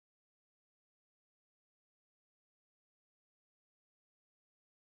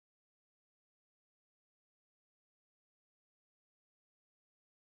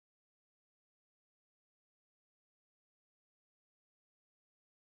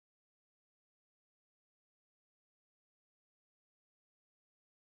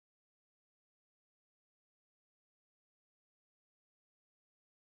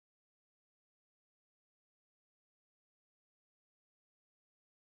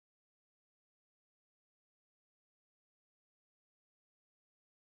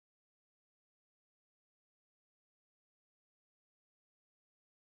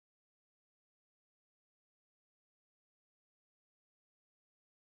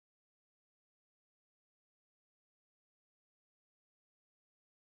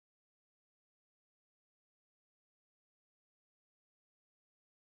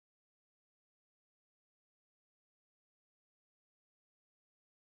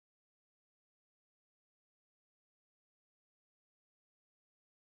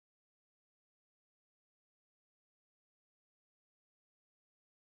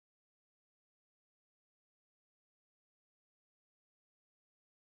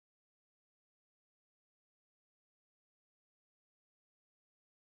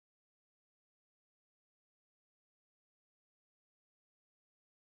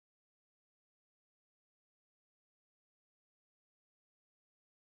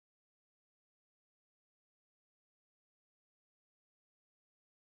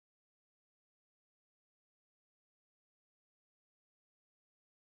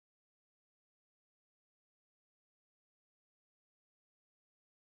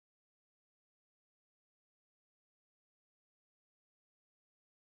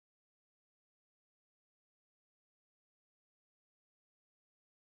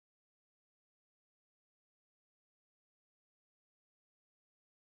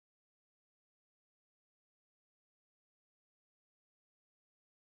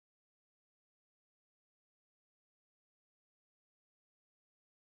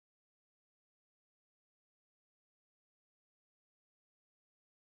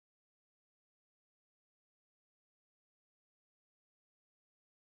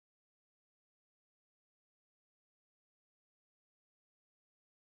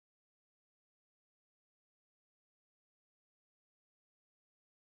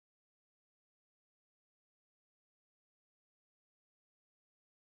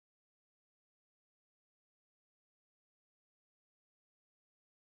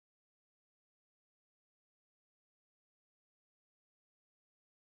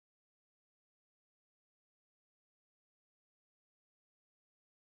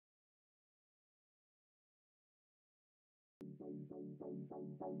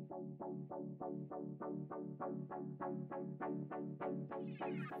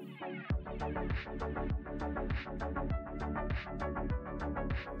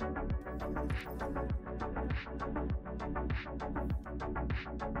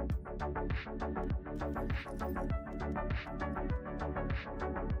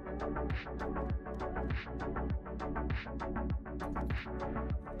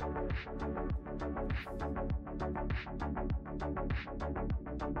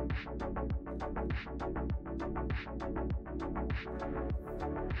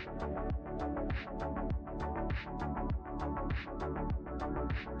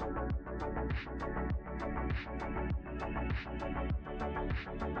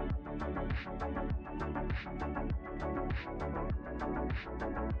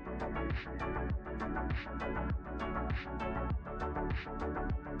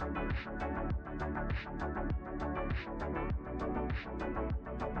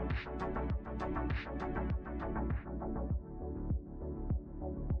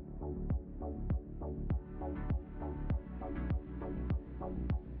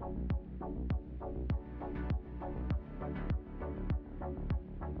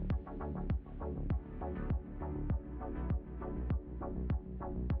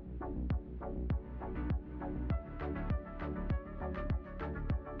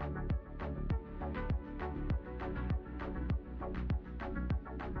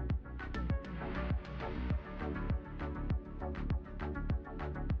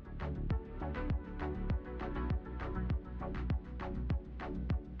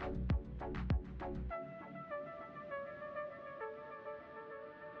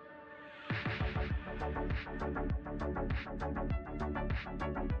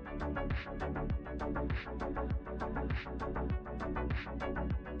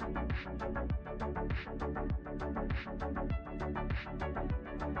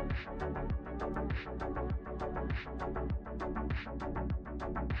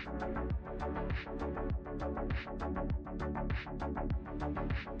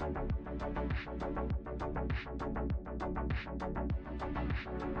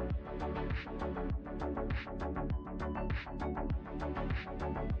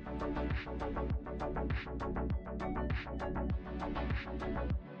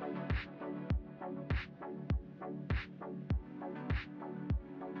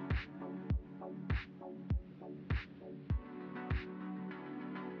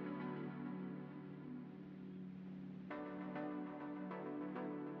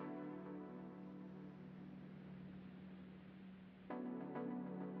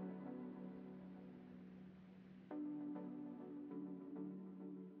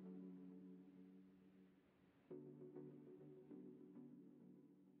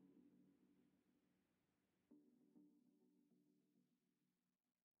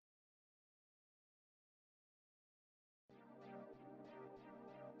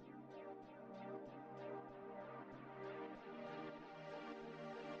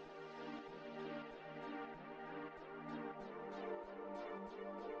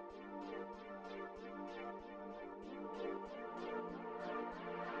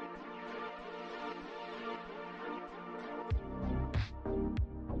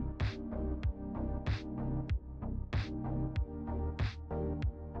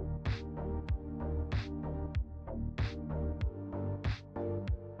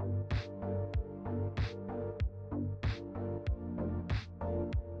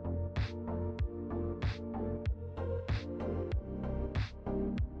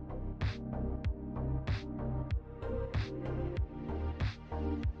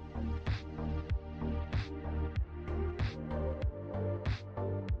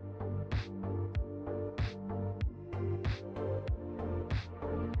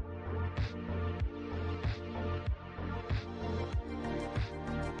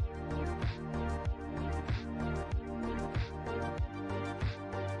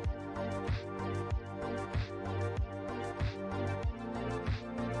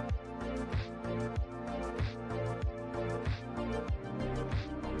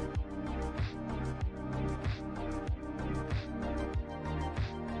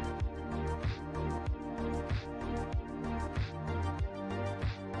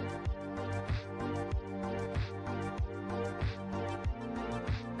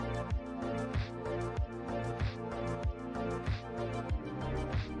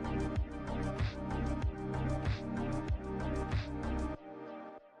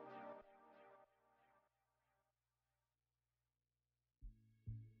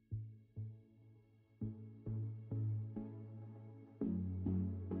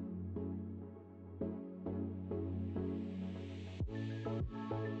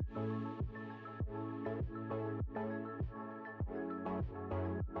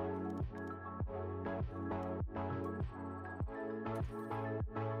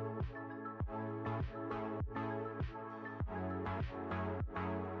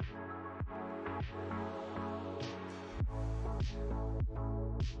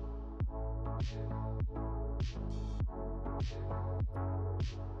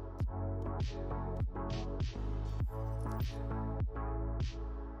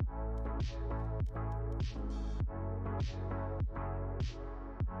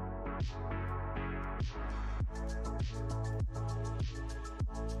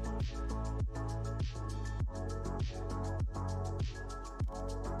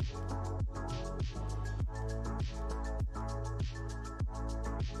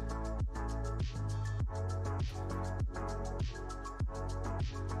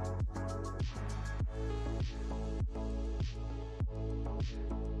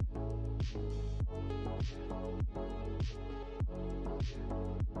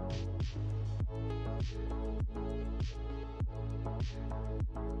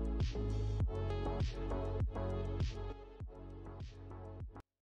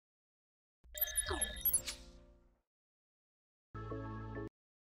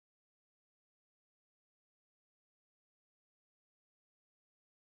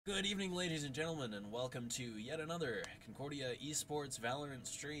Good evening, ladies and gentlemen, and welcome to yet another Concordia Esports Valorant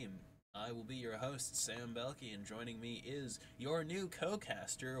stream. I will be your host, Sam Belkey, and joining me is your new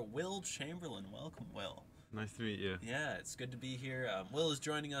co-caster, Will Chamberlain. Welcome, Will. Nice to meet you. Yeah, it's good to be here. Will is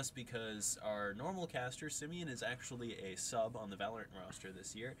joining us because our normal caster, Simeon, is actually a sub on the Valorant roster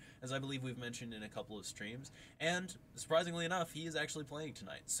this year, as I believe we've mentioned in a couple of streams. And surprisingly enough, he is actually playing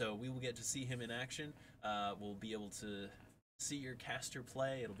tonight, so we will get to see him in action. We'll be able to see your caster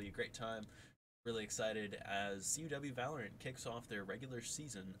play. It'll be a great time. Really excited as CUW Valorant kicks off their regular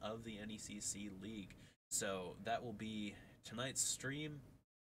season of the NECC League. So that will be tonight's stream.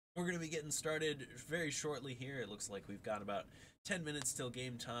 We're going to be getting started very shortly here. It looks like we've got about 10 minutes till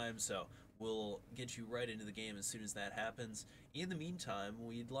game time, so we'll get you right into the game as soon as that happens. In the meantime,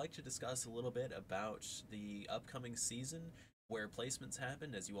 we'd like to discuss a little bit about the upcoming season where placements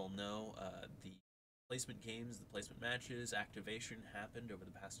happened. As you all know, the placement games, the placement matches, activation happened over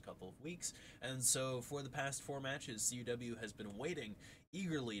the past couple of weeks, and so for the past 4 matches, CUW has been waiting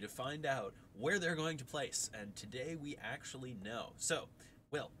eagerly to find out where they're going to place, and today we actually know. So,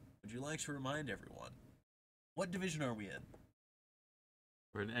 Will, would you like to remind everyone, what division are we in?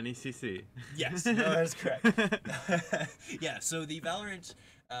 We're in NECC. Yes, no, that's correct. Yeah, so the Valorant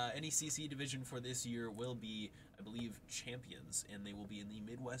NECC division for this year will be, I believe, champions, and they will be in the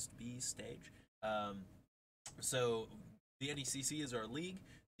Midwest B stage. So the NECC is our league.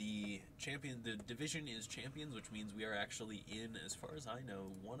 The division is champions, which means we are actually in, as far as I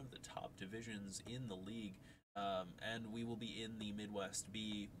know, one of the top divisions in the league. And we will be in the Midwest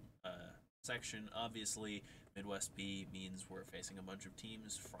B section. Obviously, Midwest B means we're facing a bunch of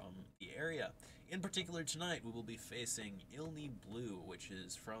teams from the area. In particular, tonight we will be facing Illni Blue, which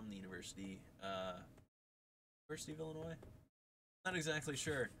is from the University of Illinois. Not exactly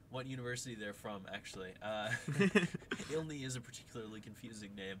sure what university they're from, actually. Illni is a particularly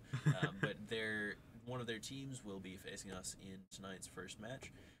confusing name, but one of their teams will be facing us in tonight's first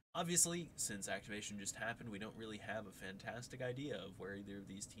match. Obviously, since activation just happened, we don't really have a fantastic idea of where either of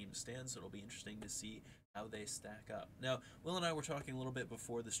these teams stand, so it'll be interesting to see how they stack up. Now, Will and I were talking a little bit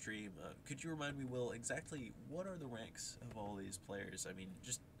before the stream. Could you remind me, Will, exactly what are the ranks of all these players? I mean,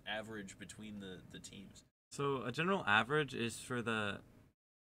 just average between the teams. So a general average is for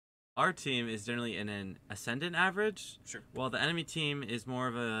our team is generally in an ascendant average, Sure. while the enemy team is more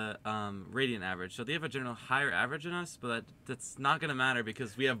of a radiant average. So they have a general higher average than us, but that's not going to matter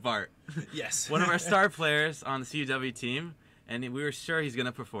because we have Bart. Yes. One of our star players on the CUW team, and we were sure he's going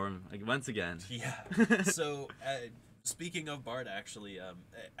to perform once again. Yeah. So, speaking of Bart, actually,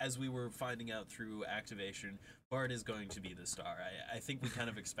 as we were finding out through activation, Bart is going to be the star. I think we kind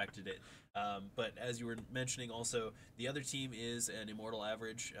of expected it. But as you were mentioning also, the other team is an Immortal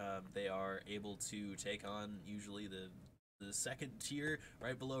average. They are able to take on usually the second tier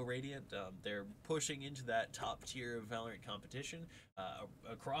right below Radiant. They're pushing into that top tier of Valorant competition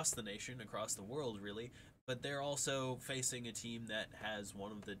across the nation, across the world really, but they're also facing a team that has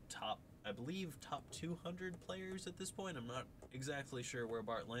one of the top, I believe, top 200 players at this point. I'm not exactly sure where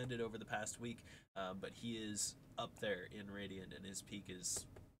Bart landed over the past week, but he is up there in Radiant, and his peak is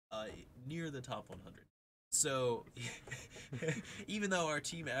near the top 100. So, even though our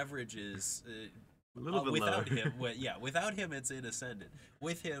team average is a little bit without lower. him, without him, it's in ascendant.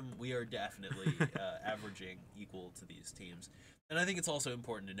 With him, we are definitely averaging equal to these teams. And I think it's also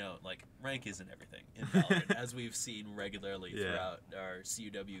important to note, like, rank isn't everything in Valorant, as we've seen regularly throughout our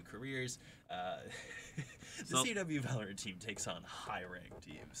CUW careers. The CUW Valorant team takes on high-ranked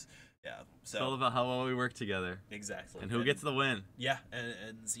teams. Yeah, so it's all about how well we work together. Exactly. And who gets the win. Yeah,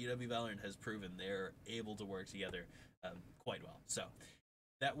 and CUW Valorant has proven they're able to work together quite well. So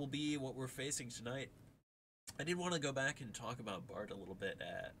that will be what we're facing tonight. I did want to go back and talk about Bart a little bit.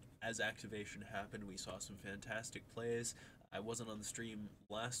 As activation happened, we saw some fantastic plays. I wasn't on the stream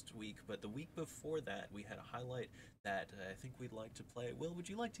last week, but the week before that, we had a highlight that I think we'd like to play. Will, would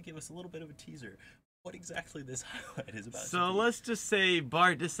you like to give us a little bit of a teaser? What exactly this highlight is about? So let's just say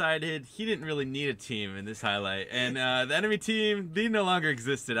Bart decided he didn't really need a team in this highlight, and the enemy team, they no longer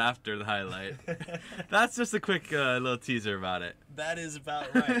existed after the highlight. That's just a quick little teaser about it. That is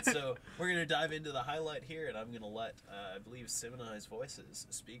about right. So we're going to dive into the highlight here, and I'm going to let, I believe, Sim and I's voices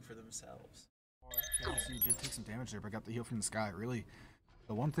speak for themselves. KLC did take some damage there, but got the heal from the sky. Really,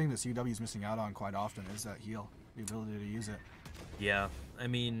 the one thing that CUW is missing out on quite often is that heal, the ability to use it. Yeah, I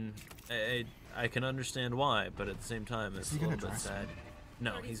mean, I can understand why, but at the same time, it's a little bit sad.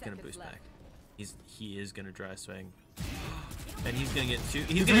 No, he's gonna boost back. He is gonna dry swing, and he's gonna get two.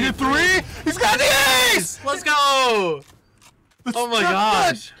 He's gonna get three. He's got the ace! Let's go! Oh my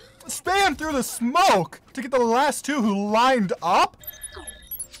gosh! Spam through the smoke to get the last two who lined up.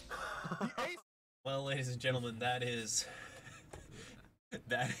 Well, ladies and gentlemen, that is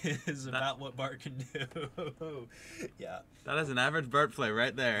about what Bart can do. Yeah. That is an average Bart play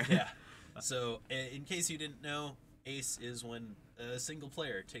right there. Yeah. So, in case you didn't know, ace is when a single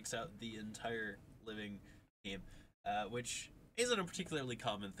player takes out the entire living team, which isn't a particularly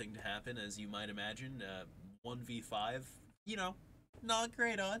common thing to happen, as you might imagine. 1v5, you know, not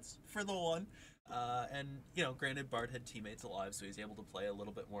great odds for the one. And, you know, granted, Bart had teammates alive, so he's able to play a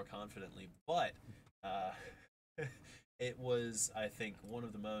little bit more confidently. But it was, I think, one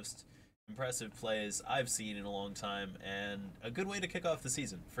of the most impressive plays I've seen in a long time, and a good way to kick off the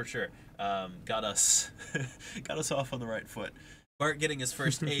season, for sure. Got us off on the right foot. Bart getting his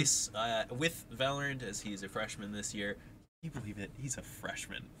first ace with Valorant, as he's a freshman this year. Can you believe it? He's a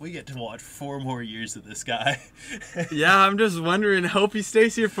freshman. We get to watch 4 more years of this guy. Yeah, I'm just wondering. Hope he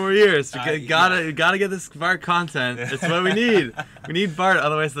stays here 4 years. Gotta get this Bart content. It's what we need. We need Bart,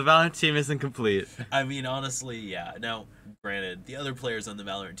 otherwise the Valorant team isn't complete. I mean, honestly, yeah. Now, granted, the other players on the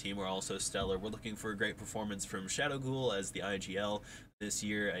Valorant team are also stellar. We're looking for a great performance from Shadow Ghoul as the IGL this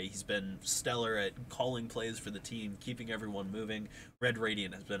year. He's been stellar at calling plays for the team, keeping everyone moving. Red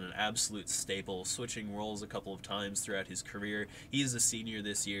Radiant has been an absolute staple, switching roles a couple of times throughout his career. He's a senior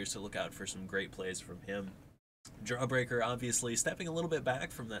this year, so look out for some great plays from him. Jawbreaker, obviously, stepping a little bit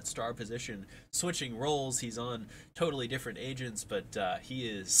back from that star position, switching roles. He's on totally different agents, but he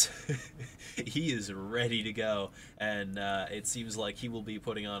is he is ready to go, and it seems like he will be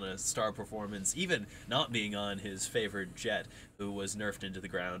putting on a star performance, even not being on his favorite Jet, who was nerfed into the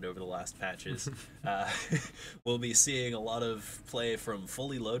ground over the last patches. We'll be seeing a lot of play from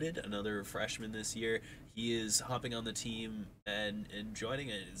Fully Loaded, another freshman this year. He is hopping on the team and joining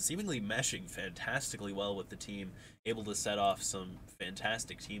it, seemingly meshing fantastically well with the team, able to set off some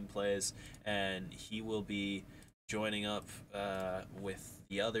fantastic team plays, and he will be joining up with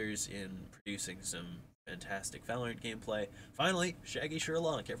the others in producing some fantastic Valorant gameplay. Finally, Shaggy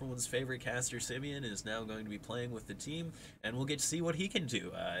Sherlock, everyone's favorite caster Simeon, is now going to be playing with the team, and we'll get to see what he can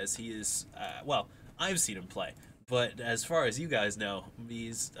do, as he is, well, I've seen him play, but as far as you guys know,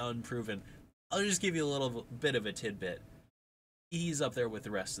 he's unproven. I'll just give you a little bit of a tidbit. He's up there with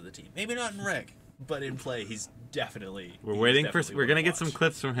the rest of the team. Maybe not in rank, but in play, he's definitely. We're gonna get some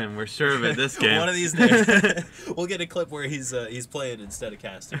clips from him. We're sure of it this game. One of these days, we'll get a clip where he's playing instead of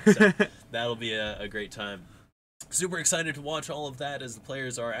casting. So that'll be a great time. Super excited to watch all of that as the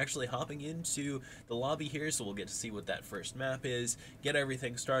players are actually hopping into the lobby here, so we'll get to see what that first map is, get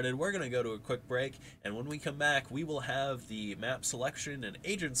everything started. We're going to go to a quick break, and when we come back, we will have the map selection and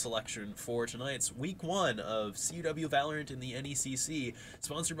agent selection for tonight's Week 1 of CUW Valorant in the NECC,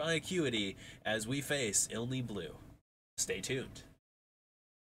 sponsored by Acuity, as we face Illni Blue. Stay tuned.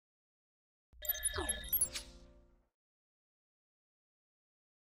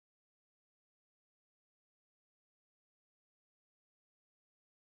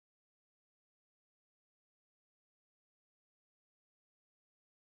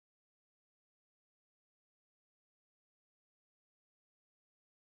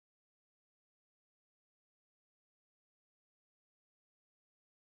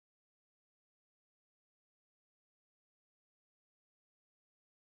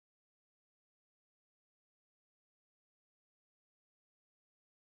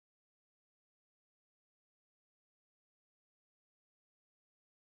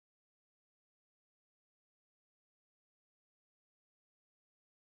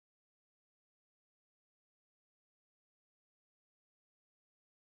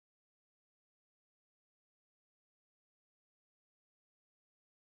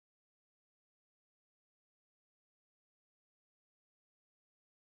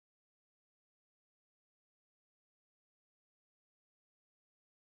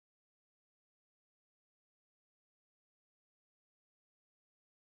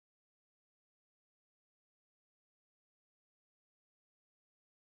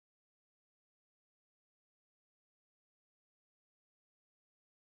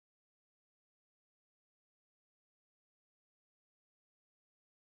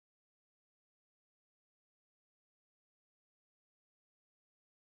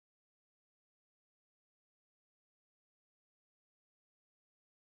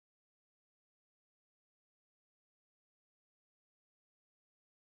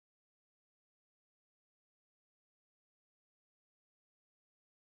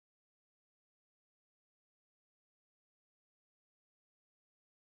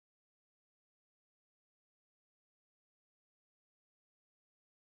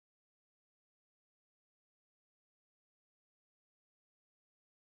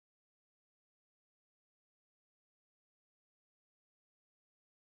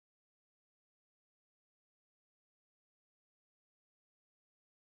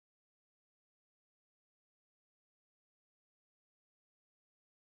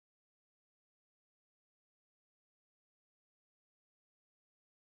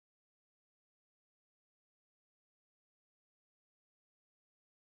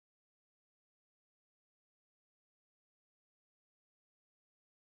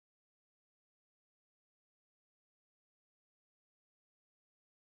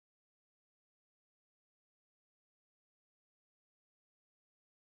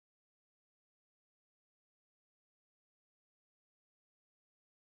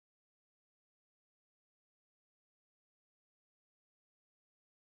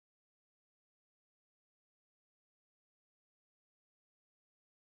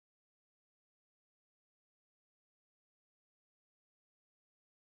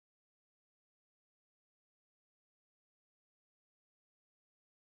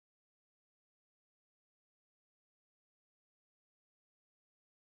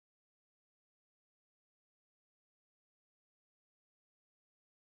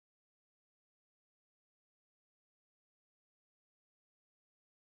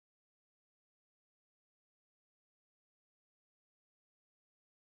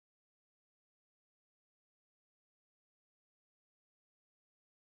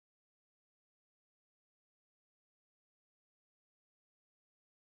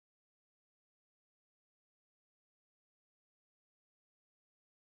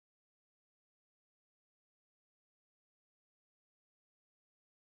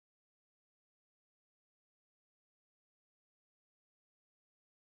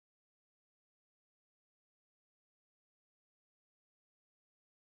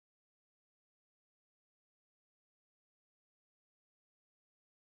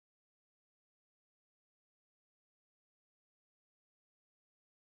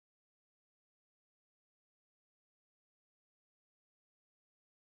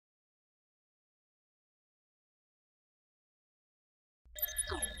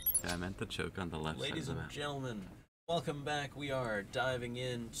 Yeah, I meant the choke on the left side Ladies of the and map. gentlemen, welcome back. We are diving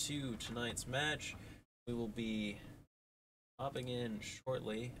into tonight's match. We will be hopping in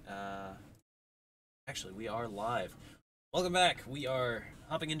shortly. Actually, we are live. Welcome back. We are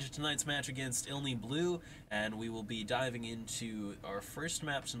hopping into tonight's match against Illni Blue, and we will be diving into our first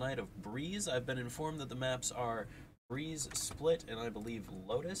map tonight of Breeze. I've been informed that the maps are Breeze, Split, and I believe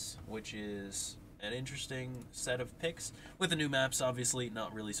Lotus, which is an interesting set of picks. With the new maps, obviously,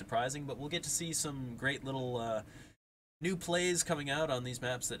 not really surprising, but we'll get to see some great little new plays coming out on these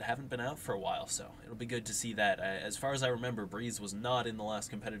maps that haven't been out for a while, so it'll be good to see that. As far as I remember, Breeze was not in the last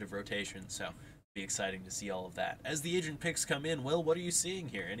competitive rotation, so be exciting to see all of that. As the agent picks come in, Will, what are you seeing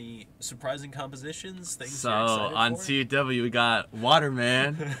here? Any surprising compositions? Things So you're excited on for? CUW we got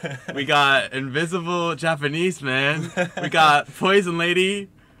Waterman, we got Invisible Japanese Man, we got Poison Lady,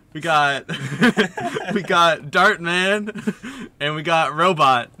 we got we got Dart Man, and we got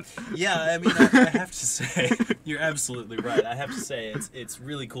Robot. Yeah, I mean, I have to say, you're absolutely right. I have to say, it's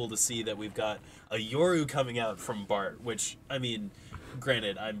really cool to see that we've got a Yoru coming out from Bart, which, I mean,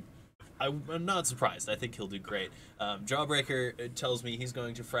 granted, I'm not surprised. I think he'll do great. Jawbreaker tells me he's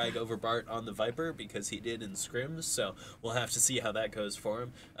going to frag over Bart on the Viper because he did in scrims, so we'll have to see how that goes for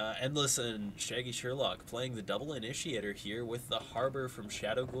him. Endless and Shaggy Sherlock playing the double initiator here with the Harbor from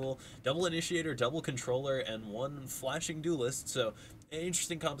Shadow Ghoul. Double initiator, double controller, and one flashing duelist, so an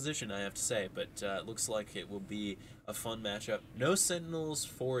interesting composition, I have to say, but it looks like it will be a fun matchup. No Sentinels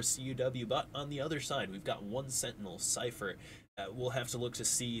for CUW, but on the other side, we've got one Sentinel, Cypher. We'll have to look to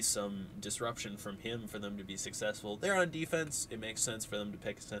see some disruption from him for them to be successful. They're on defense. It makes sense for them to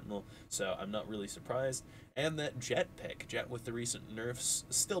pick a Sentinel, so I'm not really surprised. And that Jet pick. Jet with the recent nerfs,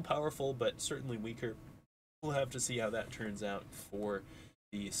 still powerful, but certainly weaker. We'll have to see how that turns out for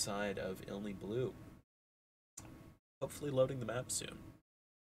the side of Illni Blue. Hopefully loading the map soon.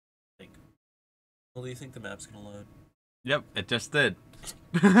 I think. Well, do you think the map's going to load? Yep, it just did.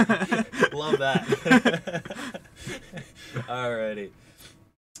 Love that. Alrighty.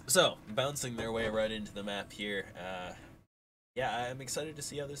 So, bouncing their way right into the map here. Yeah, I'm excited to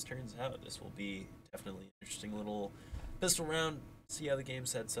see how this turns out. This will be definitely an interesting little pistol round. See how the game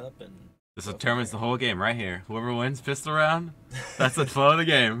sets up. And This determines the whole game right here. Whoever wins pistol round, that's the flow of the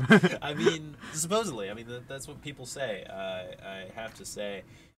game. I mean, supposedly. I mean, that's what people say. I have to say,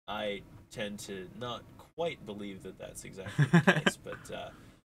 I tend to not quite believe that that's exactly the case, but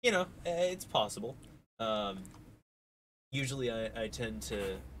you know, it's possible. Usually I tend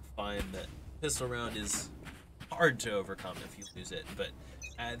to find that pistol round is hard to overcome if you lose it, but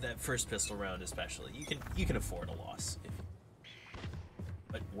that first pistol round especially, you can afford a loss.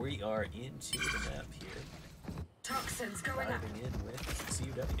 But we are into the map here. Toxins going up. Diving in with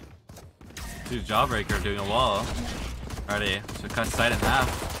CUW. Dude, Jawbreaker doing a wall. Already, so cut sight in half.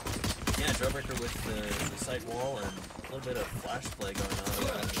 Yeah, Jawbreaker with the sight wall and a little bit of flash play going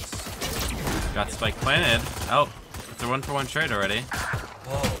on around this. Got spike planted. Oh, it's a 1-for-1 trade already.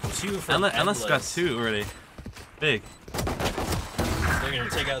 Oh, 2 from Endless got 2 already. Big. They're gonna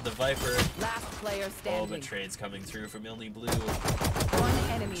take out the Viper. Last player Oh, standing. but trades coming through from Illni Blue. One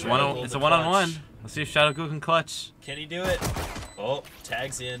enemy. Shadow remaining. Ghoul It's the a one-on-one. clutch. Let's see if Shadow Ghoul can clutch. Can he do it? Oh,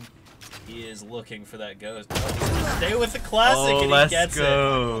 tags in. He is looking for that ghost. Oh, he's gonna stay with the classic and he let's gets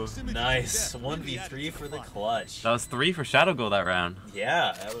go. it. Nice. 1v3 for the clutch. That was 3 for Shadow Ghoul that round.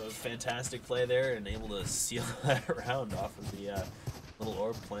 Yeah, that was a fantastic play there and able to seal that round off of the little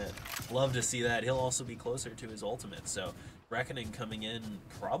orb plant. Love to see that. He'll also be closer to his ultimate, so Reckoning coming in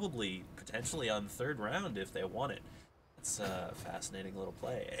probably potentially on third round if they want it. It's a fascinating little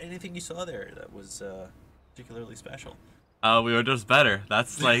play. Anything you saw there that was particularly special? We were just better.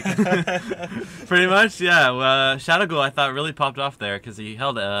 That's like pretty much, yeah. Shadow Ghoul I thought really popped off there because he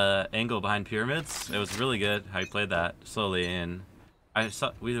held angle behind pyramids. It was really good how he played that slowly, and I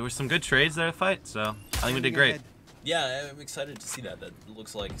saw there were some good trades there to fight. So I think we did great. Yeah, I'm excited to see that. That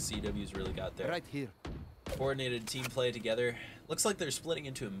looks like CW's really got there. Right here. Coordinated team play together. Looks like they're splitting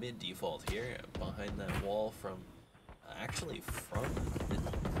into a mid default here behind that wall from actually from the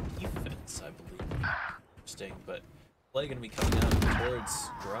defense, I believe. Interesting, but play gonna be coming out towards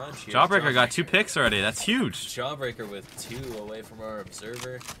garage here. Jawbreaker got 2 picks already. That's huge. Jawbreaker with 2 away from our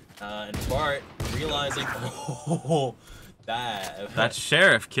observer, and Bart realizing That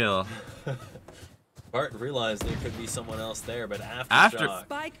sheriff kill. Bart realized there could be someone else there, but After- Shock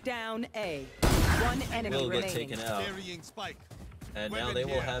Spike down A. One enemy will get remaining. taken out. Spike. And now they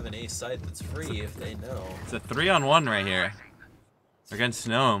will have an A site that's free if they know. It's a 3-on-1 right here against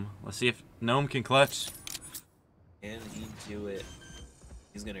Gnome. Let's see if Gnome can clutch. Can he do it?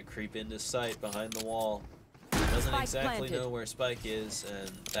 He's gonna creep into sight behind the wall. Doesn't Spike exactly planted. know where Spike is, and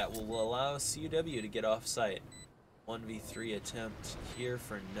that will allow CUW to get off site. 1v3 attempt here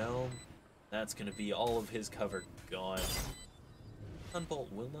for Gnome. That's going to be all of his cover gone.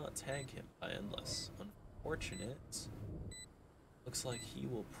 Sunbolt will not tag him by Endless. Unfortunate. Looks like he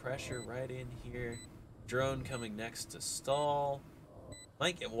will pressure right in here. Drone coming next to stall.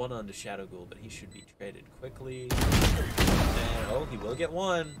 Might get one onto Shadow Ghoul, but he should be traded quickly. And, oh, he will get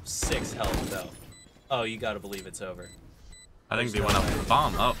one. 6 health, though. Oh, you gotta believe it's over. I think they went up with the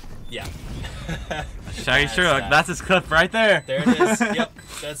bomb. Oh. Yeah. Shaggy Sherlock, that's his clip right there. There it is. Yep,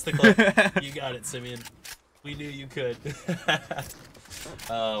 that's the clip. You got it, Simeon. We knew you could.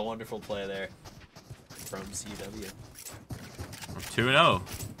 Wonderful play there from CUW. 2-0.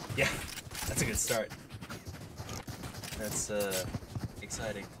 Yeah, that's a good start. That's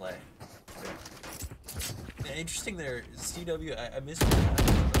exciting play. Yeah, interesting there. CUW, I missed what happened.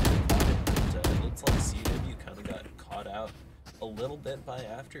 But, it looks like CUW kind of got caught out a little bit by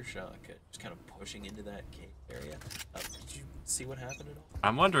Aftershock, just kind of pushing into that cave area. Did you see what happened at all?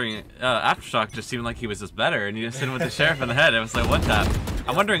 I'm wondering, Aftershock just seemed like he was just better, and he just hit him with the sheriff in the head. It was like, what the?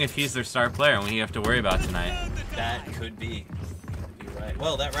 I'm wondering if he's their star player and what you have to worry about tonight. That could be. You're right.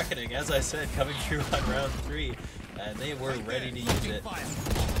 Well, that Reckoning, as I said, coming through on round 3, and they were ready to use it.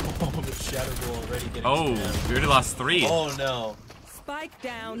 Oh, the Shadow Ghoul already getting Oh, spammed. we already lost 3. Oh no. Spike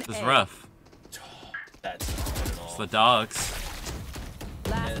down. This is A. rough. That's not good at all. It's the dogs.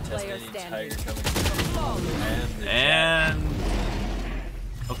 Last And player Tasmanian standing. Tiger coming through. And the And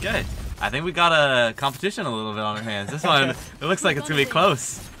okay, I think we got a competition a little bit on our hands. This one, it looks like it's gonna be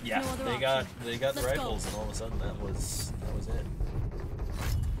close. yeah, No other they got the Let's go. rifles, and all of a sudden that was it.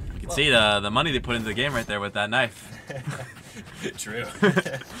 You can see the money they put into the game right there with that knife. True.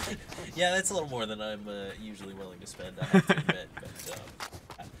 Yeah, that's a little more than I'm usually willing to spend, I have to admit.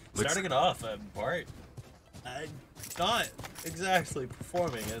 But starting it off, Bart, not exactly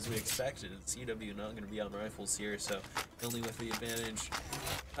performing as we expected. And CUW not going to be on rifles here, so Illni with the advantage.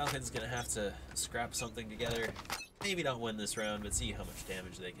 Falcon's going to have to scrap something together. Maybe not win this round, but see how much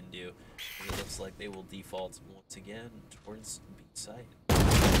damage they can do. And it looks like they will default once again towards B site.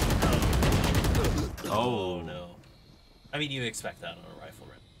 Oh No. I mean, you expect that on a rifle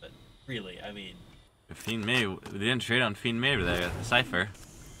round, but really, I mean, Fiend May, they didn't trade on Fiend May there, the Cypher.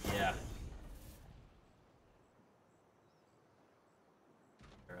 yeah.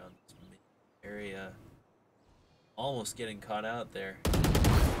 Around this area, almost getting caught out there.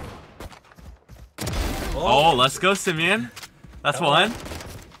 Oh, let's go, Simeon. That's Come one. on.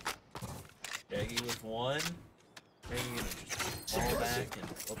 Shaggy with one. Shaggy gonna just fall back and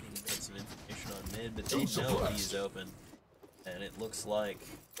hoping to get some information on mid, but they know he's open. And it looks like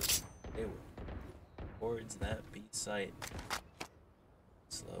they were towards that B site.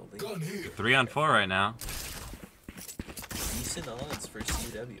 Slowly. 3 on 4 right now. Decent odds for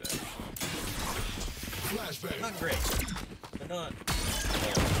CUW, actually. Not great, but not.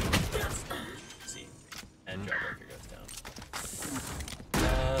 See, and Jawbreaker goes down.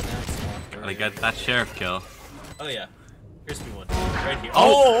 That's not Gotta great. get that sheriff kill. Oh yeah, crispy one right here.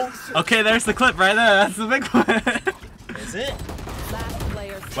 Oh! Okay, there's the clip right there. That's the big one. Is it? Last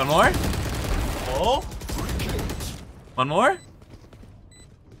player. One more? Oh! One more?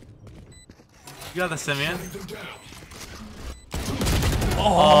 You got the Simeon.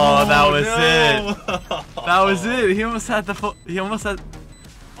 Oh, that was it. That was it. He almost had the he almost had.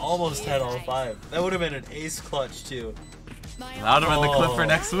 Almost had all 5. That would have been an ace clutch too. That would have been the clip for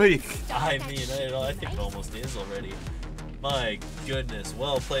next week. I mean, I think it almost is already. My goodness,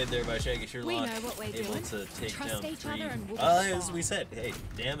 well played there by Shaggy Sherlock. We know what we're able doing. to take Trust down each 3. other and we'll be As fine. we said, hey,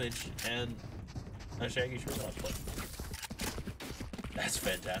 damage and a Shaggy Sherlock play. That's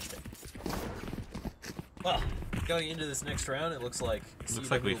fantastic. Well, going into this next round, it looks like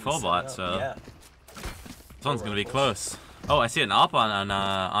Looks like we CUW will full set bot, up. so- Yeah. This one's gonna be close. Oh, I see an op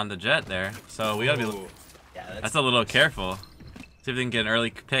on the jet there. So we gotta be. Ooh. Yeah, That's a little careful. See if we can get an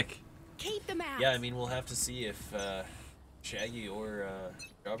early pick. Keep them out. Yeah, I mean, we'll have to see if Shaggy or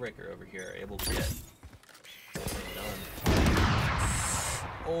Jawbreaker over here are able to get something done.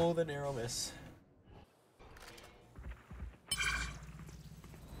 Oh, the narrow miss.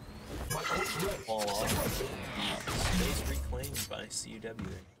 Fall off. Space reclaimed by CUW.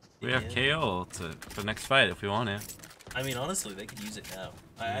 We have Yeah. KO for the next fight if we want to. I mean, honestly, they could use it now.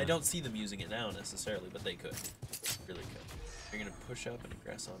 I don't see them using it now necessarily, but they could. Really could. They're gonna push up and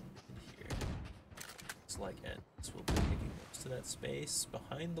aggress on here. Looks like Ents will be taking most of that space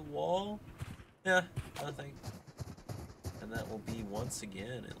behind the wall. Yeah, nothing. And that will be once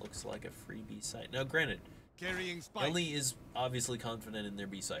again. It looks like a free B site. Now, granted, Carrying spike. Illni is obviously confident in their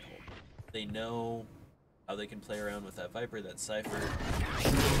B site hold. They know how they can play around with that Viper, that Cypher.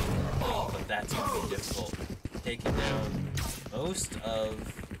 But that's going to be difficult. Taking down most of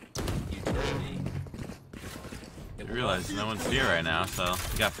utility. You realize no one's here right now, so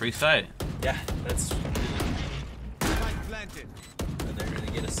you got free sight. Yeah, that's and they're going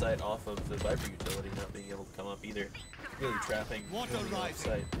to get a sight off of the Viper utility not being able to come up either. Really trapping off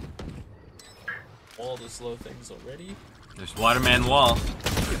sight. Wall to slow things already. There's Waterman wall.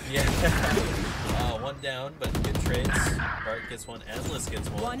 Yeah. One down, but good trades. Bart gets one, Endless gets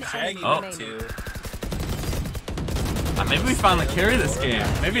one. Shaggy with two. Maybe we finally carry this game.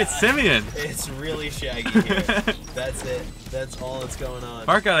 Maybe it's Simeon. It's really Shaggy here. That's it. That's all that's going on.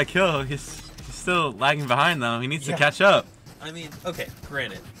 Bart got a kill. He's still lagging behind though. He needs to catch up. I mean, okay,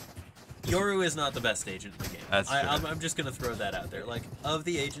 granted. Yoru is not the best agent in the game. That's true. I'm just gonna throw that out there. Like, of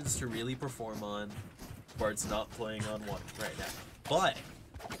the agents to really perform on, Bart's not playing on one right now. But,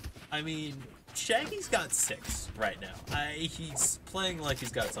 I mean, Shaggy's got 6 right now. He's playing like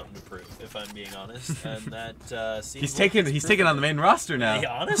he's got something to prove, if I'm being honest. And that seems he's taking on the main roster now.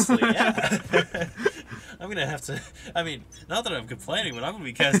 Yeah, honestly, yeah. I'm gonna have to. I mean, not that I'm complaining, but I'm gonna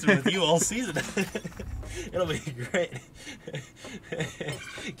be casting with you all season. It'll be great.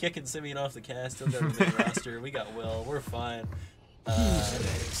 Kicking Simeon off the cast, still got the main roster. We got Will. We're fine.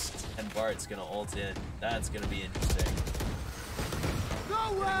 And Bart's gonna ult in. That's gonna be interesting.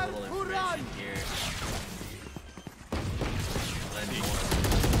 A little information here.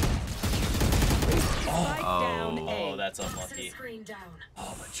 Oh, that's unlucky.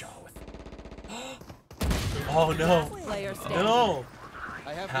 Oh, but Jaw with. Oh no! No!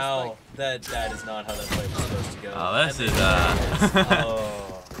 How? That is not how that play was supposed to go. Oh, this is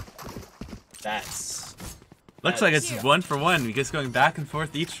oh, that's. Looks like it's 1 for 1 because going back and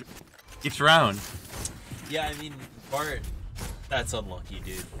forth each round. Yeah, I mean, Bart. That's unlucky,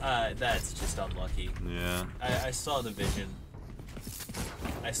 dude. That's just unlucky. Yeah. I saw the vision.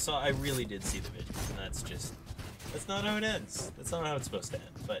 I really did see the vision. And that's not how it ends. That's not how it's supposed to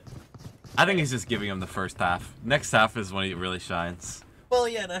end. But I think he's just giving him the first half. Next half is when he really shines. well,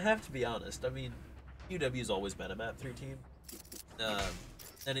 yeah, and I have to be honest. I mean, UW's always been a map 3 team.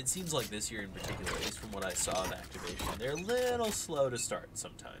 And it seems like this year in particular, at least from what I saw of activation, they're a little slow to start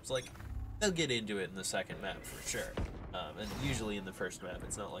sometimes. Like, they'll get into it in the second map for sure. And usually in the first map,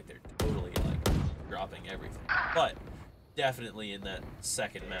 it's not like they're totally, like, dropping everything. But definitely in that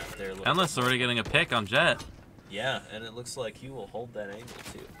second map, they're looking... Endless already getting a pick on Jet. Yeah, and it looks like he will hold that angle,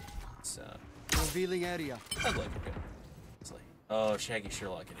 too. It's, revealing area. I'd like it. It's like, oh, Shaggy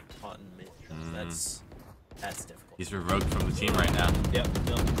Sherlock getting caught in mid. That's difficult. He's revoked from the team right now. Yep,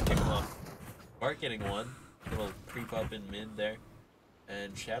 kick him off. Bart getting one. Little creep up in mid there.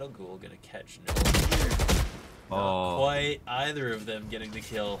 And Shadow Ghoul gonna catch no one here. Not quite either of them getting the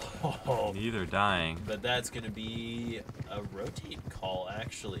kill. Oh. Neither dying. But that's gonna be a rotate call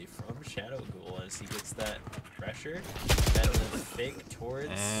actually from Shadow Ghoul as he gets that pressure and then fake towards.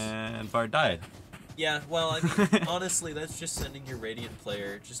 And Bart died. Yeah, well, I mean, honestly, that's just sending your Radiant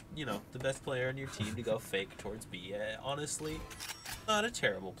player, just, you know, the best player on your team to go fake towards B. Honestly, not a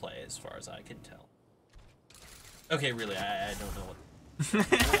terrible play as far as I can tell. Okay, really, I don't know what.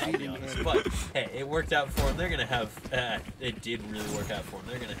 I'll be honest, but hey, it worked out for him. They're gonna have. It did really work out for him.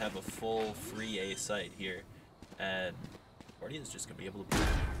 They're gonna have a full free A site here, and Guardian's just gonna be able to.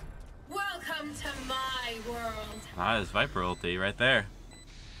 Welcome to my world. Ah, his Viper ulti right there.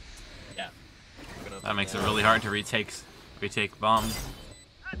 Yeah. That makes it really hard to retake bomb.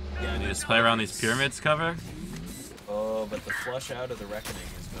 Yeah, you just play around these pyramids cover. Oh, but the flush out of the Reckoning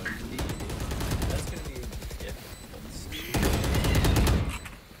is going to be. That's going to be it.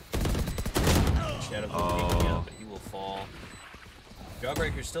 Shadow taking out, but he will fall.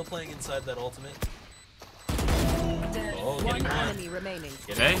 Jawbreaker's still playing inside that ultimate. Oh, getting one. Enemy remaining.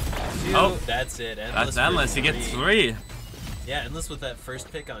 Okay. Oh, that's it. Endless that's Endless. He gets 3. Yeah, Endless with that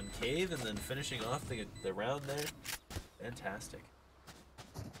first pick on Cave and then finishing off the round there. Fantastic.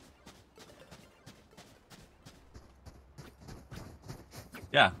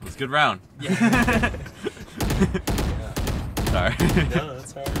 Yeah, it was a good round. Yeah. Sorry. No,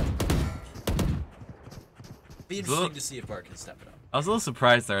 that's alright. Be interesting to see if Bart can step it up. I was a little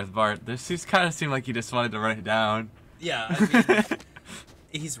surprised there with Bart. This just kind of seemed like he just wanted to run it down. Yeah, I mean,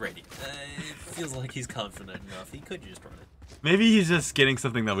 he's ready. It feels like he's confident enough. He could just run it. Maybe he's just getting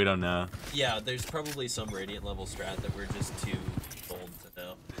something that we don't know. Yeah, there's probably some Radiant level strat that we're just too old to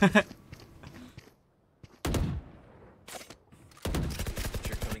know.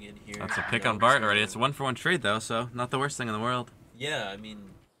 Coming in here. That's a pick on Bart already. It's a 1-for-1 trade though, so not the worst thing in the world. Yeah, I mean,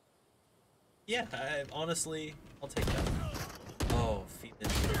 yeah, honestly, I'll take that. Oh, feet in.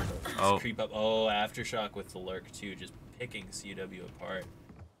 Oh. Creep up. Oh, Aftershock with the lurk too, just picking CUW apart.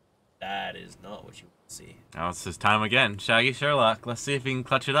 That is not what you want to see. Now it's his time again. Shaggy Sherlock. Let's see if he can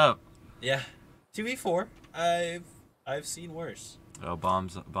clutch it up. Yeah. 2v4. I've seen worse. Oh,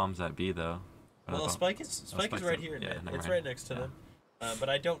 bombs at B though. Well, Spike is right here. Yeah, It's right next to them. But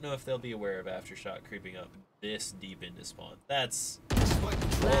I don't know if they'll be aware of Aftershock creeping up this deep into spawn. That's...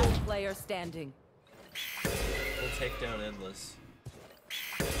 Last player standing. We'll take down Endless.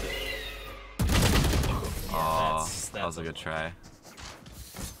 Oh, that was a good try.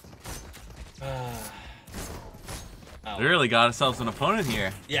 We really got ourselves an opponent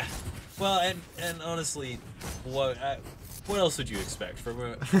here. Yeah. Well, and honestly, what else would you expect from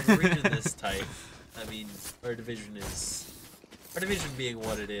a region this tight? I mean, our division being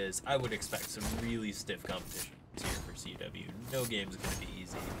what it is, I would expect some really stiff competition here for CUW. No game's going to be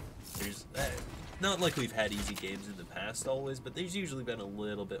easy. There's not like we've had easy games in the past always, but there's usually been a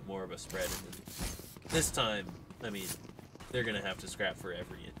little bit more of a spread. This time, I mean, they're going to have to scrap for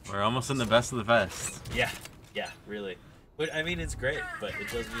every inch. We're almost in the best of the best. Yeah, really. But I mean, it's great, but it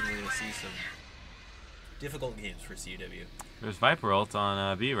does mean we're going to see some difficult games for CUW. There's Viper ult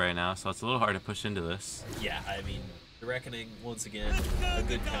on B right now, so it's a little hard to push into this. Yeah, I mean, the Reckoning, once again, a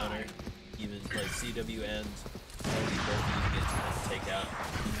good counter. Even like CUW and LD both using it to take out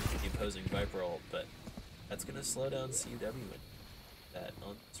the opposing Viper ult, but that's going to slow down CUW in that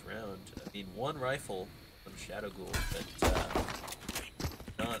on this round. I mean, one rifle from Shadow Ghoul, but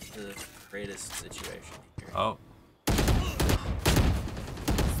not the greatest situation here. Oh.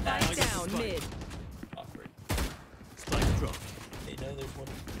 Spike down mid. Awkward. Spike drop. They know there's one.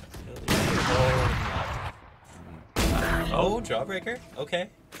 Oh, Jawbreaker? Okay.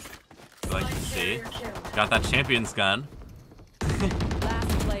 Like to see. Got that champion's gun.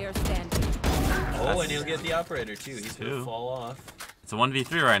 Last player standing. Oh, and he'll get the operator too. He's going to fall off. It's a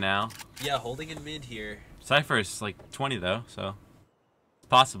 1v3 right now. Yeah, holding in mid here. Cypher's like 20 though, so it's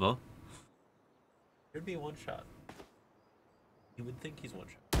possible. Could be one shot. You would think he's one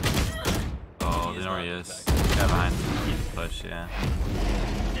shot. Oh, they know where he is. Guy behind him. Push, yeah.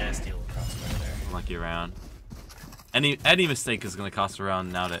 Nasty little crossfire there. Lucky round. Any mistake is gonna cost a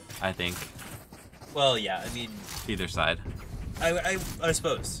round now, I think. Well, yeah, I mean, Either side. I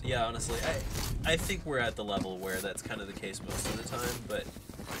suppose. Yeah, honestly, I think we're at the level where that's kind of the case most of the time, but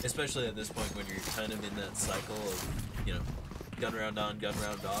especially at this point when you're kind of in that cycle of, you know, gun round on, gun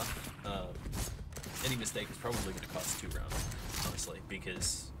round off, any mistake is probably going to cost 2 rounds, honestly,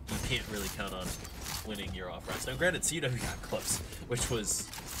 because you can't really count on winning your off rounds. Now, granted, CUW got close, which was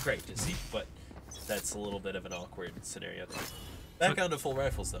great to see, but that's a little bit of an awkward scenario there. Back on to full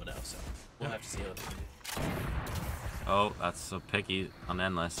rifles, though, now, so we'll have to see how they do. Oh, that's so picky on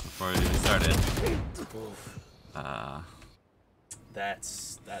Endless before it even started. Oof.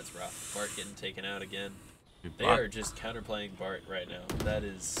 That's rough. Bart getting taken out again. They are just counterplaying Bart right now. That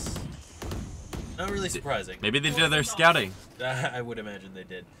is not really surprising. Maybe they did their scouting. I would imagine they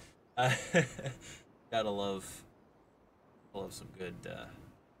did. Gotta love some good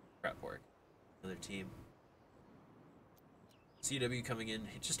prep work. Another team. CUW coming in,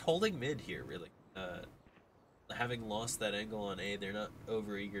 just holding mid here, really. Having lost that angle on A, they're not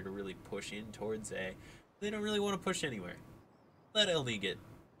over eager to really push in towards A. They don't really want to push anywhere. Let Illni get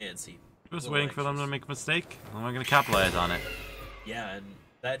antsy. Just waiting for them to make a mistake. I'm not gonna capitalize on it. Yeah, and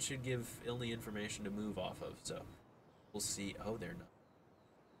that should give Illni information to move off of, so we'll see. Oh, they're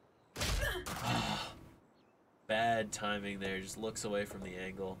not. Bad timing there, just looks away from the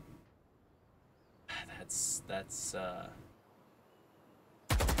angle. That's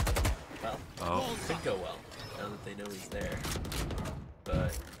well, could go well, now that they know he's there.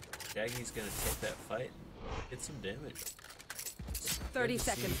 But Shaggy's gonna take that fight and get some damage. 30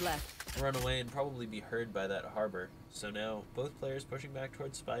 seconds left. Run away and probably be heard by that harbor. So now both players pushing back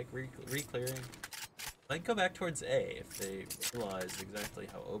towards Spike, re-clearing. Might go back towards A if they realize exactly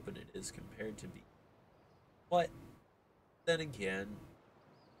how open it is compared to B. But then again,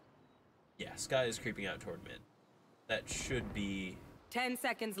 yeah, Sky is creeping out toward mid. That should be 10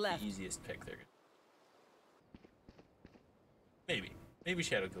 seconds left. the easiest pick they're gonna. Maybe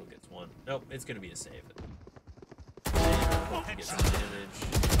Shadow Ghoul gets one. Nope, it's gonna be a save. Get some damage.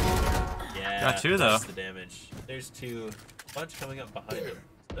 Yeah, got 2 though. That's the damage. There's 2. A bunch coming up behind him,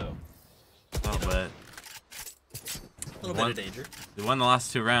 so. A little bit. A little bit of danger. They won the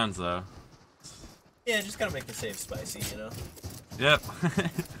last 2 rounds though. Yeah, just gotta make the save spicy, you know. Yep.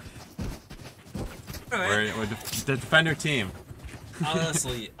 Alright. We're the defender team.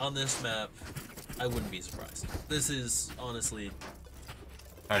 Honestly, on this map, I wouldn't be surprised. This is honestly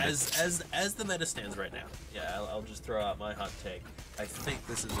As the meta stands right now, yeah, I'll just throw out my hot take. I think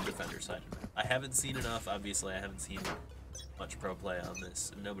this is a defender side. I haven't seen enough. Obviously, I haven't seen much pro play on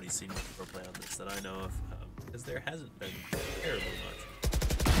this. Nobody's seen much pro play on this that I know of, because there hasn't been terribly much.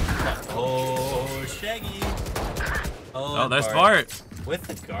 Oh, Shaggy! Oh, there's Bart with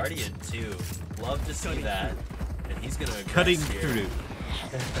the Guardian too. Love to see that. And he's gonna cutting here. through.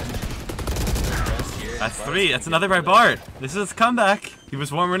 That's 3. That's another by Bart. This is his comeback. He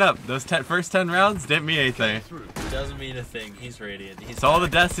was warming up. Those first 10 rounds didn't mean anything. Doesn't mean a thing. He's radiant. It's all the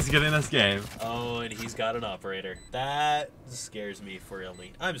deaths he's getting in this game. Oh, and he's got an operator. That scares me for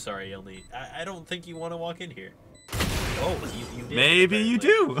Illni. I'm sorry, Illni. I don't think you want to walk in here. Oh, you did. Maybe you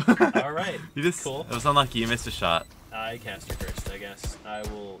do. All right. You just, cool. It was unlucky. You missed a shot. I caster cursed, I guess. I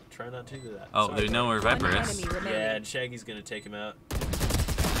will try not to do that. Oh, Sorry, they know where Viper is. Yeah, and Shaggy's gonna take him out.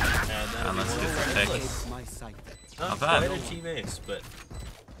 And Unless that'll be it's one. Not bad. Quite a team ace, but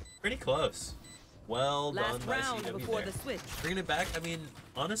pretty close. Well done by CUW before there. the switch. Bringing it back, I mean,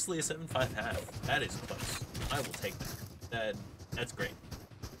 honestly, a 7-5 half. That is close. I will take that. That's great.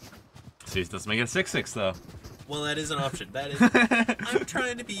 See, let's make it a 6-6 though. Well, that is an option. That is. I'm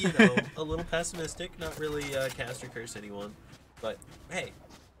trying to be, a little pessimistic, not really cast or curse anyone, but hey,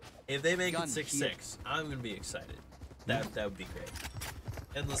 if they make it 6-6, I'm gonna be excited. That would be great.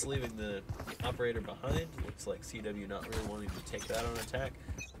 Endless leaving the operator behind. Looks like CUW not really wanting to take that on attack.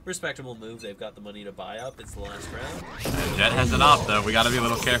 Respectable move. They've got the money to buy up. It's the last round. Jet has an op though. We gotta be a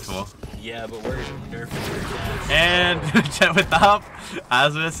little careful. Yeah, but we're nerfing her. And Jet with the op.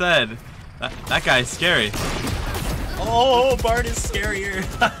 As I said, that guy's scary. Oh, Bart is scarier.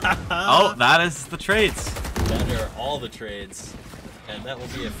 Oh, that is the trades. That are all the trades. And that will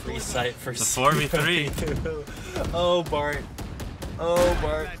be a free site for the 4v3. Oh, Bart. Oh,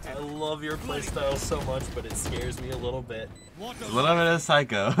 Bart. I love your playstyle so much, but it scares me a little bit. A little bit of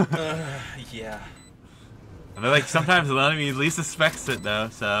psycho. Yeah. I feel like sometimes the enemy least suspects it though,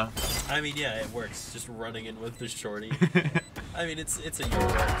 so. I mean, yeah, it works. Just running in with the shorty. I mean, it's a Euro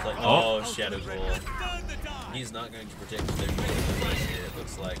play. Oh, Shadow Goal. He's not going to predict their here, it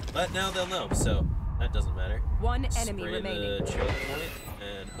looks like. But now they'll know, so that doesn't matter. One enemy Spray remaining. the choke point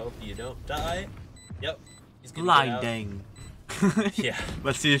and hope you don't die. Yep. He's gonna Blinding. Yeah.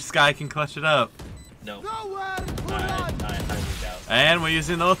 Let's see if Sky can clutch it up. No. I highly doubt. And we're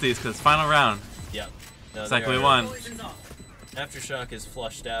using the ultis because it's final round. Yep. No, It's like we won. Aftershock is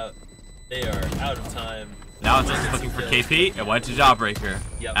flushed out. They are out of time. Now it's just looking for KP. It went to Jawbreaker.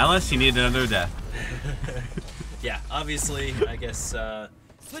 Yep. Unless he needed another death. Yeah, obviously, I guess he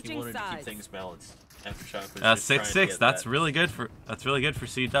Switching wanted to keep sides. things balanced. Aftershock was just trying to 6-6. get That's that. really good for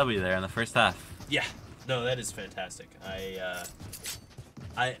CUW there in the first half. Yeah. No, that is fantastic.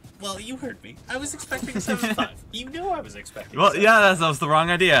 Well, you heard me. I was expecting a 7-5. You know I was expecting. Well, yeah, that was the wrong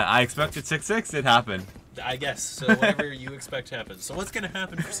idea. I expected 6-6. It happened. I guess. So whatever you expect happens. So what's gonna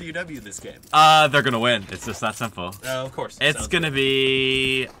happen for CUW this game? They're gonna win. It's just that simple. Of course. It's Sounds gonna good.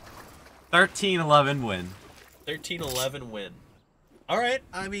 be 13-11 win. 13-11 win. All right.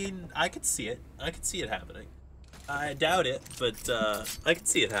 I mean, I could see it. I could see it happening. I doubt it, but I could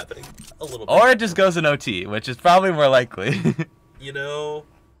see it happening a little bit. Or it just goes in OT, which is probably more likely. You know,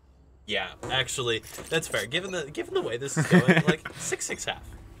 yeah, actually, that's fair. Given the way this is going, like 6-6 half.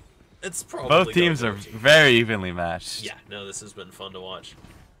 It's probably Both teams are very evenly matched. Yeah, no, this has been fun to watch.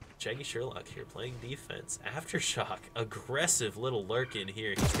 Shaggy Sherlock here playing defense. Aftershock, aggressive little lurk in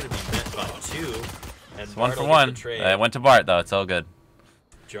here. He's going to be met by 2. And It's 1 Bart for will 1. get the trade. It went to Bart though. It's all good.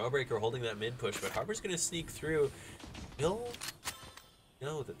 Jawbreaker holding that mid push, but Harper's going to sneak through. He'll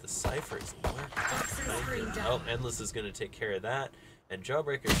know that the Cypher is lurking. Oh, Endless is going to take care of that. And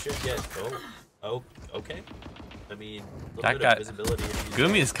Jawbreaker should get... Oh, okay. I mean, a little That bit guy- of visibility.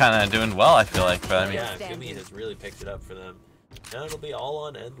 Gumi is kind of doing well, I feel like. But I mean, Yeah, Gumi has really picked it up for them. Now it'll be all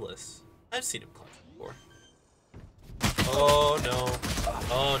on Endless. I've seen him clutch before. Oh no.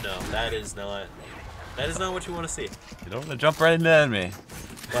 Oh no, that is not what you want to see. you don't want to jump right into the enemy.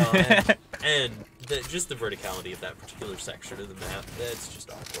 Well, and just the verticality of that particular section of the map, that's just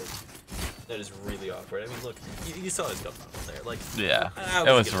awkward. That is really awkward. I mean, look, you saw his jump up there. Like, Yeah, I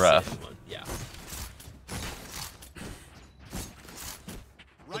it was gonna rough. say anyone. Yeah.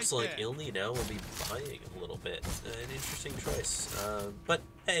 Looks like Illni now will be buying a little bit. An interesting choice. But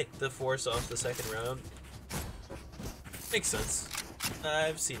hey, the force off the second round makes sense.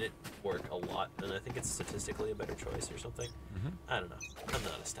 I've seen it work a lot, and I think it's statistically a better choice or something. I don't know. I'm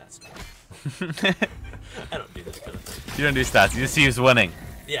not a stats guy. I don't do that kind of thing. You don't do stats. You just see who's winning.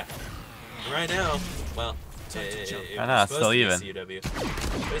 Yeah. Right now, well, it I know, it's was still supposed to even. be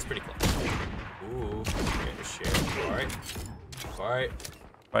CUW, but it's pretty close. Ooh, here to share. Alright. Alright.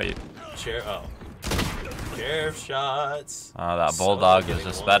 Right. Sheriff shots. Oh, that bulldog is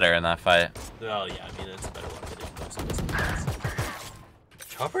just better in that fight. Oh yeah, I mean that's a better weapon in most cases.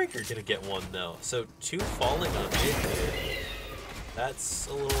 Jawbreaker gonna get one though. So 2 falling on mid here. That's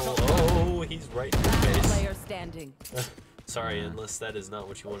a little. Oh, he's right in your face. Player standing. Sorry, unless that is not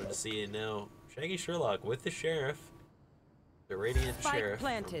what you wanted to see. And now Shaggy Sherlock with the sheriff, the radiant sheriff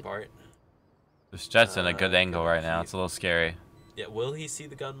from Bart. This Jet's in a good angle right now. It's a little scary. Yeah, will he see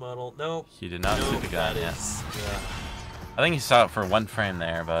the gun model? No. He did not see the gun. That Yeah. is, I think he saw it for 1 frame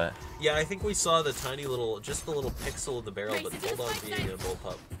there, but yeah, I think we saw the tiny little, just the little pixel of the barrel, but the bulldog being a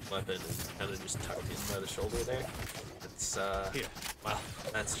bullpup weapon and kind of just tucked in by the shoulder there. It's wow,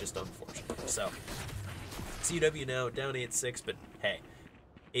 that's just unfortunate. So CUW now down 8-6, but hey,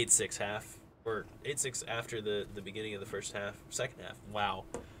 8-6 half. Or 8-6 after the beginning of the second half. Wow.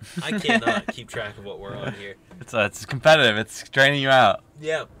 I cannot keep track of what we're on here. it's competitive. It's draining you out.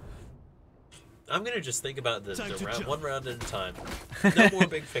 Yeah. I'm going to just think about the round, one round at a time. No more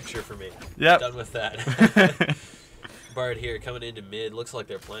big picture for me. Yep. Done with that. Bard here coming into mid. Looks like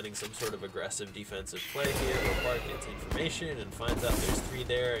they're planning some sort of aggressive defensive play here where Bard gets information and finds out there's 3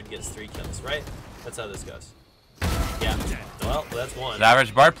 there and gets 3 kills, right? That's how this goes. Yeah. Well, that's 1. It's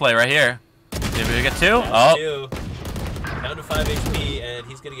average Bard play right here. Did we get 2? Oh. 2. Down to 5 HP, and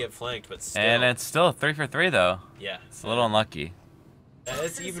he's going to get flanked, but still. And it's still 3 for 3, though. Yeah. It's a little unlucky.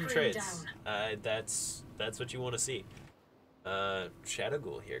 It's even trades. That's what you want to see. Shadow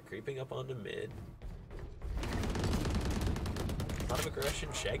Ghoul here, creeping up onto mid. A lot of aggression.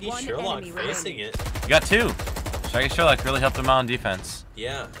 Shaggy Sherlock facing it. You got 2. Shaggy Sherlock really helped him out on defense.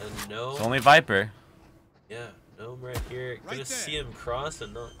 Yeah, and no. It's only Viper. Yeah, Gnome right here. Gonna see him cross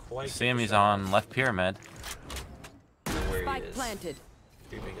and not quite. See him, he's on left pyramid. Where Spike he is. planted.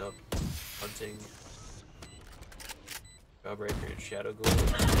 Creeping up, hunting. Jawbreaker and Shadow Ghoul.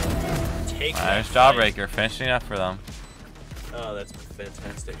 Take Nice that Jawbreaker, finishing up for them. Oh, that's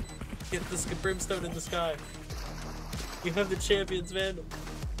fantastic. Get this brimstone in the sky. You have the champions, Vandal.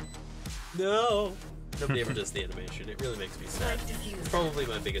 No. Nobody ever does the animation. It really makes me sad. It's probably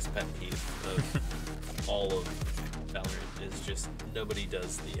my biggest pet peeve of all of Valorant is just nobody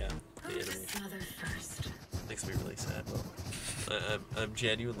does the animation. Makes me really sad. I'm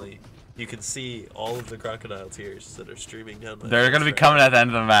genuinely. You can see all of the crocodile tears that are streaming down my. They're gonna be coming at the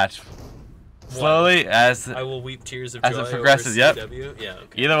end of the match. Slowly, as I will weep tears of as joy it progresses. Yep. CW. Yeah.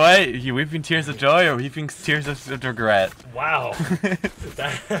 Okay. Either way, you weeping tears of joy or weeping tears of regret. Wow.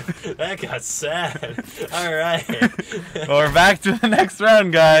 that got sad. All right. Well, we're back to the next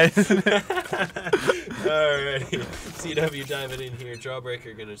round, guys. Alrighty. CW diving in here.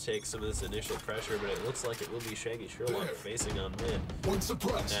 Jawbreaker gonna take some of this initial pressure, but it looks like it will be Shaggy Sherlock facing on mid.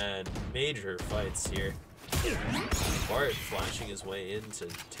 And major fights here. Bart flashing his way in to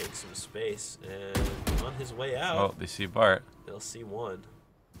take some space, and on his way out, Oh, they see Bart. they'll see one.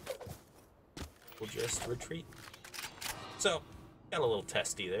 We'll just retreat. So, got a little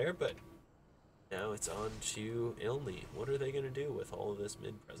testy there, but now it's on to Illni. What are they going to do with all of this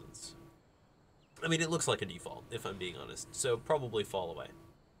mid presence? I mean, it looks like a default, if I'm being honest, so probably fall away.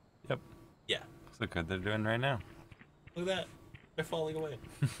 Yep. Yeah. Look what they're doing right now. Look at that. They're falling away.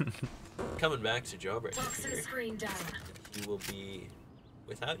 Coming back to Jawbreaker here. He will be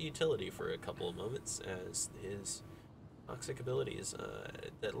without utility for a couple of moments as his toxic abilities.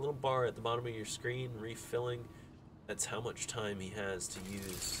 That little bar at the bottom of your screen refilling, that's how much time he has to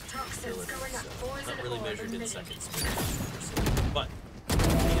use abilities. So not really measured in seconds, but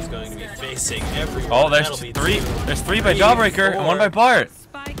he is going to be facing everyone. Oh, there's 3. There's 3 by Jawbreaker and 1 by Bart.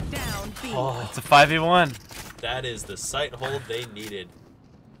 Spike down. B. Oh, It's a 5v1. that is the sight hold they needed.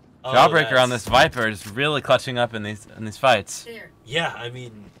 Oh, Jawbreaker on this Viper is really clutching up in these fights. Yeah, I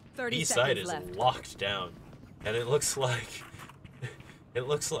mean, 30 B side seconds is left. locked down, and it looks like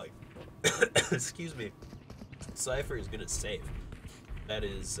excuse me, Cypher is gonna save. That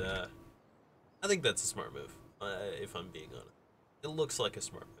is, I think that's a smart move. If I'm being honest, it looks like a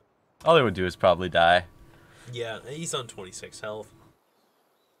smart move. All they would do is probably die. Yeah, he's on 26 health.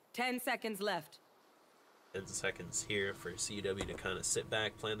 10 seconds left. 10 seconds here for CUW to kind of sit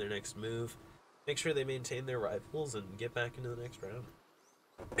back, plan their next move, make sure they maintain their rifles, and get back into the next round.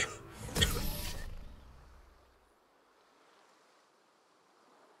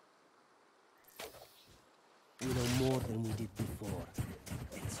 We know more than we did before.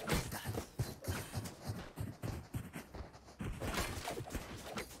 Let's do that.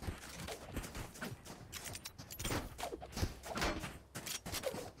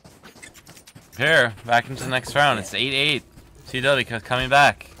 Here, back into the next round. It's 8-8. CW coming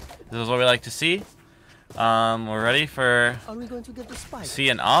back. This is what we like to see. We're ready for Are we going to get the spike? see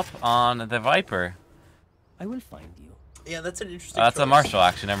an op on the Viper. I will find you. Yeah, that's an interesting. That's a choice. Marshall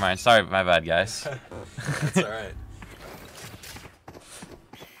action. Never mind. Sorry, my bad, guys. That's all right.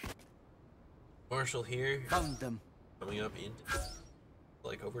 Marshall here, Found them. coming up into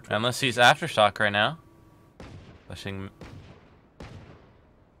like over. Unless he's aftershock right now. Pushing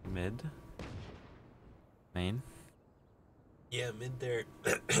mid. Main. Yeah, mid there.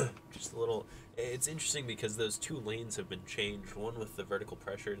 Just a little. It's interesting because those two lanes have been changed. One with the vertical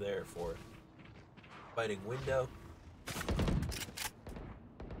pressure there for fighting window.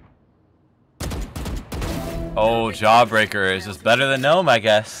 Oh, Jawbreaker is just better than Gnome, I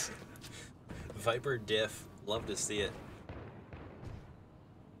guess. Viper diff, love to see it.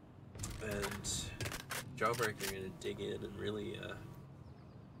 And Jawbreaker gonna dig in and really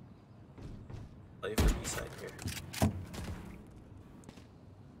play for B-side here.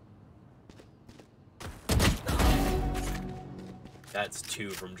 That's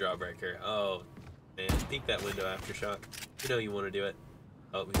 2 from Jawbreaker. Oh man, peek that window aftershock. You know you want to do it.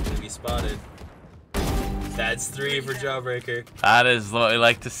 Oh, he's gonna be spotted. That's 3 for Jawbreaker. That is what we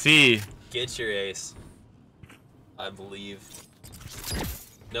like to see. Get your ace. I believe.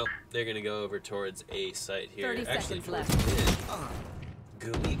 Nope, they're gonna go over towards A site here. 30 Actually, seconds towards left.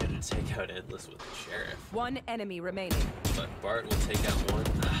 mid. Goomy gonna take out Endless with the Sheriff. One enemy remaining. But Bart will take out one.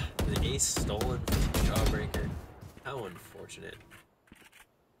 The ace stolen from Jawbreaker. How unfortunate.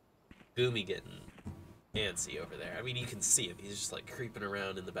 Goomy getting antsy over there. I mean, you can see him. He's just like creeping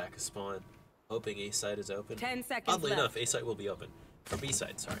around in the back of spawn, hoping A side is open. 10 seconds Oddly left. enough, A side will be open. Or B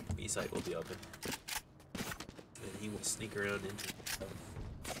side, sorry. B side will be open. And he will sneak around into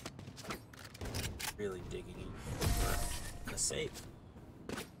really digging in a safe.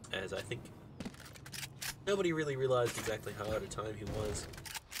 As I think nobody really realized exactly how out of time he was.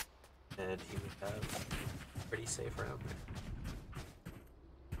 And he would have a pretty safe round there.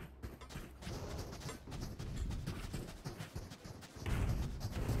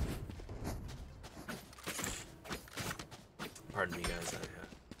 Pardon me, guys.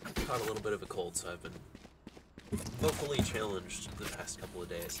 I caught a little bit of a cold, so I've been vocally challenged the past couple of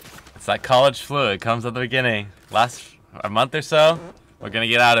days. It's that college flu. It comes at the beginning. Last a month or so, we're gonna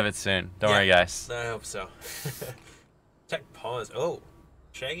get out of it soon. Don't worry, guys. I hope so. Tech pause. Oh,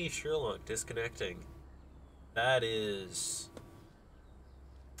 Shaggy Sherlock disconnecting. That is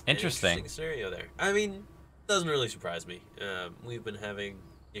an Interesting. scenario there. I mean, doesn't really surprise me. We've been having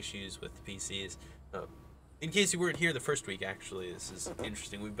issues with the PCs. In case you weren't here the first week, actually, this is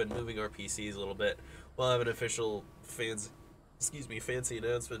interesting. We've been moving our PCs a little bit. We'll have an official fancy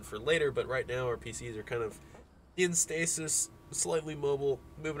announcement for later, but right now our PCs are kind of in stasis, slightly mobile,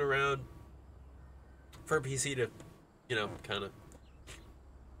 moving around. For a PC to, you know, kind of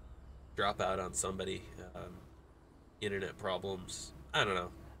drop out on somebody, internet problems, I don't know.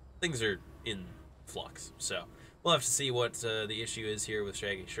 Things are in flux, so we'll have to see what the issue is here with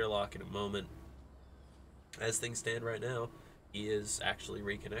Shaggy Sherlock in a moment. As things stand right now, he is actually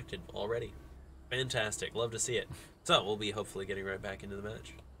reconnected already. Fantastic. Love to see it. So, we'll be hopefully getting right back into the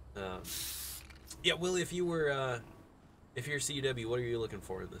match. Yeah, Willie, if you're CUW, what are you looking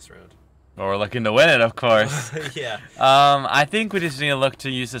for in this round? Well, we're looking to win it, of course. Yeah. I think we just need to look to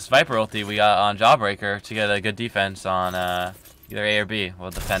use this Viper ulti we got on Jawbreaker to get a good defense on either A or B.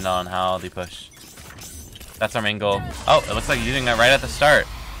 We'll depend on how they push. That's our main goal. Oh, it looks like you're doing that right at the start.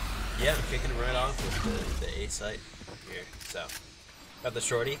 Yeah, I'm kicking it right off with the A site here. So, got the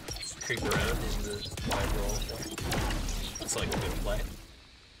shorty, just creep around in the wide roll there. Looks like a good play.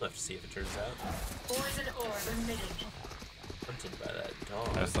 We'll have to see if it turns out. Poison orb emitted. Hunted by that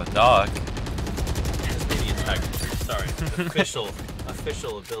dog. There's the dog. Maybe it's sorry,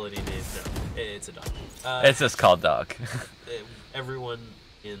 official ability name. No, it's a dog. It's just called dog. Everyone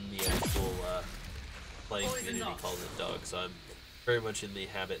in the actual playing community calls it dog, so I'm very much in the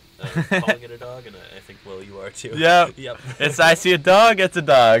habit of calling it a dog, and I think, Will, you are too. Yep. Yep. I see a dog, it's a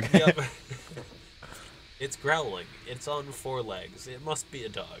dog. Yep. It's growling. It's on 4 legs. It must be a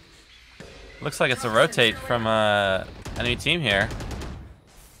dog. Looks like it's a rotate from enemy team here.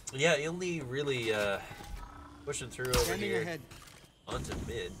 Yeah, Illni really pushing through over here onto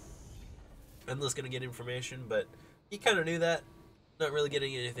mid. Endless gonna get information, but he kind of knew that. Not really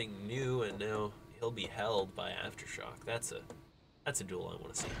getting anything new, and now he'll be held by Aftershock. That's a duel I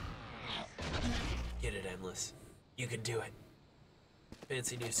want to see. Get it, Endless. You can do it.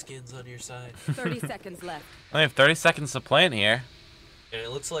 Fancy new skins on your side. 30 seconds left. We have 30 seconds to play in here. And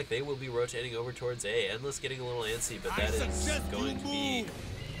it looks like they will be rotating over towards A. Endless getting a little antsy, but that is going to be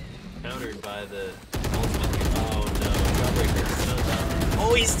countered by the ultimate here. Oh no, Jawbreaker is not done.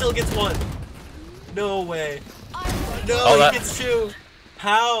 Oh, he still gets one! No way. No, Oh, he gets two.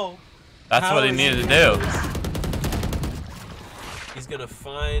 How? That's How what he is needed to gonna do. lose? He's gonna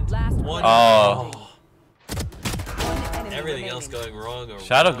find Last one. Oh. One enemy Everything remaining. else going wrong.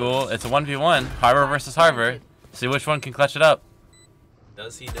 Shadow Ghoul, it's a 1v1. Harbor versus Harbor. See which one can clutch it up.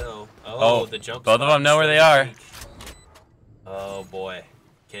 Does he know? Oh, the jump. both of spot them know where they is are. weak. Oh boy,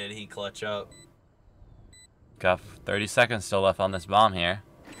 can he clutch up? Got 30 seconds still left on this bomb here.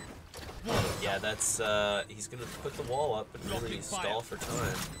 Yeah, that's he's gonna put the wall up and really stall for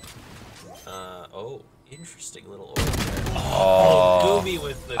time. Oh, interesting little orb there. Oh, Goomy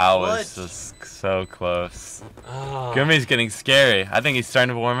with the I clutch. was just so close. Oh. Gummy's getting scary. I think he's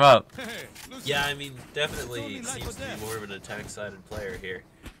starting to warm up. Yeah, I mean, definitely seems to be more of an attack-sided player here.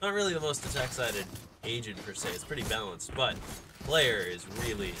 Not really the most attack-sided agent per se. It's pretty balanced, but player is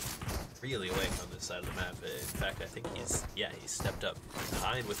really, really awake on this side of the map. In fact, I think he's stepped up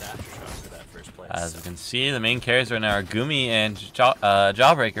behind with Aftershock for that first place. As we can see, the main carries right now are Gumi and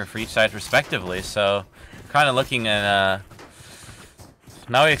Jawbreaker for each side respectively. So, kind of looking at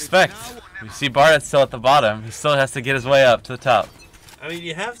now we expect. We see Bart still at the bottom. He still has to get his way up to the top. I mean,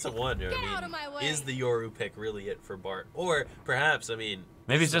 you have to wonder. I mean, is the Yoru pick really it for Bart? Or perhaps, I mean,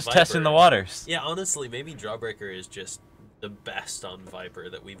 Maybe he's this is just testing Viper. the waters. Yeah, honestly, maybe Jawbreaker is just the best on Viper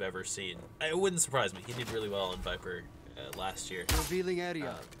that we've ever seen. It wouldn't surprise me. He did really well on Viper last year. Revealing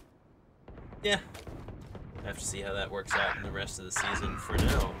area. Yeah. I have to see how that works out in the rest of the season. For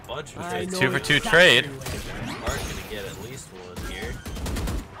now, bunch of trades. 2 for 2 trade. Bart gonna get at least one here.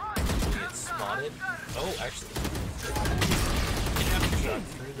 Will he get spotted? Oh, actually. Aftershock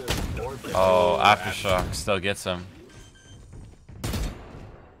through the board there. Oh, Aftershock still gets him.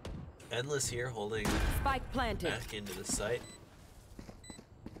 Endless here holding Spike planted. back into the site.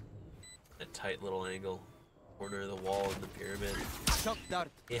 That tight little angle. Corner of the wall in the pyramid. Shock dart.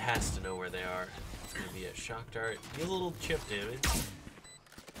 He has to know where they are. It's gonna be a shock dart. Get a little chip damage.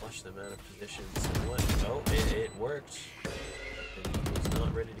 Flush them out of position somewhat. Oh, it worked. And he was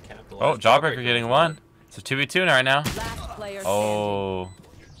not ready to capitalize. Oh, Jawbreaker getting one. It's a 2v2 right now. Last player Oh,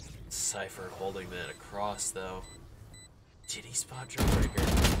 Cypher holding that across though. Did he spot Jawbreaker?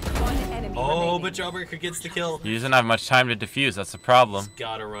 standing. One enemy Oh, remaining. but Jawbreaker gets the kill. he doesn't have much time to defuse. That's the problem. He's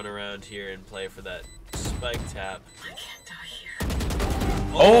gotta run around here and play for that spike tap.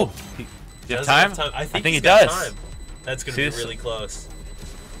 Oh, do you have Does time? I think he he's got does. time. That's gonna See be this? really close.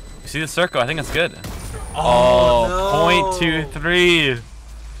 You see the circle? I think it's good. Oh, Oh, no. 0.23.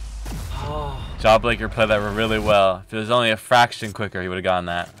 Oh. Jawbreaker played that really well. If it was only a fraction quicker, he would have gotten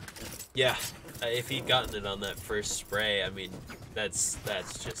that. Yeah, if he'd gotten it on that first spray, I mean, that's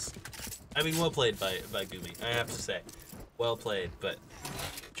just, I mean, well played by Gumi. I have to say, well played. But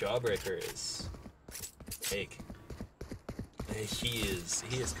Jawbreaker is fake. He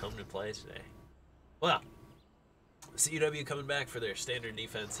has come to play today. Well, CUW coming back for their standard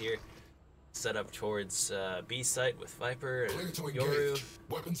defense here. Set up towards B site with Viper and Yoru.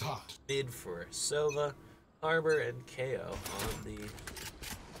 Weapons hot. Mid for Sova, Harbor, and KO on the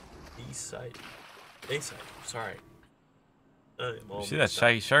B site. A site, sorry. You see that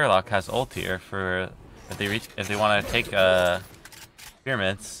Shaggy Sherlock has ult here for if they want to take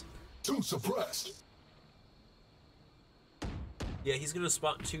pyramids. Two suppressed. Yeah, he's gonna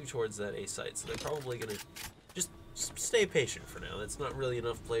spot 2 towards that A site, so they're probably gonna just stay patient for now. That's not really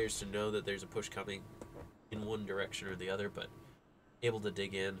enough players to know that there's a push coming in one direction or the other, but able to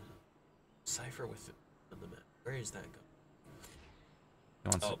dig in. Cypher with it on the map. Where is that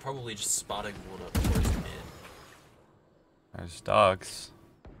going? Oh, probably just spotting one up towards the mid. There's dogs.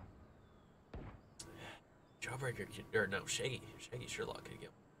 Jawbreaker or no, Shaggy Sherlock could get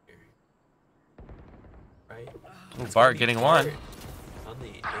one here. Right? Ooh, It's Bart gonna be getting Bart one. on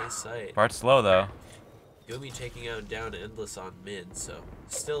the A site. Bart's low though. Gumi taking out down Endless on mid, so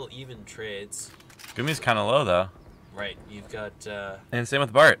still even trades. Gumi's kind of low though. Right, you've got And same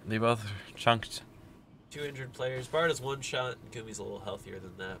with Bart. They both chunked. 200 players. Bart has 1 shot, and Gumi's a little healthier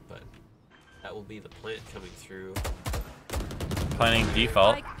than that, but that will be the plant coming through. Planning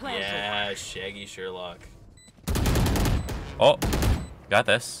default. Spike planted. Yeah, Shaggy Sherlock. Oh, got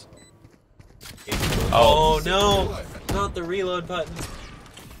this. Oh no! Not the reload button.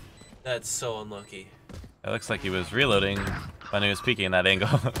 That's so unlucky. It looks like he was reloading when he was peeking in that angle.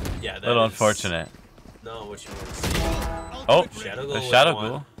 Yeah, that Little is unfortunate. not what you want to see. Oh, Shadow Ghoul the with Shadow one.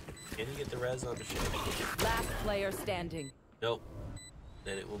 Ghoul. Can you get the res on the Shadow Ghoul? Last player standing. Nope.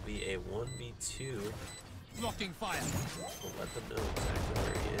 Then it will be a 1v2. Blocking fire. We'll let them know exactly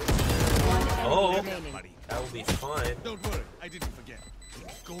where he is. One enemy Oh. remaining. That will be fine. Don't worry, I didn't forget.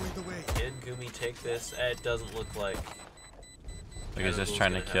 Going the way. Can Gumi take this? It doesn't look like. Like he's just Shadowcool's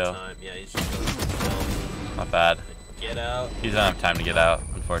trying to gonna kill. have time. Yeah, he's just going for kill. Not bad. Get out. He doesn't have time to get out,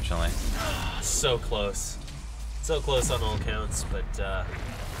 unfortunately. So close. So close on all counts, but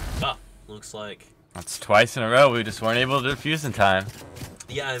looks like. That's twice in a row we just weren't able to defuse in time.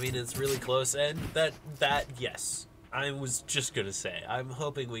 Yeah, I mean it's really close, and that yes. I was just gonna say, I'm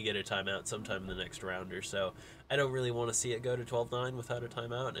hoping we get a timeout sometime in the next round or so. I don't really want to see it go to 12-9 without a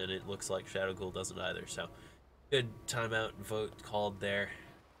timeout, and it looks like Shadowcool doesn't either. So, good timeout vote called there.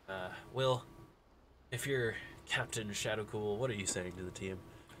 Will, if you're Captain Shadowcool, what are you saying to the team?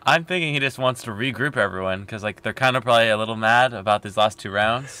 I'm thinking he just wants to regroup everyone because like they're kind of probably a little mad about these last 2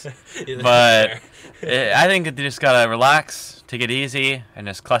 rounds. Yeah, But I think they just gotta relax, take it easy, and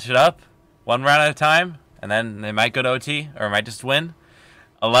just clutch it up 1 round at a time, and then they might go to OT or might just win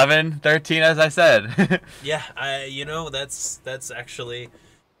 11-13, as I said. Yeah, you know that's actually,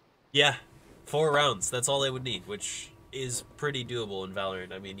 yeah, 4 rounds. That's all they would need, which is pretty doable in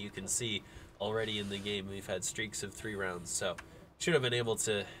Valorant. I mean, you can see already in the game we've had streaks of 3 rounds, so. Should have been able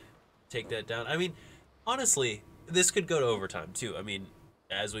to take that down. I mean, honestly, this could go to overtime, too. I mean,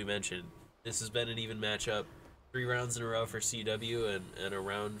 as we mentioned, this has been an even matchup. 3 rounds in a row for CUW and a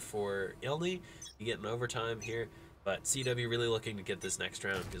round for Illni. You get an overtime here, but CUW really looking to get this next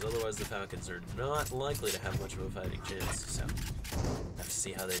round, because otherwise the Falcons are not likely to have much of a fighting chance. So, have to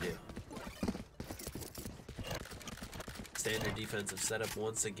see how they do. Standard defensive setup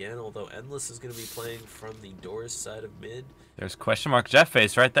once again, although Endless is going to be playing from the doors side of mid. There's question mark Jeff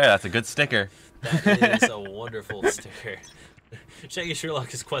face right there. That's a good sticker. That is a wonderful sticker. Shaggy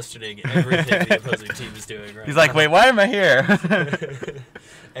Sherlock is questioning everything the opposing team is doing right He's like, wait, why am I here?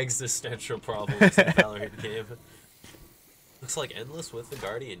 Existential problems in the Valorant game. Looks like Endless with the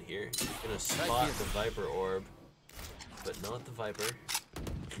Guardian here. He's going to spot the Viper orb, but not the Viper.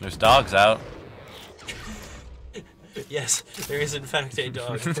 There's dogs out. Yes, there is in fact a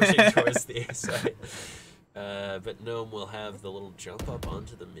dog pushing towards the A side. But Gnome will have the little jump up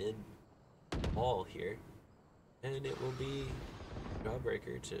onto the mid wall here. And it will be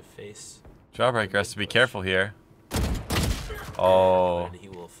Jawbreaker to face. Jawbreaker has to be careful here. Oh, And he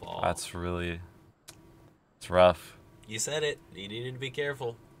will fall. that's really, it's rough. You said it. You needed to be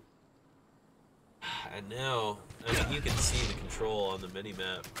careful. And now, I mean, you can see the control on the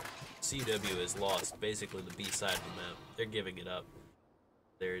mini-map. CUW has lost basically the B side of the map. They're giving it up.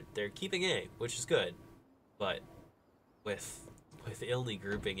 They're keeping A, which is good, but with Illni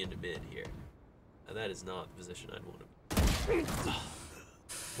grouping into mid here, and that is not the position I'd want to be.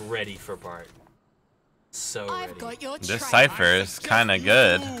 Ready for Bart. So ready. This Cypher is kind of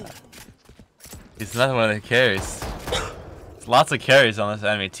good. He's another one that carries. There's lots of carries on this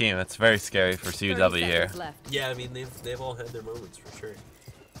enemy team. It's very scary for CUW here. Yeah, I mean they've all had their moments for sure.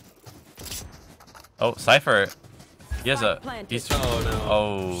 Oh, Cypher. He has a. He's, oh no.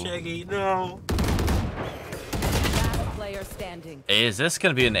 Oh. Shaggy, no. Last player standing. Is this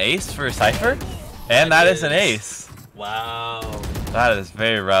gonna be an ace for Cypher? And that is an ace. Wow. That is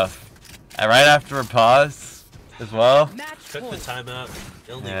very rough. And right after a pause, as well. Took the timeout.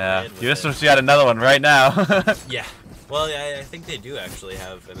 Yeah. You just wish you had another one right now. Yeah. Well, yeah, I think they do actually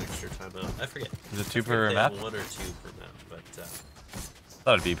have an extra timeout. I forget. Is it 2 per map? 1 or 2 per map, but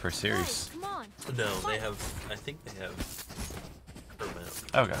That would be per series. no, they have. I think they have per map.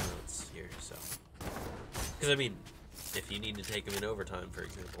 Okay. Timeouts here, so. Because I mean, if you need to take them in overtime, for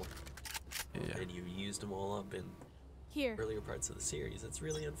example, and you used them all up in earlier parts of the series, it's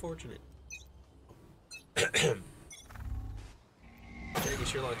really unfortunate. Shaggy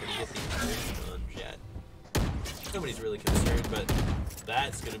Sherlock gonna get the invasion on Jet. Nobody's really concerned, but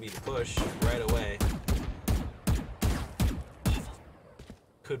that's gonna be the push right away.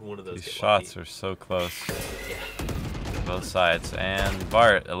 Could one of those These get shots lucky? are so close. Yeah. Both sides. And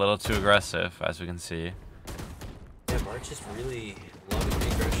Bart, a little too aggressive, as we can see. Yeah, Bart just really loving the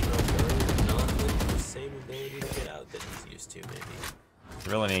aggression on Guard, not with the same ability to get out that he's used to, maybe.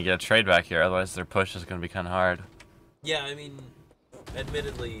 Really need to get a trade back here, otherwise their push is going to be kind of hard. Yeah, I mean,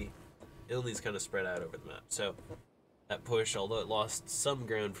 admittedly, Illni's kind of spread out over the map, so that push, although it lost some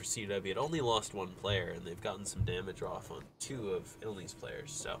ground for CUW, it only lost 1 player, and they've gotten some damage off on 2 of Illni's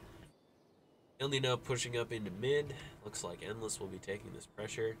players, so. Illni now pushing up into mid. Looks like Endless will be taking this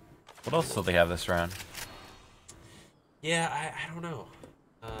pressure. What else do they have this round? Yeah, I don't know.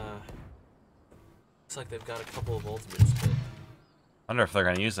 Looks like they've got a couple of ultimates, but... I wonder if they're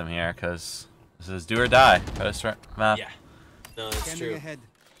going to use them here, because this is do or die for this map. Yeah. No, that's true.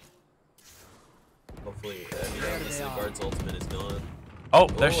 Hopefully, I mean, obviously Bard's ultimate is gone. Oh,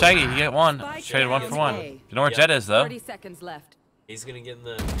 there's Shaggy. He get 1. Traded 1 for 1. A. You know where Jet is, though? 30 seconds left. He's gonna get in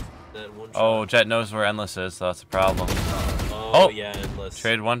that one shot. Oh, Jet knows where Endless is, so that's a problem. Oh Oh, yeah, Endless.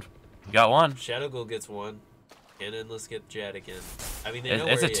 Trade one. You got one. Shadow Ghoul gets one. And Endless get Jet again. I mean, they know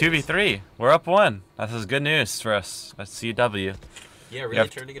It's a where he 2v3. We're up one. This is good news for us. That's CUW. Yeah, really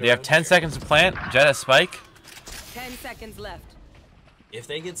turning it around. They have 10 seconds to plant. Jet at spike. 10 seconds left. If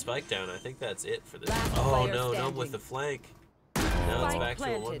they get Spike down, I think that's it for this. Last Oh, player no, standing. with the flank. Now it's Spike back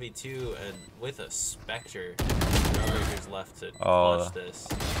planted. to a 1v2, and with a Spectre. Breaker's left to clutch this.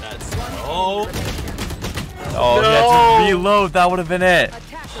 That's... Oh! Oh, No! he had to reload. That would have been it.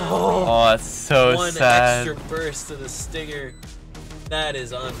 Oh, that's so One sad. extra burst to the Stinger. That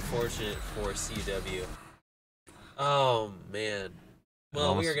is unfortunate for CW. Oh, man.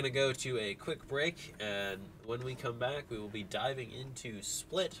 Well, we are going to go to a quick break, and when we come back, we will be diving into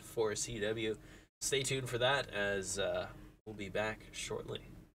Split for CW. Stay tuned for that, as we'll be back shortly.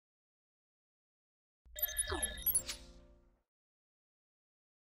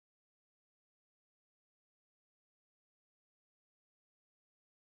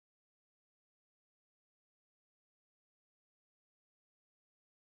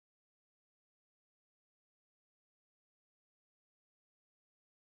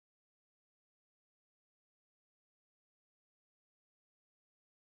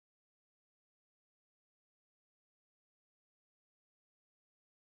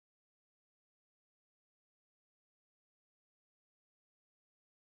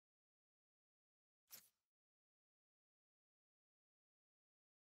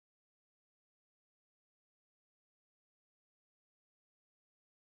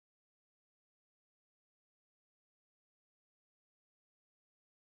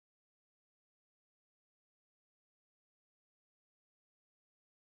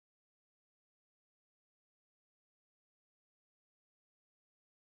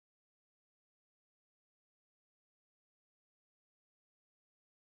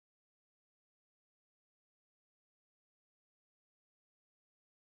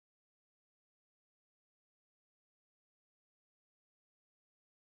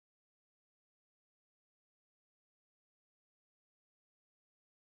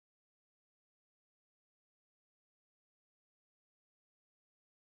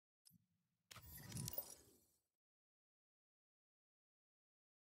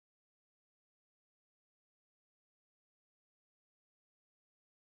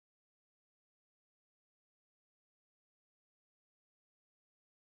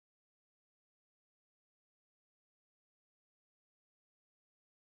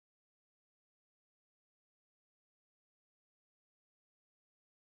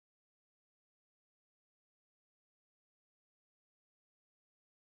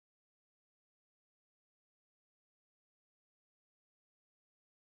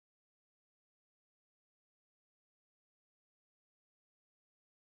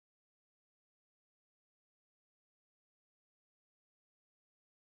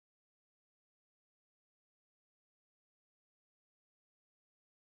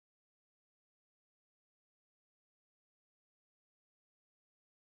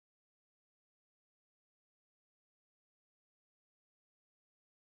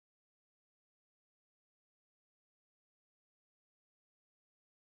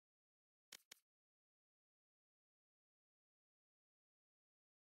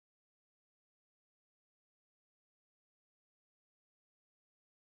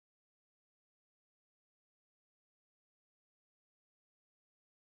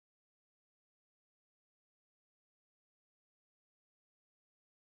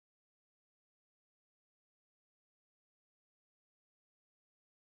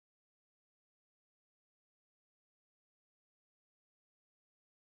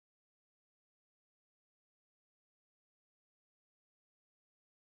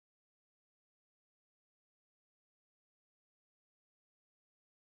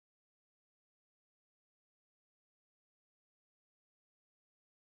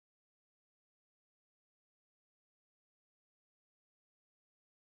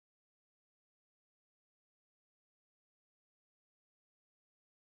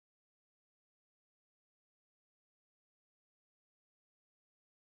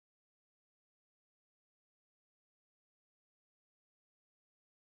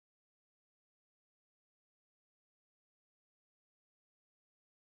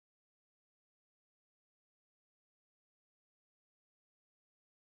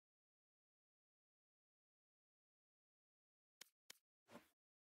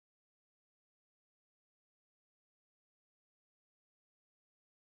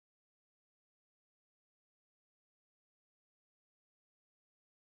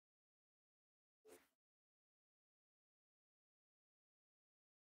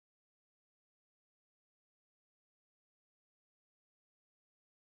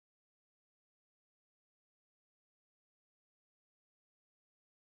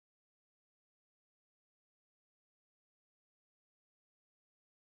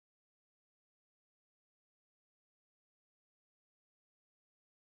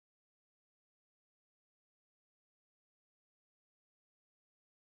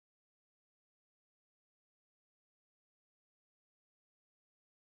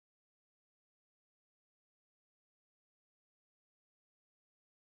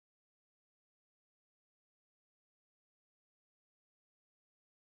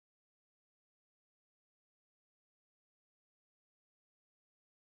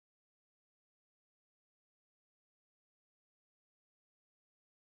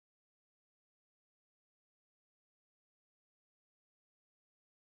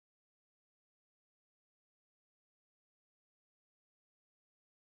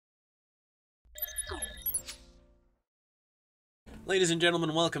 Ladies and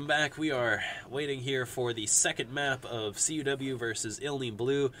gentlemen, welcome back. We are waiting here for the second map of CUW versus Illni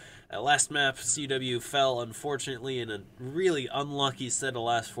Blue. Last map, CUW fell, unfortunately, in a really unlucky set of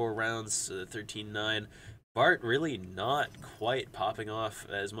last 4 rounds, 13-9. Bart really not quite popping off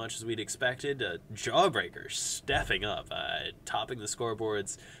as much as we'd expected. Jawbreaker stepping up, topping the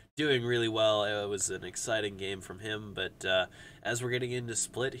scoreboards, doing really well. It was an exciting game from him, but as we're getting into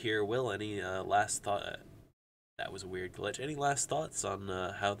split here, Will, any last thought? That was a weird glitch. Any last thoughts on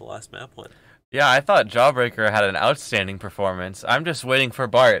how the last map went? Yeah, I thought Jawbreaker had an outstanding performance. I'm just waiting for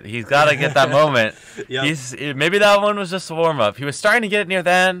Bart. He's got to get that moment. Yep. Maybe that one was just a warm-up. He was starting to get it near the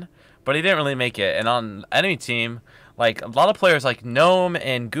end, but he didn't really make it. And on enemy team, like a lot of players like Gnome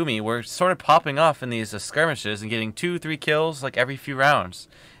and Gumi were sort of popping off in these skirmishes and getting 2-3 kills like every few rounds.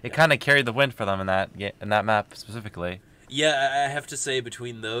 It kind of carried the win for them in that map specifically. Yeah, I have to say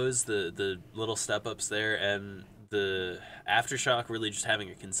between those, the little step-ups there and the Aftershock really just having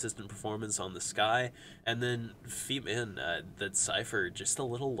a consistent performance on the Sky, and then Feetman, that Cypher, just a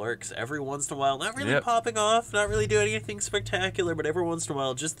little lurks every once in a while, not really popping off, not really doing anything spectacular, but every once in a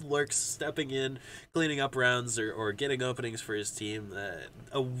while just lurks, stepping in, cleaning up rounds, or getting openings for his team.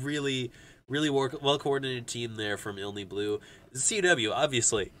 A really well-coordinated team there from Illni Blue. CUW,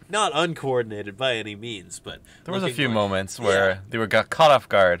 obviously, not uncoordinated by any means, but there was a few moments where they got caught off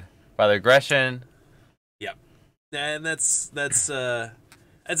guard by the aggression. Yeah, and that's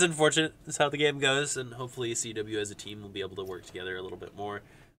unfortunate. That's how the game goes, and hopefully CUW as a team will be able to work together a little bit more.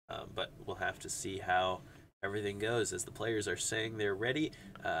 But we'll have to see how everything goes as the players are saying they're ready.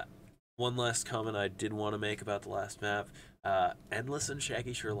 One last comment I did want to make about the last map. Endless and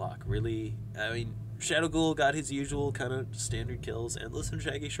Shaggy Sherlock. Really, I mean, Shadow Ghoul got his usual kind of standard kills. Endless and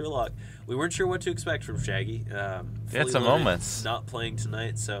Shaggy Sherlock. We weren't sure what to expect from Shaggy. He had some moments. Not playing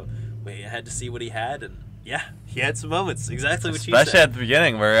tonight, so we had to see what he had, and yeah, he had some moments. Exactly what you said. Especially at the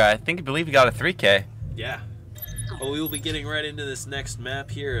beginning, where I believe he got a 3K. Yeah. Well, we will be getting right into this next map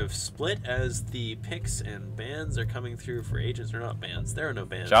here of Split as the picks and bans are coming through for agents. Or not bans. There are no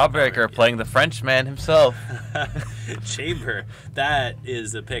bans. Jawbreaker playing the Frenchman himself. Chamber. That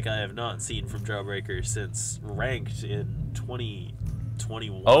is a pick I have not seen from Jawbreaker since ranked in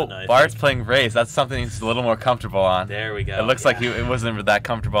 2021. Oh, Bart's playing Raze. That's something he's a little more comfortable on. There we go. It looks like he wasn't that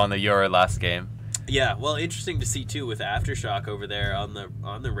comfortable on the Euro last game. Yeah, well, interesting to see too with Aftershock over there on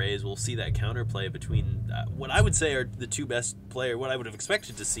the Rays. We'll see that counterplay between what I would say are the two best players. What I would have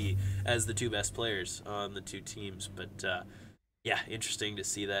expected to see as the two best players on the two teams. But yeah, interesting to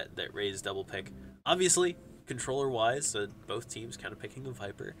see that Rays double pick. Obviously, controller wise, both teams kind of picking a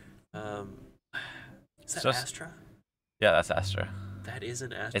Viper. Is that Astra? Yeah, that's Astra. That is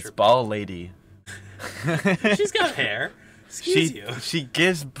an Astra. It's Ball Lady. She's got hair. She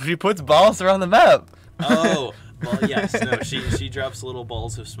puts balls around the map. Oh, well, yes. No, she drops little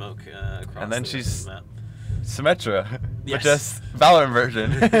balls of smoke across and then the map. Symmetra, yes. but just Valorant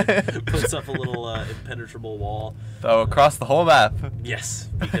version. Puts up a little impenetrable wall. So across the whole map. Yes,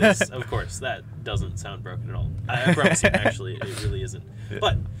 because of course that doesn't sound broken at all. I promise you, actually, it really isn't.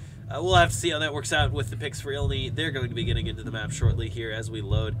 But we'll have to see how that works out with the picks for Illni. They're going to be getting into the map shortly here as we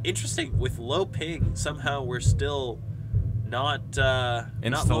load. Interesting, with low ping, somehow we're still not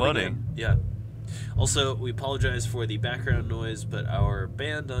loading. Yeah. Also, we apologize for the background noise, but our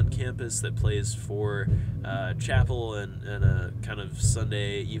band on campus that plays for chapel and a kind of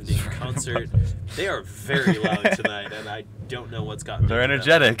Sunday evening concert, they are very loud tonight, and I don't know what's gotten. They're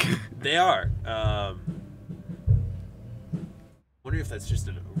energetic. They are. Wonder if that's just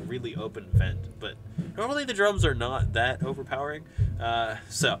a really open vent, but normally the drums are not that overpowering.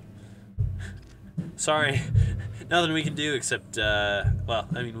 So, sorry. Nothing we can do except, well,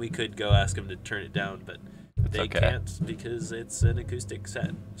 I mean, we could go ask them to turn it down, but they can't because it's an acoustic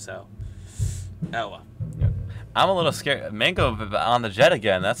set, so, oh well. Yep. I'm a little scared. Mango on the jet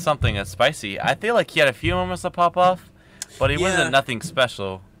again, that's something that's spicy. I feel like he had a few moments to pop off, but he wasn't nothing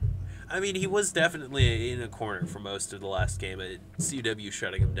special. I mean, he was definitely in a corner for most of the last game. CUW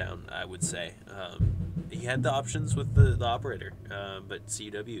shutting him down, I would say. He had the options with the operator, but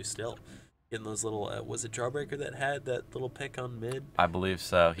CUW still. In those little, was it Jawbreaker that had that little pick on mid? I believe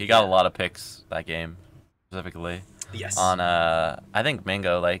so. He got a lot of picks that game, specifically. Yes. On, I think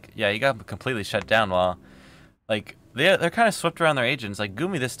Mango, he got completely shut down while, they're kind of swept around their agents. Like,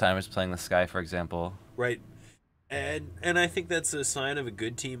 Gumi this time is playing the Sky, for example. Right. And I think that's a sign of a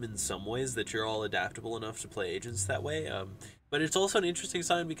good team in some ways, that you're all adaptable enough to play agents that way. But it's also an interesting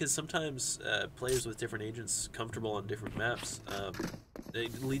sign because sometimes players with different agents comfortable on different maps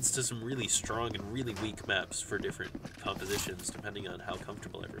it leads to some really strong and really weak maps for different compositions, depending on how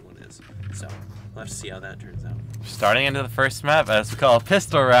comfortable everyone is. So we'll have to see how that turns out. Starting into the first map, as we call a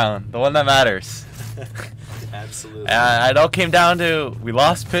pistol round, the one that matters. Absolutely. It all came down to we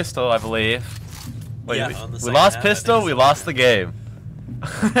lost pistol, I believe. Wait, yeah, we lost pistol, we lost the game.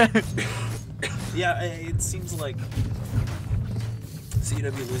 Yeah, it seems like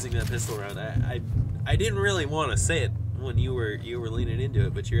CUW losing that pistol round. I didn't really want to say it when you were leaning into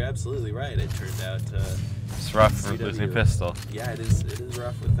it, but you're absolutely right. It turned out it's rough for losing pistol. Yeah, it is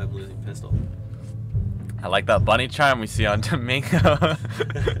rough with them losing pistol. I like that bunny charm we see on Domingo.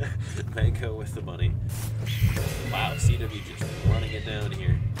 Mango with the bunny. Wow, CUW just running it down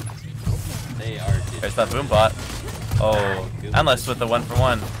here. They are. There's that boom bot. Oh, endless with the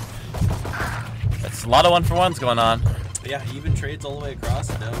 1-for-1. It's a lot of 1-for-1s going on. Yeah, even trades all the way across,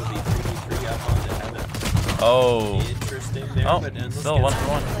 and now it'll be 3v3 up on to heaven. Oh. Interesting there, but endless still gets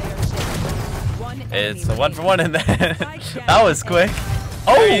 1-for-1. It's a 1-for-1 in there. That was quick.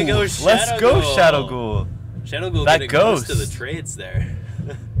 Oh, there you go, let's go, Shadow Ghoul. Shadow Ghoul that getting ghost close to the trades there.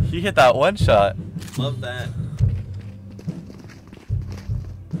 He hit that one shot. Love that.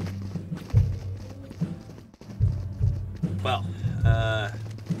 Well,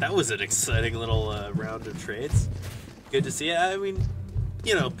 that was an exciting little round of trades. Good to see it. I mean,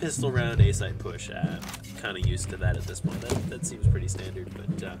 you know, pistol round, A-side push. Kind of used to that at this point. That seems pretty standard, but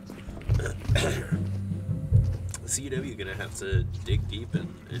CUW gonna have to dig deep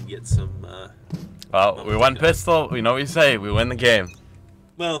and get some. Well, we won pistol. We know what you say. We win the game.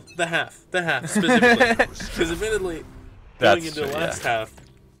 Well, the half specifically, because admittedly, going into the last half,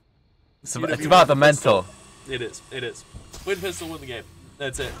 it's about the mental. It is. Win pistol, win the game.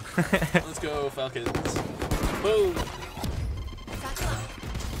 That's it. Let's go, Falcons. Boom.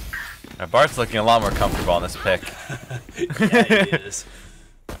 Bart's looking a lot more comfortable on this pick. Yeah, he is.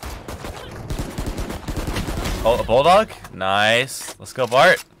 Oh, a bulldog? Nice. Let's go,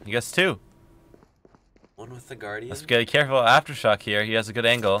 Bart. He gets 2. One with the Guardian. Let's get careful. Aftershock here. He has a good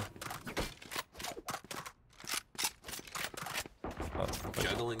angle.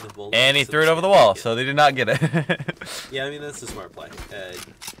 Juggling the bulldog. And he threw it over the wall, so they did not get it. Yeah, I mean, that's a smart play.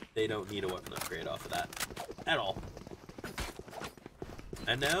 They don't need a weapon upgrade off of that at all.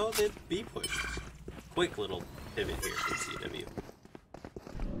 And now the B push. Quick little pivot here from CUW.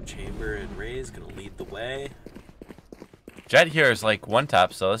 Chamber and Ray's gonna lead the way. Jet here is like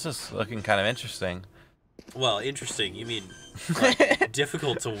 1-tap, so this is looking kind of interesting. Well, interesting. You mean like,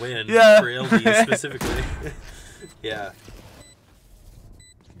 difficult to win Yeah. for Illni specifically? Yeah.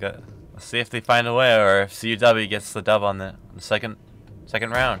 Let's see if they find a way, or if CUW gets the dub on the second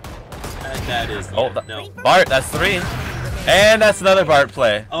round. That is. Oh, Yeah, no. Bart, that's 3. And that's another Bart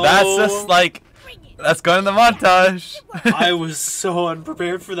play. Oh. That's just like, that's going in the montage. I was so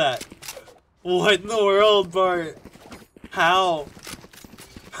unprepared for that. What in the world, Bart? How?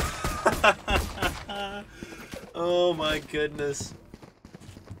 Oh my goodness.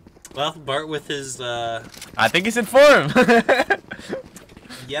 Well, Bart with his, I think he's in form.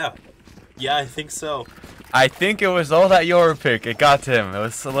 Yeah. Yeah, I think so. I think it was all that Yoru pick. It got to him. It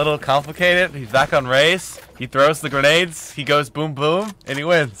was a little complicated. He's back on race. He throws the grenades. He goes boom boom, and he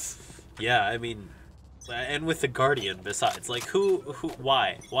wins. Yeah, I mean, and with the Guardian besides. Like,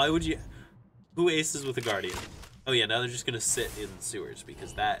 why? Why would you... Who aces with a Guardian? Oh yeah, now they're just gonna sit in sewers,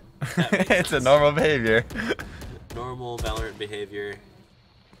 because that makes It's sense. a normal behavior. Normal Valorant behavior.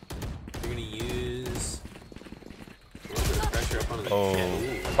 You're gonna use a little bit of pressure up onto the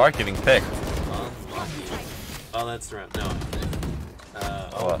Oh, Bart getting picked. Unlucky. Oh, that's the round. No.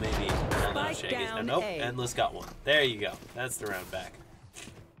 Oh, maybe. Well, no, Shaggy's. Nope, Endless got 1. There you go. That's the round back.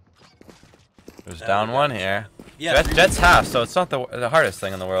 There's down 1 here. Yeah, Jet's half, so it's not the hardest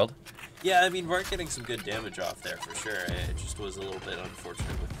thing in the world. Yeah, I mean, Bart getting some good damage off there for sure. It just was a little bit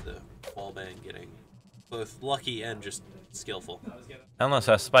unfortunate with the wall bang getting both lucky and just skillful. Unless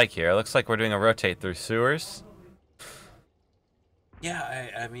a spike here. It looks like we're doing a rotate through sewers. Yeah,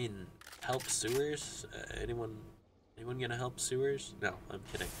 I mean, help sewers? Anyone gonna help sewers? No, I'm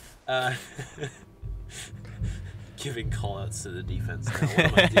kidding. Giving callouts to the defense now. What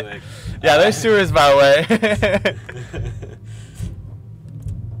am I doing? Yeah, there's sewers by the way.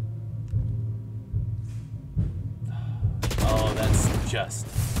 Oh, that's just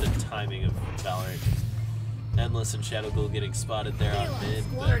the timing of Valorant. Endless and Shadow Ghoul getting spotted there on mid.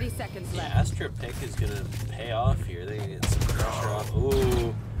 30 seconds the left. Astra pick is gonna pay off here. They're gonna get some pressure off.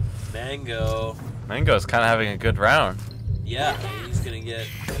 Ooh, Mango. Mango's kind of having a good round. Yeah, he's gonna get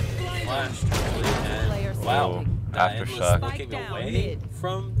flashed. And wow, Endless Aftershock. looking away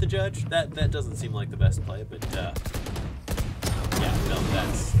from the judge. That doesn't seem like the best play, but Yeah, no,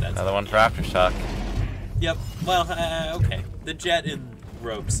 that's Another one for Aftershock. Yep. Well, okay. The Jet in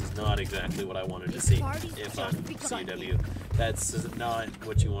ropes is not exactly what I wanted to see if I'm CUW. That's not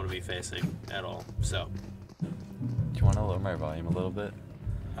what you want to be facing at all. So. Do you want to lower my volume a little bit?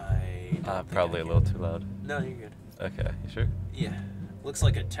 Probably a little too loud. No, you're good. Okay, you sure? Yeah. Looks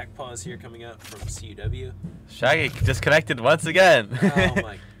like a tech pause here coming up from CUW. Shaggy disconnected once again. Oh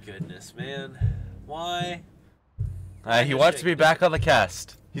my goodness, man. Why? He wants to be back on the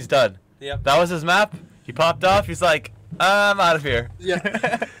cast. He's done. Yep. That was his map. He popped off. He's like, I'm out of here.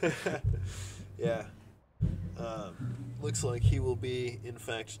 Yeah. Yeah. Looks like he will be, in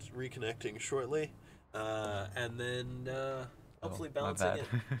fact, reconnecting shortly. And then hopefully balancing it.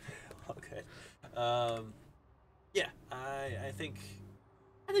 Okay. Yeah, I think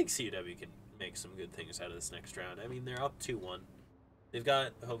CUW can make some good things out of this next round. I mean, they're up 2-1. They've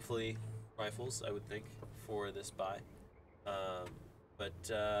got, hopefully, rifles, I would think, for this bye.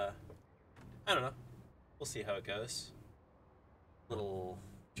 But I don't know. We'll see how it goes. Little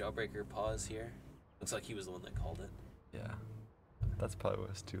Jawbreaker pause here. Looks like he was the one that called it. Yeah. That's probably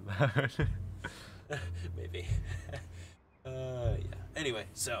was too loud. Maybe. Yeah. Anyway,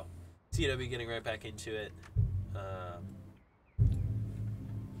 so CUW getting right back into it.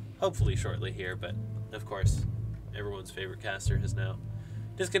 Hopefully shortly here, but of course, everyone's favorite caster has now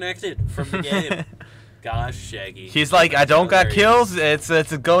disconnected from the game. Gosh, Shaggy. He's like, I don't got kills. It's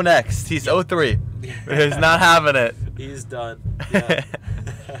a go next. He's 0-3. He's not having it. He's done. Yeah.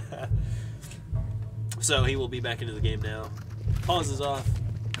 So he will be back into the game now. Pauses off.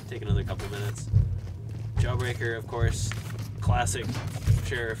 Take another couple minutes. Jawbreaker, of course. Classic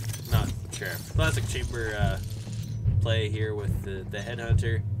classic chamber play here with the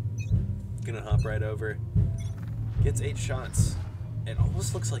headhunter. Gonna hop right over. Gets 8 shots. It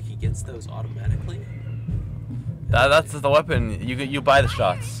almost looks like he gets those automatically. That's the weapon. You buy the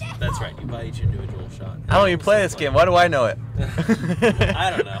shots. That's right. You buy each individual shot. How don't you play this game? Why do I know it?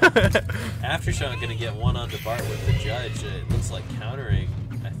 I don't know. Aftershock gonna get one onto Bart with the judge. It looks like countering.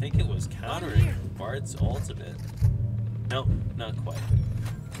 I think it was countering Bart's ultimate. No, not quite.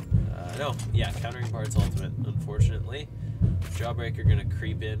 No, yeah, countering Bart's ultimate, unfortunately. Jawbreaker gonna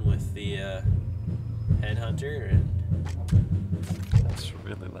creep in with the headhunter, and that's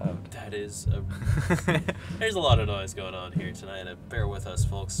really loud. That is there's a lot of noise going on here tonight. Bear with us,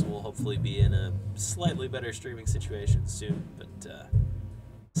 folks. We'll hopefully be in a slightly better streaming situation soon, but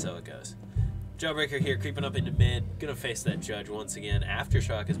so it goes. Jawbreaker here creeping up into mid, gonna face that judge once again.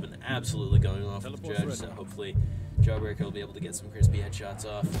 Aftershock has been absolutely going off with the judge, so hopefully Jawbreaker will be able to get some crispy headshots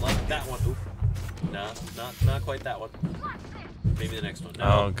off. Like that one. Oop. No, not quite that one. Maybe the next one. No,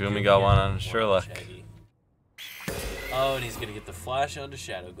 oh, Gumi got one on Sherlock. Oh, and he's gonna get the flash onto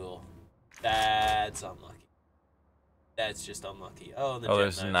Shadow Ghoul. That's unlucky. That's just unlucky. Oh, and the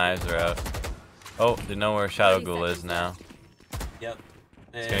there's knives are out. Oh, they know where Shadow Ghoul is now. Yep.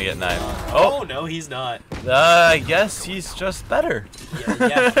 He's gonna get knifed. Oh no, he's not. I guess he's just better.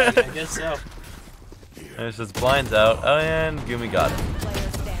 Yeah, I guess so. There's his blinds out. Oh, and Gumi got him.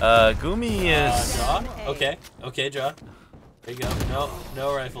 Gumi is. Jaw? Okay, Jaw. There you go.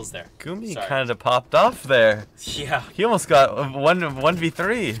 No rifles there. Gumi kind of popped off there. Yeah. He almost got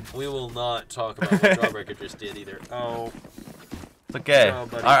 1v3. We will not talk about what Jawbreaker just did either. Oh. It's okay. No,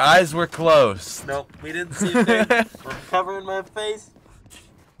 our eyes were closed. Nope, we didn't see a thing. I'm covering my face.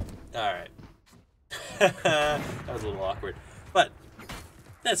 Alright. That was a little awkward. But,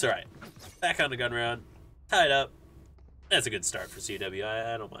 that's alright. Back on the gun round. Tied up. That's a good start for CUW.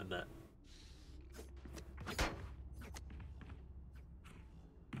 I don't mind that.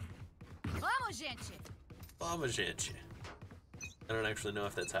 Vamos, gente. I don't actually know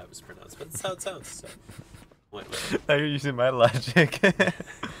if that's how it was pronounced, but that's how it sounds. So. Wait. Now you're using my logic.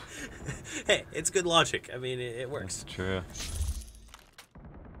 Hey, it's good logic. I mean, it works. That's true.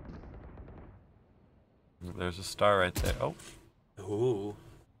 There's a star right there. Oh. Ooh.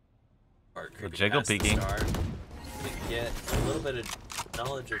 Bart the jiggle peeking. Get a little bit of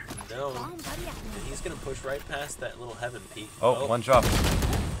knowledge of known. And he's gonna push right past that little heaven peak. Oh, one drop.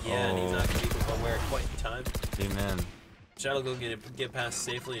 Yeah, and he's not gonna be aware quite in time. Amen. Shadow Ghoul gonna get past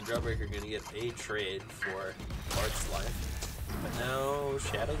safely, and Jawbreaker gonna get a trade for Bart's life. But now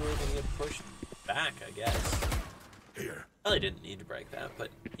Shadow Ghoul gonna get pushed back, I guess. Well, he didn't need to break that, but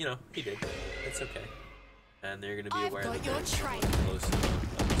you know he did. It's okay. And they're gonna be aware that they're close up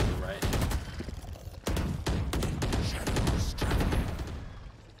to the right.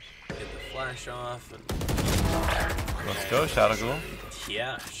 Get the flash off and. Let's go, Shadow Ghoul.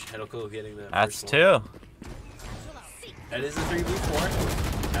 Yeah, Shadow Ghoul getting that. That's first 2. One. That is a 3v4.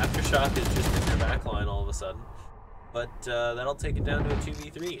 Aftershock is just in their back line all of a sudden. but that'll take it down to a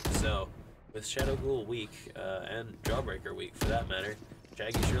 2v3. So with Shadow Ghoul weak and Jawbreaker weak for that matter,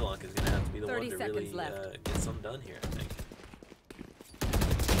 Shaggy Sherlock is going to have to be the one to really get something done here, I think.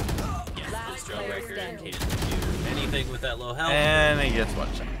 Yeah, this Jawbreaker can't do anything with that low health. And he gets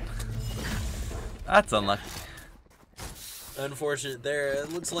one shot. That's unlucky. Unfortunate there.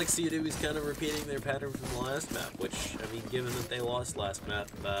 It looks like CUW is kind of repeating their pattern from the last map, which, I mean, given that they lost last map,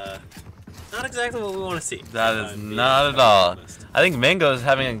 not exactly what we want to see. That is not at all. I think Mango is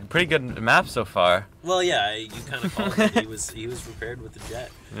having a pretty good map so far. Well, yeah, you kind of called it. He was prepared with the Jet.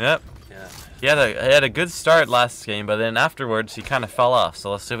 Yep. Yeah. He had a good start last game, but then afterwards he kind of fell off.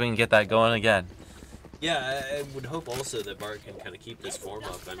 So let's see if we can get that going again. Yeah, I would hope also that Bart can kind of keep this form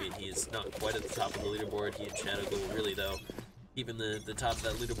up. I mean, he's not quite at the top of the leaderboard. He and Shadow Ghoul really, though, keeping the top of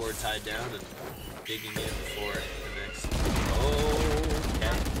that leaderboard tied down and digging in before the next. Oh,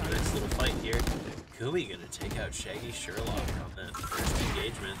 okay. Nice little fight here. Gumi gonna take out Shaggy Sherlock on that first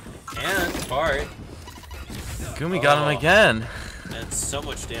engagement. And Bart. Gumi got him again. And so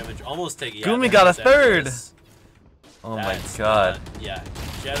much damage. Almost taking. Gumi got a third. Oh my god. Yeah.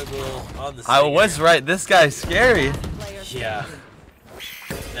 Shadow Ghoul on the I was right. This guy's scary. Yeah.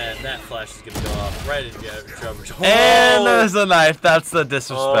 And that flash is gonna go off right into Jawbreaker. And there's a knife. That's the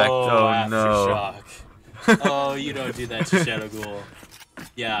disrespect. Oh no. Oh, you don't do that to Shadow Ghoul.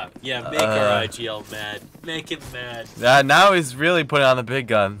 Yeah, make our IGL mad. Make him mad. Yeah, now he's really putting on the big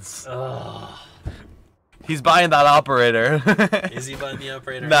guns. He's buying that operator. Is he buying the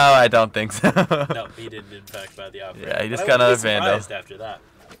operator? No, I don't think so. No, he didn't in fact buy the operator. Yeah, he just got another Vandal. After that.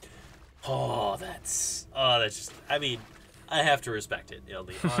 Oh, that's just, I mean, I have to respect it,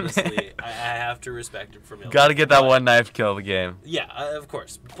 Illni. Honestly, I have to respect it from Illni. Gotta get that one knife kill the game. Yeah, of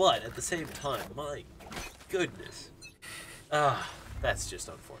course. But at the same time, my goodness. That's just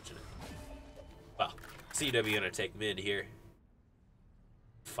unfortunate. Well, CUW gonna take mid here.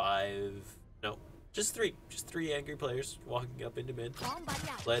 Just three angry players walking up into mid,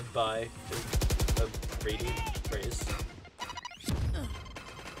 led by a Radiant Praise,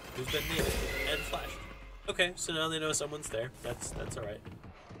 who's been named and flashed. Okay, so now they know someone's there. That's all right.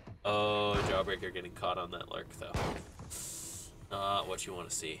 Oh, Jawbreaker getting caught on that lurk though. Not what you want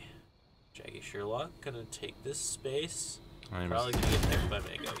to see. Shaggy Sherlock gonna take this space. Probably gonna get picked by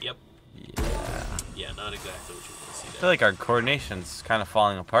Mango. Yep. Yeah, not exactly what you want to see there. I feel like our coordination's kind of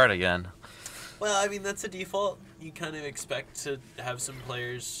falling apart again. Well, I mean, that's a default. You kind of expect to have some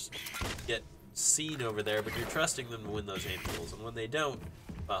players get seen over there, but you're trusting them to win those aim pools, and when they don't,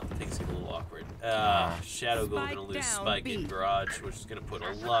 well, things get a little awkward. Shadow Ghoul gonna lose Spike in Garage, which is gonna put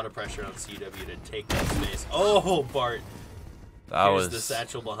a lot of pressure on CUW to take that space. Oh, Bart! Here's the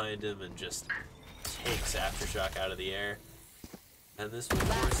satchel behind him and just takes Aftershock out of the air. And this will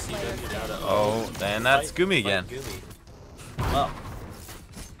force CUW now to... Oh, and that's Gumi again. Well,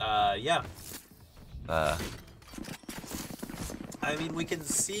 yeah. I mean, we can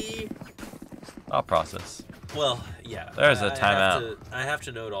see... I'll process. Well, yeah. There's a timeout. I have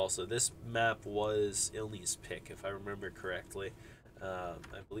to note also, this map was Illni's pick, if I remember correctly.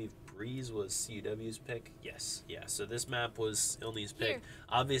 I believe Breeze was CUW's pick. Yes, yeah. So this map was Illni's pick.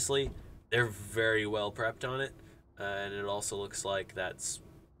 Obviously, they're very well prepped on it, and it also looks like that's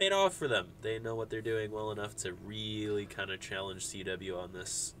paid off for them. They know what they're doing well enough to really kind of challenge CUW on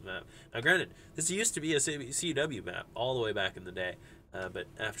this map. Now, granted, this used to be a CUW map all the way back in the day, but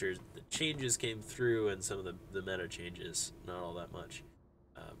after the changes came through and some of the meta changes, not all that much.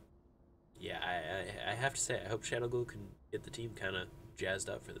 Yeah, I have to say, I hope Shadow Ghoul can get the team kind of jazzed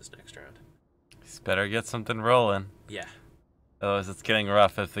up for this next round. He's better get something rolling. Yeah. Otherwise, it's getting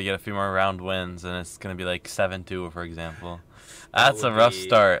rough if they get a few more round wins, and it's going to be like 7-2, for example. That's a rough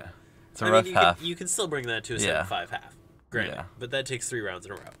start. It's a rough half. You can still bring that to a 7-5 half, granted. But that takes 3 rounds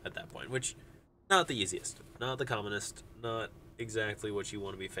in a row at that point, which not the easiest, not the commonest, not exactly what you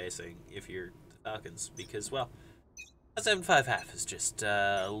want to be facing if you're the Falcons, because, well, a 7-5 half is just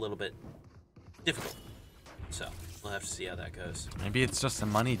a little bit difficult. So we'll have to see how that goes. Maybe it's just a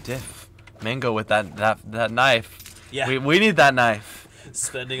money diff. Mango with that knife. Yeah. We need that knife.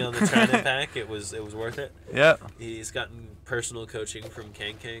 Spending on the Trident pack, it was worth it. Yep. He's gotten personal coaching from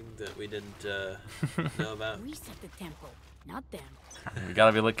Kang that we didn't know about. We set the tempo, not them. We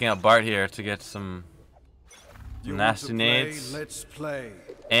gotta be looking at Bart here to get some nasty nades. Let's play.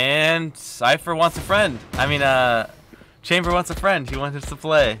 And Cypher wants a friend. I mean, Chamber wants a friend. He wants us to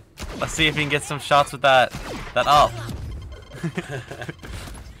play. Let's see if he can get some shots with that ult.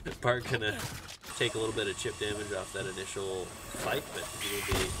 Bart gonna take a little bit of chip damage off that initial fight, but he will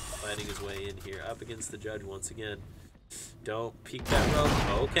be fighting his way in here up against the judge once again. Don't peek that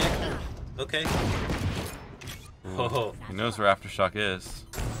rope. Okay. Oh, He knows where Aftershock is.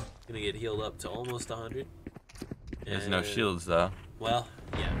 gonna get healed up to almost 100. There's no shields though. Well,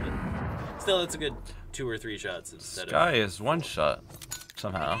 yeah, but still, it's a good 2 or 3 shots instead Sky is one shot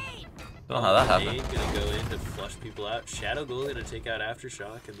somehow. Don't know how that happened. Nade gonna go in to flush people out. Shadow Ghoul gonna take out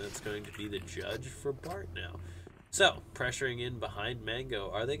Aftershock, and that's going to be the judge for Bart now. So, pressuring in behind Mango.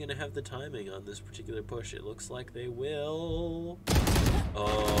 Are they gonna have the timing on this particular push? It looks like they will.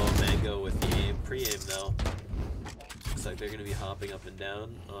 Oh, Mango with the aim, pre-aim though. Looks like they're gonna be hopping up and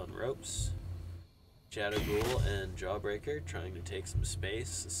down on ropes. Shadow Ghoul and Jawbreaker trying to take some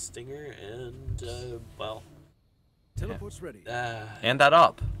space. Stinger and, well... Teleport's ready. And that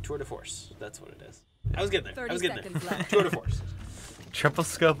up. Tour de force. That's what it is. I was getting there. 30 seconds left. Tour de force. Triple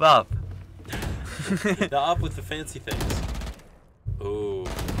scope up. The up with the fancy things. Ooh.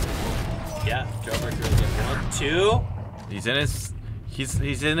 Yeah, Jawbreaker will get 1, 2.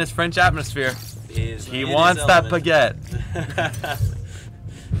 He's in his French atmosphere. He in wants his that element. baguette.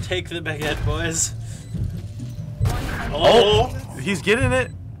 Take the baguette, boys. Oh, he's getting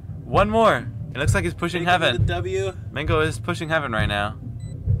it. One more. It looks like he's pushing Taking heaven. The W. Mango is pushing heaven right now.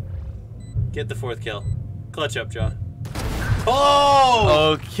 Get the 4th kill. Clutch up, Jaw.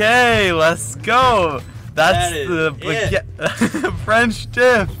 Oh! Okay, let's go. That's That is the baguette. French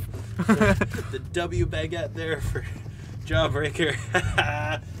dip. The W baguette there for Jawbreaker.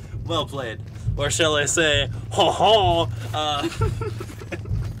 Well played. Or shall I say, ho ho!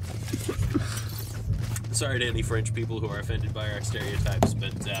 Sorry to any French people who are offended by our stereotypes,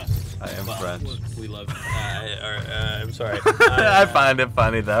 but I am well, French. We love. I'm sorry. I find it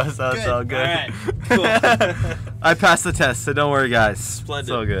funny though, so it's all good. All right, cool. I passed the test, so don't worry, guys. Splendid.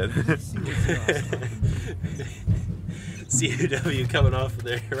 It's all good. CUW coming off of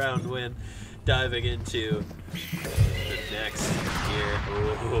their round win, diving into the next gear.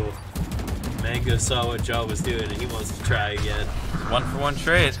 Ooh. Mango saw what Jaw was doing, and he wants to try again. 1-for-1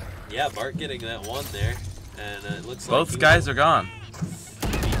 trade. Yeah, Bart getting that 1 there, and it looks like Both guys are gone.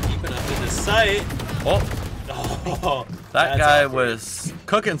 keeping up in the sight. Oh, that that's guy awkward. was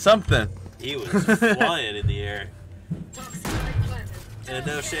cooking something. He was flying in the air. And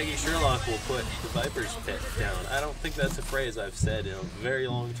now Shaggy Sherlock will put the Viper's pit down. I don't think that's a phrase I've said in a very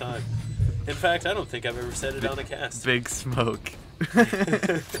long time. In fact, I don't think I've ever said it on a cast. Big smoke.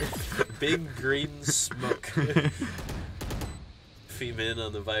 Big green smoke. Feeman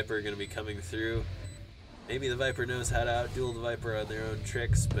on the Viper going to be coming through. Maybe the Viper knows how to outduel the Viper on their own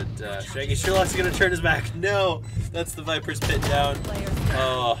tricks, but Shaggy Sherlock's going to turn his back. No! That's the Viper's pit down.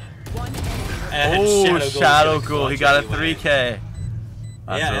 Oh. And Oh, Shadow Ghoul's Ghoul. gonna He got a clutch anyway. 3K. That's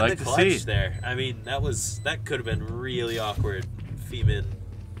Yeah, what I and like the to clutch see. there. I mean, that could have been really awkward. Feeman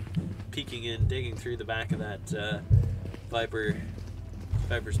peeking in, digging through the back of that Viper's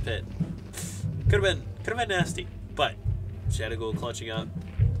pit. Could have been nasty, but Shadow Ghoul clutching up.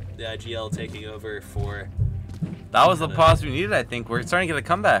 The IGL taking over for. That was the pause we needed, I think. We're starting to get a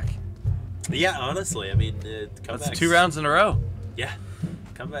comeback. Yeah, honestly, I mean, comebacks. That's 2 rounds in a row. Yeah,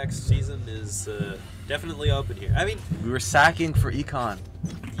 comeback season is definitely open here. I mean, We were sacking for econ.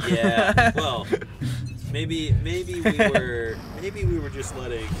 yeah. Well, maybe we were just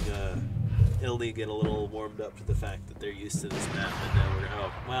letting Illni get a little warmed up to the fact that they're used to this map, and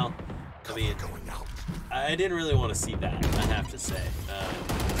now well. I mean, I didn't really want to see that, I have to say.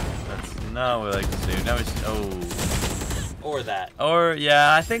 That's not what I like to do. Now it's Or that. Or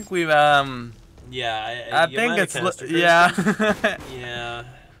yeah, I think we've Yeah, I you think might have it's cast her yeah. Yeah. A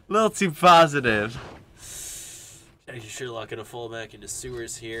little too positive. Shaggy Sherlock gonna fall back into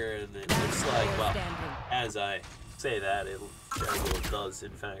sewers here, and it looks like, well, as I say that, Shadow does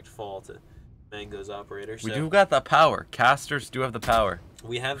in fact fall to Mango's operator. So We do got the power. Casters do have the power.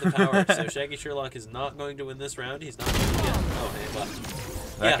 we have the power. So Shaggy Sherlock is not going to win this round. He's not going to get. Oh, hey, well.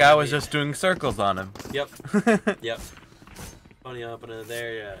 That guy was just doing circles on him. Yep. Yep. Funny happening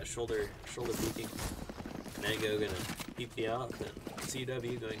there. Shoulder peeking. Mango gonna peek the out, and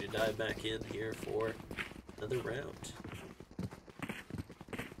CUW going to dive back in here for another round.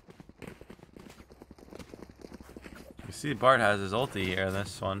 You see Bart has his ulti here in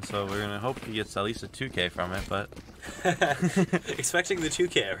this one, so we're gonna hope he gets at least a 2K from it, but Expecting the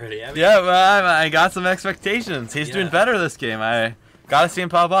 2K already. I mean, yeah, well, I got some expectations. He's doing Yeah. better this game. I gotta see him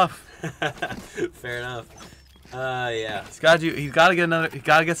pop off. Fair enough. Yeah. He's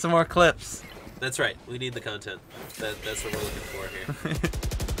gotta get some more clips. That's right. We need the content. That's what we're looking for here.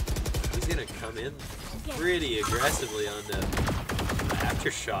 He's gonna come in pretty aggressively onto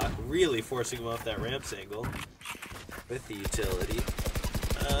Aftershock, really forcing him off that ramps angle with the utility.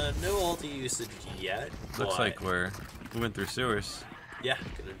 No ulti usage yet. Looks but like we're moving through sewers. yeah,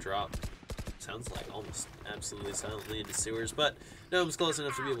 gonna drop sounds like almost absolutely silently into sewers, but Gnome's close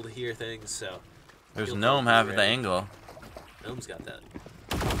enough to be able to hear things, so... There's Gnome having the angle. Gnome's got that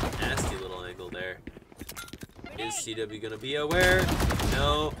nasty little angle there. Is CW gonna be aware?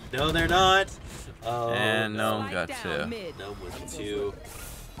 No, no, they're not. Oh, and Gnome got 2. Gnome with 2,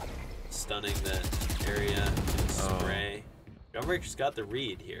 stunning that area. Spray. Jawbreaker's got the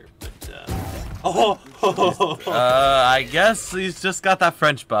read here, but I guess he's just got that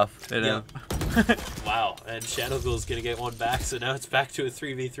French buff. Yep. Wow, and Shadow Ghoul's gonna get one back, so now it's back to a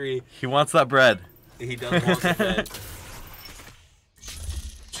 3v3. He wants that bread. He does want the bread.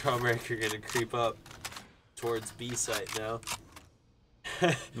 Jawbreaker gonna creep up towards B site now.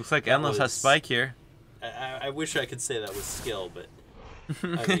 Looks like Endless has Spike here. I wish I could say that was skill, but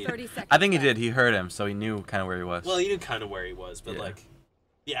I mean, I think he did. He heard him, so he knew kind of where he was. Well, he knew kind of where he was, but like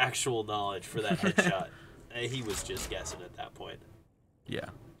the actual knowledge for that headshot, he was just guessing at that point. Yeah.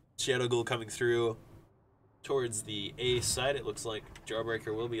 Shadow Ghoul coming through towards the A side. It looks like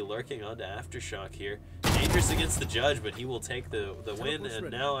Jawbreaker will be lurking onto Aftershock here. Dangerous against the judge, but he will take the win.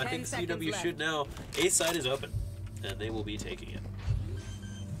 And now I think CW should know A side is open, and they will be taking it.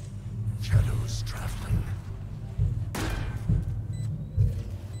 Shadows traveling.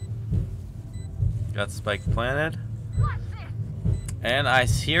 Got Spike planted. And I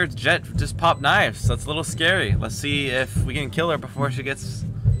hear Jet just pop knives. That's a little scary. Let's see if we can kill her before she gets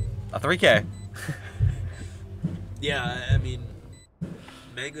a 3K. Yeah, I mean,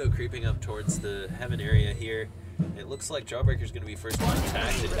 Mango creeping up towards the Heaven area here. It looks like Jawbreaker's going to be first on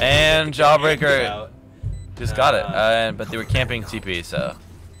attack. And Jawbreaker just got it. But they were camping TP, so.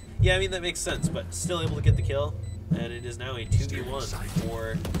 Yeah, I mean, that makes sense, but still able to get the kill. And it is now a 2v1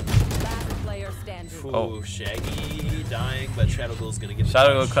 for... Last player standing. Ooh, Shaggy dying, but Shadow Ghoul's going to get the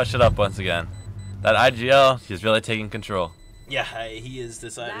Shadow Ghoul touch. clutched it up once again. That IGL, he's really taking control. Yeah, he has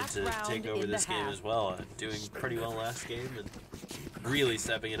decided to take over this game as well. Doing pretty well last game and really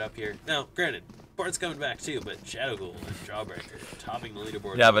stepping it up here. Now, granted, Bart's coming back too, but Shadow Ghoul and Jawbreaker topping the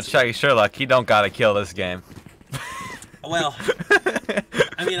leaderboard. Yeah, but Shaggy Sherlock, he don't gotta kill this game. Well,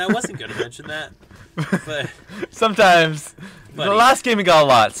 I mean, I wasn't going to mention that, but... Sometimes. Buddy. The last game he got a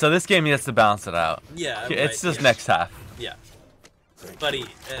lot, so this game he has to balance it out. Yeah, it's right, just next half. Yeah, buddy,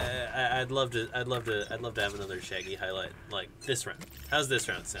 I'd love to have another Shaggy highlight like this round. How's this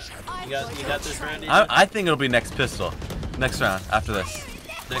round sound? You got this round? I think it'll be next pistol, next round after this.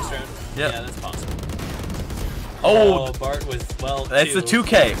 Next round? Yep. Yeah, that's possible. Oh, Bart with That's the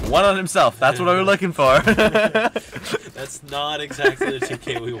 2K, one on himself. That's what we were looking for. That's not exactly the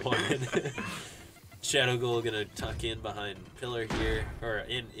 2K we wanted. Shadow Ghoul gonna tuck in behind pillar here, or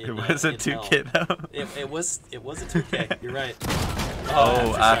in. It was a 2K though. It was a 2K. You're right.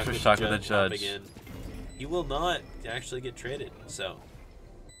 Oh, Aftershock with the judge. He will not actually get traded. So.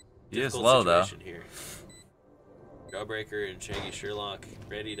 He is low though. Here. Jawbreaker and Shaggy Sherlock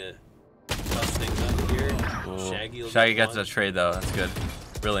ready to bust things up here. Shaggy gets a trade though. That's good.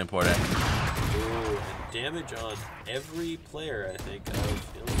 Really important. Ooh, and damage on every player, I think.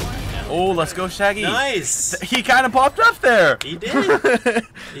 Oh, let's go, Shaggy. Nice. He kind of popped up there. He did.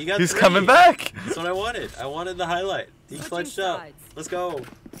 He got He's 3. coming back. That's what I wanted. I wanted the highlight. He clutched up. Let's go.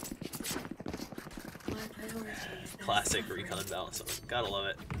 Classic Recon Valorant. Gotta love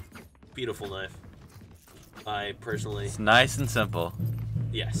it. Beautiful knife. I personally... It's nice and simple.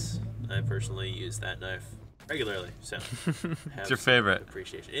 Yes. I personally use that knife regularly, so... It's your favorite.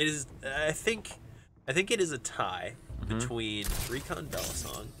 Appreciation. It is... I think it is a tie between Recon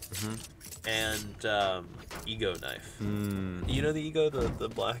Valorant and Ego knife. You know the Ego, the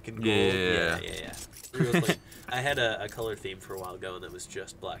black and gold? Yeah. I had a color theme for a while ago, and that was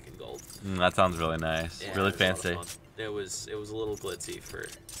just black and gold. That sounds really nice. Yeah, really fancy. It was a little glitzy for.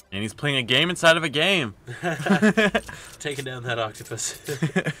 And he's playing a game inside of a game. Taking down that octopus.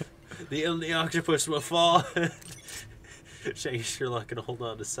 The Illni octopus will fall. Shaggy Sherlock gonna hold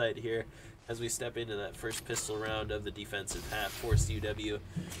on to sight here as we step into that first pistol round of the defensive half for CUW.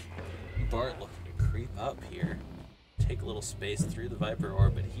 Bart looking to creep up here. Take a little space through the Viper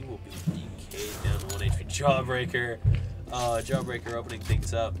orb, but he will be DK'd down to 1 HP. Jawbreaker. Jawbreaker opening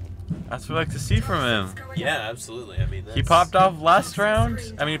things up. That's what I like to see from him. Yeah, absolutely. I mean, he popped off last round.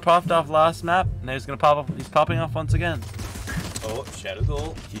 I mean, he popped off last map. Now he's gonna pop off. He's popping off once again. Oh, Shadow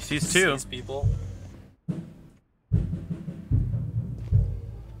Ghoul. He sees 2. Sees people.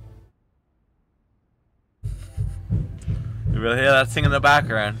 You really hear that sing in the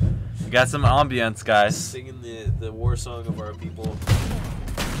background. We got some ambience, guys. Singing the war song of our people.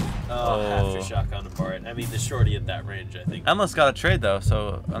 Aftershock on the Bart. I mean, the shorty at that range, I think. Endless got a trade though,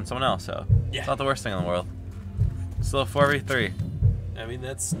 so on someone else, so yeah. It's not the worst thing in the world. Still 4v3. I mean,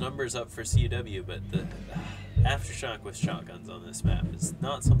 that's numbers up for CUW, but the Aftershock with shotguns on this map is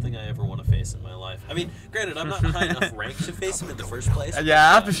not something I ever want to face in my life. I mean, granted, I'm not high enough rank to face him in the first place.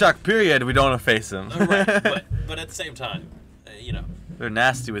 Yeah, Aftershock period, we don't want to face him. Right, but at the same time, you know. They're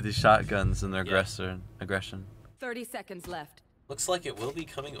nasty with these shotguns and their aggression. 30 seconds left. Looks like it will be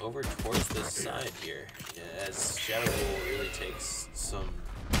coming over towards this side here, as Shadow Bull really takes some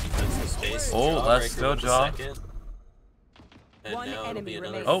defensive space. Oh, let's go, Jaw. And One now it'll be enemy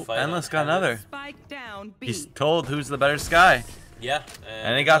another Oh, fight Endless on got another. Spike down B. He's told who's the better Sky. Yeah.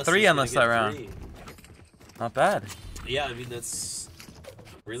 And he got 3 is Endless gonna that get round. 3. Not bad. Yeah, I mean, that's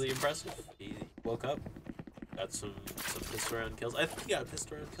really impressive. He woke up, got some pistol round kills. I think he got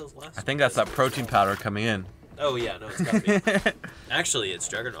pistol round kills last I think that's that protein powder coming in. Oh, yeah, no, it's gotta be. Actually, it's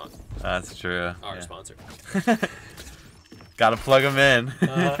Juggernaut, That's true. our Yeah. sponsor. Gotta plug him in.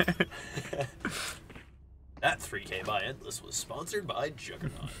 That 3K by Endless was sponsored by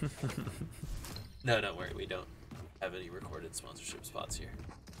Juggernaut. No, don't worry, we don't have any recorded sponsorship spots here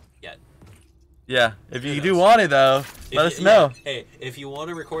yet. Yeah, if you Who do knows? want it though, let us know. Hey, if you want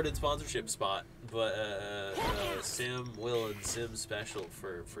a recorded sponsorship spot, but Sim, Will, and Sim special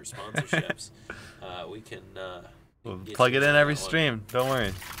for sponsorships, we can We'll get plug you it in on every that one. stream. Don't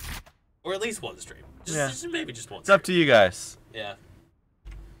worry. Or at least one stream. Yeah. Just maybe just one. It's up to you guys. Yeah.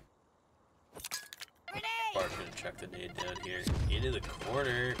 Bart gonna chuck the nade down here into the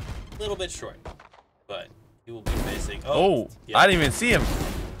corner, a little bit short, but he will be facing. Oh, yep. I didn't even see him.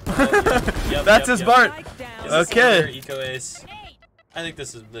 Yep, That's his Bart. Spike down. Is this Okay. another eco ace? I think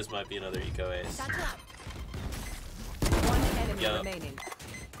this might be another eco ace. One enemy Yup. remaining.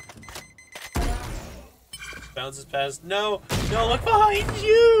 Bounces past. No, look behind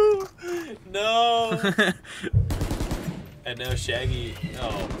you. No. And now Shaggy.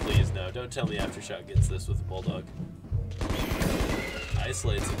 Oh, please no! Don't tell me Aftershock gets this with the Bulldog.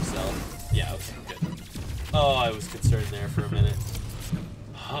 Isolates himself. Yeah, okay, good. Oh, I was concerned there for a minute.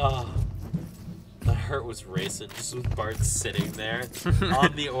 Ah, the heart was racing just with Bart sitting there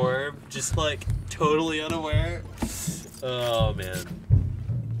on the orb, just like totally unaware. Oh man.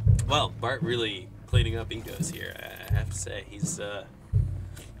 Well, Bart really cleaning up egos here. I have to say he's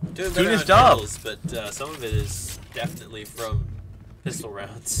doing better his on job. kills, but some of it is definitely from pistol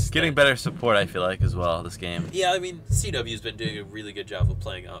rounds. Getting better support, I feel like, as well, this game. Yeah, I mean, CW's been doing a really good job of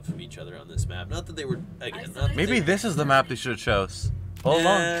playing off of each other on this map. Not that they were, again, not that Maybe they, this is the map they should have chose. Hold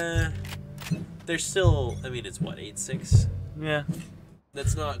on. They're still, I mean, it's what, 8-6? Yeah.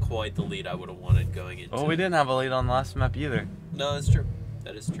 That's not quite the lead I would have wanted going into. Oh, we didn't have a lead on the last map either. No, that's true.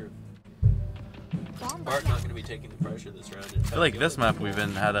 That is true. Bart not going to be taking the pressure this round. I feel like this map we've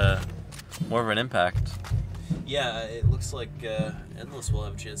had more of an impact. Yeah, it looks like Endless will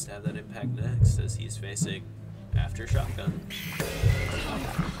have a chance to have that impact next as he's facing After Shotgun.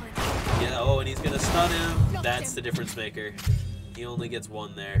 Yeah, oh, and he's going to stun him. That's the difference maker. He only gets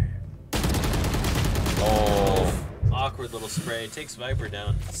one there. Oh, Awkward little spray. Takes Viper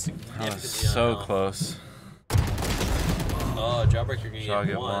down that significantly was so on health. close. Oh, Jawbreaker going to Shall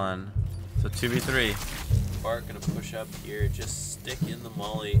get get one. one. So 2v3. Bart going to push up here. Just stick in the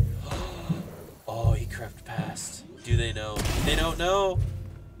molly. Oh, he crept past. Do they know? They don't know.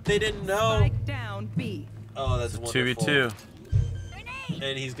 They didn't know. Spike down B. Oh, that's wonderful. 2v2.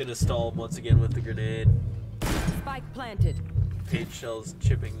 And he's going to stall him once again with the grenade. Spike planted. Page Shell's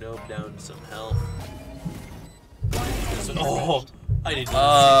chipping Nope down some health. Oh, I didn't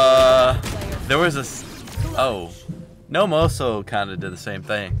even see There was a. Oh. Gnome also kind of did the same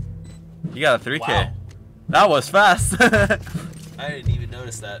thing. You got a 3K. Wow. That was fast. I didn't even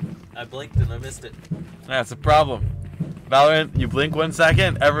notice that. I blinked and I missed it. That's a problem. Valorant, you blink 1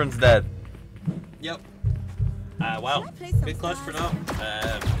 second, everyone's dead. Yep. Wow. Good clutch for now.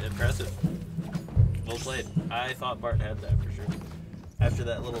 Impressive. Well played. I thought Bart had that for sure. After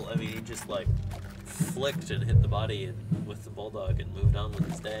that little, I mean, he just like flicked and hit the body and with the Bulldog and moved on with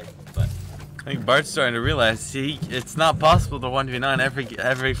his day. But I think Bart's starting to realize it's not possible to 1v9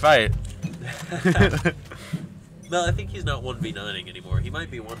 every fight. no, I think he's not 1v9ing anymore. He might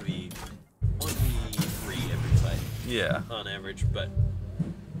be 1v3 every fight. Yeah. On average, but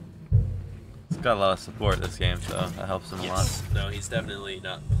He's got a lot of support this game, so that helps him a lot. yes. No, he's definitely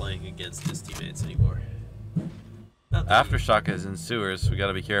not playing against his teammates anymore. Not that he- Aftershock is in sewers, we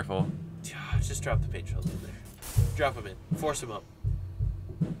gotta be careful. Just drop the page shells in there. Drop him in. Force him up.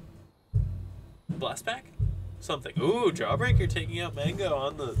 Blast back? Something. Ooh, Jawbreaker taking out Mango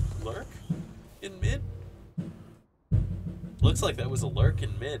on the lurk in mid. Looks like that was a lurk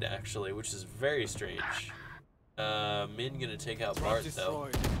in mid, actually, which is very strange. Min gonna take out Bart, though.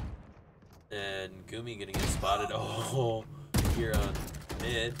 And Gumi gonna get spotted. Oh, here on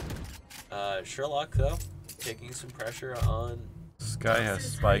mid. Sherlock, though, taking some pressure on... Sky has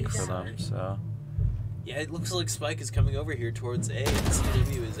Spike for them, so... Yeah, it looks like Spike is coming over here towards A, and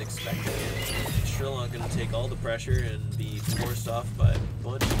CUW is expecting it. Sherlock going to take all the pressure and be forced off by a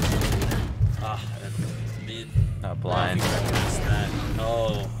bunch of... and mid... Not blind. That.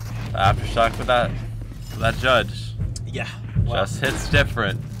 Oh. Aftershock for that judge. Yeah. Well, just hits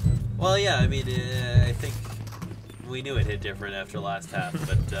different. Well, yeah, I mean, I think we knew it hit different after last half,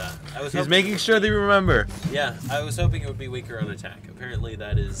 but I was. He's making sure they remember. Yeah, I was hoping it would be weaker on attack. Apparently,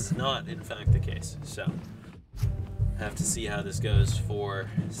 that is not, in fact, the case. So, have to see how this goes for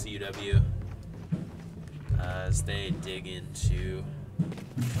CUW as they dig into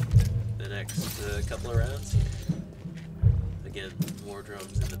the next couple of rounds here. Again, more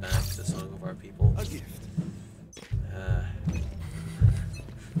drums in the back, the song of our people. A gift.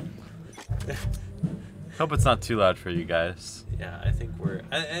 Hope it's not too loud for you guys. Yeah, I think we're...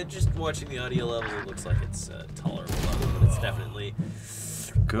 just watching the audio level, it looks like it's tolerable level, but it's definitely...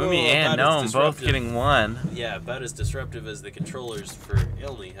 Gumi and Gnome both getting one. Yeah, about as disruptive as the controllers for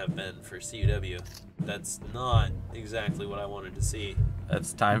Illni have been for CUW. That's not exactly what I wanted to see.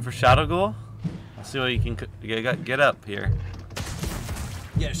 It's time for Shadow Ghoul. Let's see what you can get up here.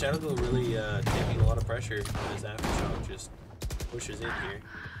 Yeah, Shadow Ghoul really taking a lot of pressure on his aftershock. Just pushes in here.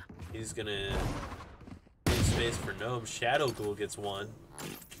 He's gonna leave space for Gnome. Shadow Ghoul gets one.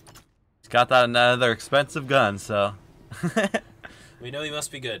 He's got that another expensive gun, so. We know he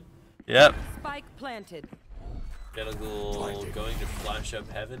must be good. Yep. Spike planted. Shadow Ghoul going to flash up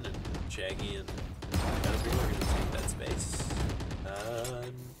heaven, and Shaggy and Shadow Ghoul are gonna take that space.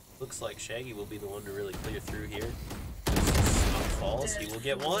 Looks like Shaggy will be the one to really clear through here. Smoke falls, he will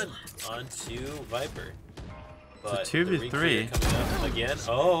get one onto Viper. But it's a 2v3. Coming up again.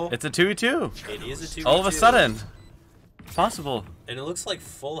 Oh, it's a 2v2. It is a 2v2. All of a sudden. Possible. And it looks like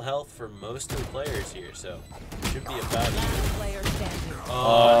full health for most of the players here, so should be about it.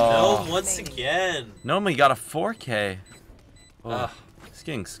 Oh, no, once again. Nomi got a 4K. Oh, it's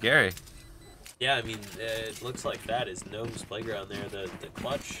getting scary. Yeah, I mean, it looks like that is Gnome's playground there. The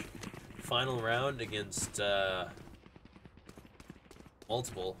clutch final round against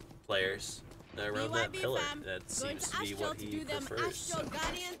multiple players around that pillar. That seems to be what he prefers. So.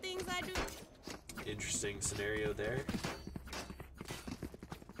 Interesting scenario there.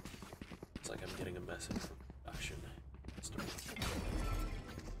 Looks like I'm getting a message from production.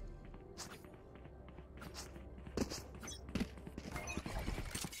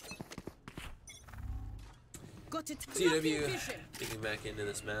 CUW digging back into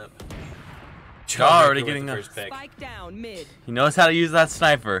this map. Already getting a Spike down mid. He knows how to use that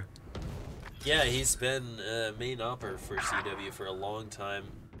sniper. Yeah, he's been main opper for CUW for a long time.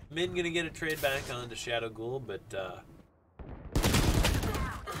 Min gonna get a trade back onto Shadow Ghoul, but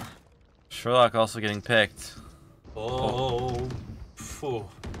Sherlock also getting picked. Oh,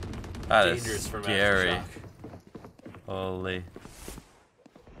 that dangerous is from scary. Aftershock. Holy.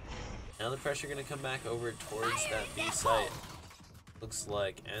 Now the pressure gonna come back over towards that B site. Looks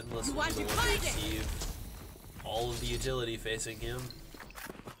like Endless will be the one to receive all of the utility facing him.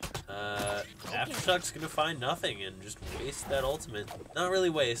 Aftershock's gonna find nothing and just waste that ultimate. Not really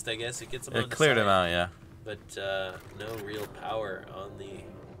waste, I guess. It gets him on the cleared side, him out, yeah. But no real power on the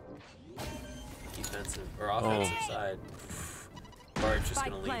defensive or offensive side. Bart's just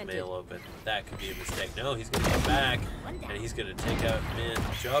gonna leave Mail open. That could be a mistake. No, he's gonna come back and he's gonna take out Min.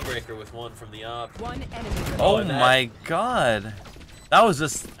 Jawbreaker with one from the op. One enemy. Oh my god. That was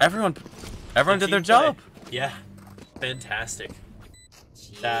just everyone did their job. Yeah. Fantastic.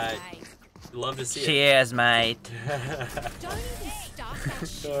 Love to see it. Cheers, mate. Don't even stop that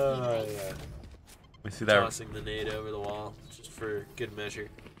shit. Yeah. We see that. Tossing the nade over the wall just for good measure.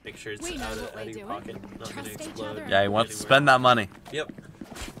 Make sure it's out of your pocket, not gonna explode. Yeah, he wants to spend that money. Yep.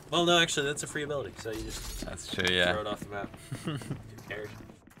 Well, no, actually, that's a free ability, so you just that's true, yeah. throw it off the map. Who cares?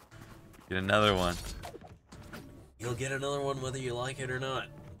 Get another one. You'll get another one whether you like it or not.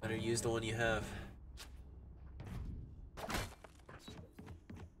 Better use the one you have.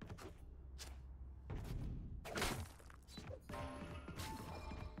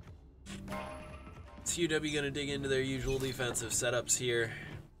 CUW gonna dig into their usual defensive setups here.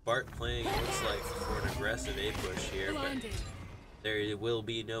 Bart playing, it looks like, for an aggressive A push here, but there will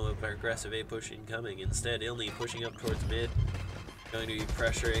be no aggressive A push incoming. Instead, Illni pushing up towards mid, going to be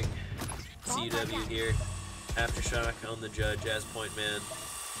pressuring CUW here. Aftershock on the judge as point man.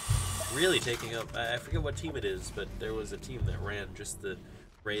 Really taking up, I forget what team it is, but there was a team that ran just the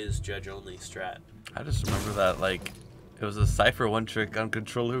raised judge only strat. I just remember that, like, It was a Cypher one trick on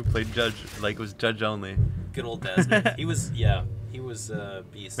controller who played Judge, like was Judge only. Good old Desmond. He was, yeah, he was a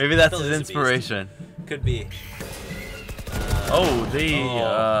beast. Maybe that's Still his is a beast. inspiration. Could be.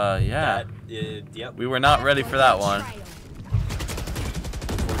 Yeah. Yep. We were not ready for that one.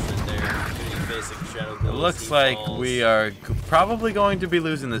 Unfortunate there. Gonna be facing Shadow It Ghoul as looks he like falls. we are probably going to be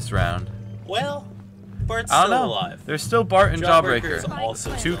losing this round. Well, Bart's I don't still know. alive. There's still Bart and Jawbreaker's Jawbreaker.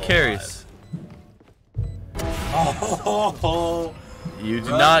 also 2 still carries. Oh, You do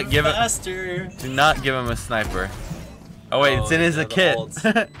run not give it. faster. Do not give him a sniper. Oh wait, it's in his yeah, kit.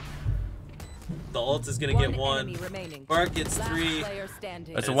 The ult is gonna get one. enemy remaining. Bart gets Last 3. player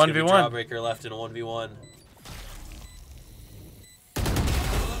standing. That's And a it's gonna be 1v1. Jawbreaker left in a 1v1.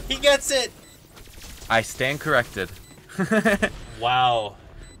 He gets it. I stand corrected. Wow.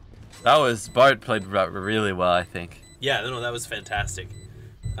 That was Bart played really well, I think. Yeah, no, that was fantastic.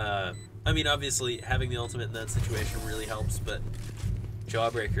 I mean, obviously, having the ultimate in that situation really helps, but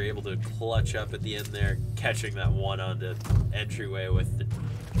Jawbreaker able to clutch up at the end there, catching that one onto entryway with the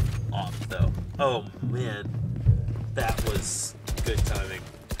op, though. Oh, man. That was good timing.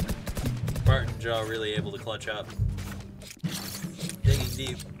 Bart and Jaw really able to clutch up. Digging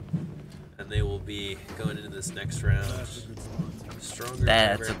deep. And they will be going into this next round. Stronger than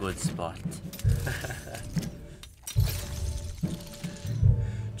That's ever. a good spot.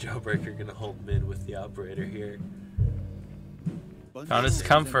 Jawbreaker gonna hold mid with the operator here. Found his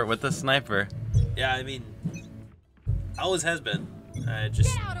comfort with the sniper. Yeah, I mean, always has been. I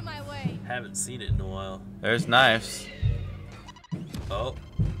just Get out of my way. haven't seen it in a while. There's knives. Oh,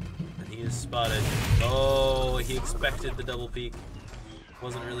 and he is spotted. Oh, he expected the double peek.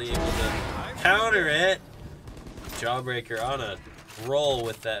 Wasn't really able to counter it. Jawbreaker on a roll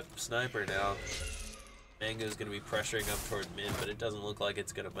with that sniper now. Mango's gonna be pressuring up toward mid, but it doesn't look like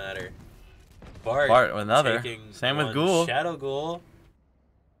it's gonna matter. Bart another. taking Same with one Ghoul. Shadow Ghoul.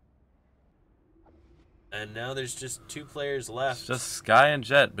 And now there's just 2 players left. It's just Sky and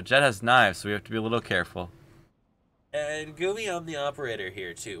Jet, but Jet has knives, so we have to be a little careful. And Gumi on the operator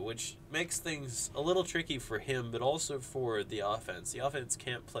here too, which makes things a little tricky for him, but also for the offense. The offense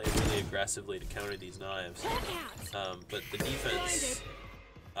can't play really aggressively to counter these knives. But the defense...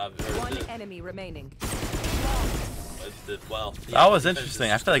 One enemy remaining. Well, That was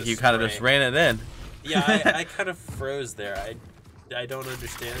interesting. I feel like you kind of just ran it in. Yeah, I kind of froze there. I don't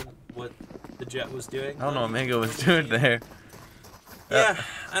understand what the Jet was doing. I don't know what Mango was doing there. Yeah,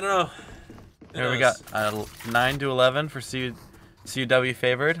 I don't know. Who Here we knows? got 9 to 11 for CUW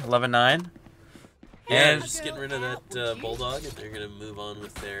favored, 11-9. Yeah, And just getting rid of that Bulldog, and they're going to move on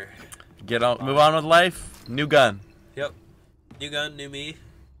with their... move on with life. New gun. Yep. New gun, new me.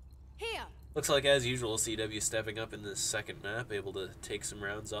 Here. Looks like, as usual, CW stepping up in this second map, able to take some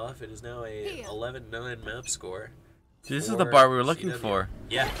rounds off. It is now a 11-9 map score. This is the bar we were looking CW. for.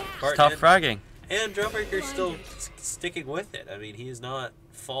 Yeah, Bart Tough and- fragging. And Jawbreaker's still sticking with it. I mean, he's not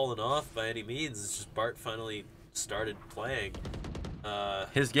fallen off by any means. It's just Bart finally started playing.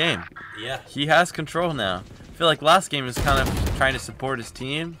 His game. Yeah. He has control now. I feel like last game was kind of trying to support his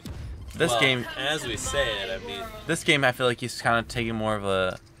team. This Well, game, as we say it, I mean... this game, I feel like he's kind of taking more of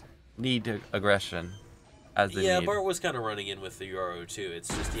a need to aggression as the Yeah, need. Bart was kind of running in with the Euro too. It's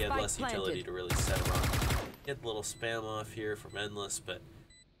just he had Spike less planted. utility to really set him up. Get a little spam off here from Endless, but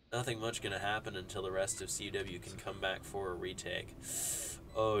nothing much gonna happen until the rest of CUW can come back for a retake.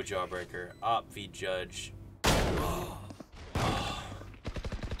 Oh, Jawbreaker. Op v Judge.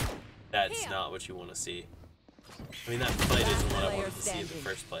 That's not what you want to see. I mean, that fight isn't what I wanted to see in the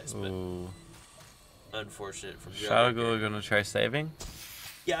first place, but Ooh. unfortunate from Shadow Ghoul Jawbreaker. gonna try saving.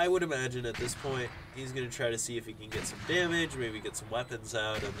 Yeah, I would imagine at this point he's gonna try to see if he can get some damage, maybe get some weapons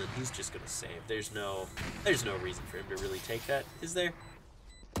out, and then he's just gonna save. There's no reason for him to really take that, is there?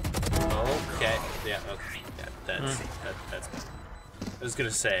 Okay. Yeah. Okay. Yeah. That's bad. I was gonna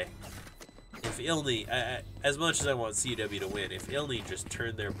say, if Illni, as much as I want CUW to win, if Illni just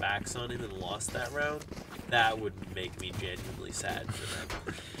turned their backs on him and lost that round, that would make me genuinely sad for them.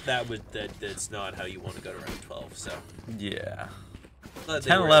 That's not how you want to go to round 12. So. Yeah. But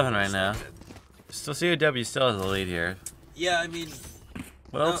they were 10-11 able to right now. step in. Still CUW still has the lead here. Yeah, I mean,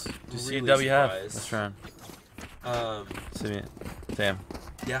 What else not does really CUW have surprised. this round? Sam.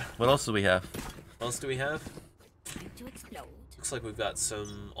 Yeah. What else do we have? What else do we have? Time to explode. Looks like we've got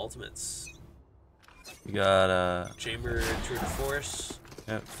some ultimates. We got Chamber Intruder Force.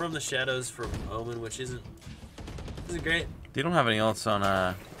 Yep. From the Shadows from Omen, which isn't great. they don't have any ults on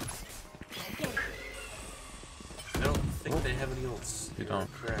I don't think they have any ults. They You're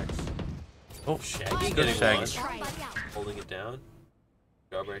don't. correct. Oh, Shaggy good getting Shaggy. one. Somebody out. Holding it down.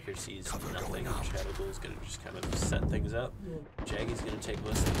 Jawbreaker sees nothing. Shadow Ghoul is going to just kind of set things up. Jaggy's going to take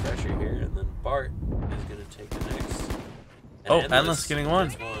most of the pressure here, and then Bart is going to take the next. And Endless getting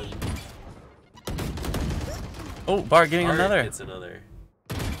one. Oh, Bart getting another. Gets another.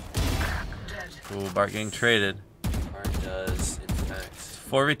 Ooh, Bart getting traded. Bart does, in fact.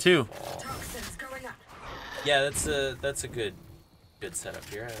 4v2. Yeah, that's a good setup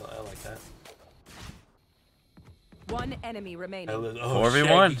here. I like that. One enemy remaining.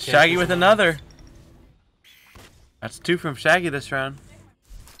 4v1. Shaggy with another. That's 2 from Shaggy this round.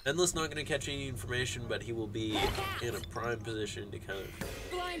 Endless not going to catch any information, but he will be in a prime position to kind of...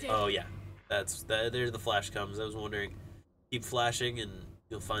 Oh, yeah. There the flash comes. I was wondering. Keep flashing, and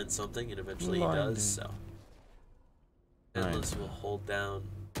you'll find something, and eventually he does, so... Endless will hold down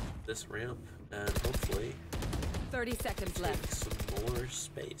this ramp, and hopefully... 30 seconds left. Take some more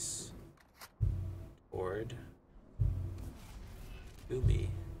space. Toward... Gumi.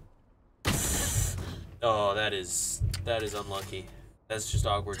 Oh, that is unlucky. That's just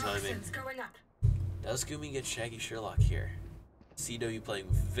awkward timing. Does Gumi get Shaggy Sherlock here? CW playing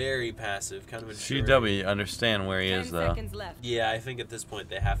very passive, kind of a CW understand where he is though. Yeah, I think at this point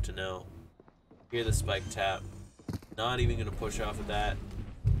they have to know. Hear the spike tap. Not even gonna push off of that.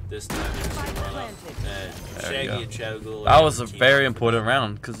 This time they're just gonna run up. And Shaggy and Shadow Ghoul. That was a very important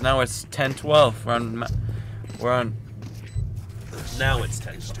round because now it's 10-12. We're on. Now it's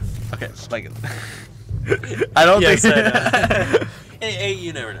 10-12. Okay, like. I don't think. I hey,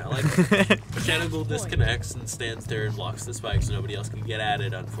 you never know. Like, Shadow Ghoul disconnects and stands there and blocks the spike so nobody else can get at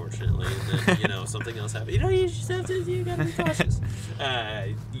it, unfortunately. And then, you know, something else happens. You know, you just have to, you gotta be cautious.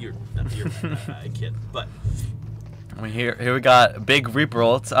 You're I kid. But. I mean, here we got big Reaper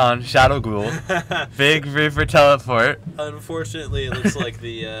ult on Shadow Ghoul. Big Reaper teleport. Unfortunately, it looks like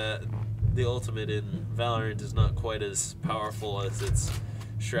the ultimate in Valorant is not quite as powerful as its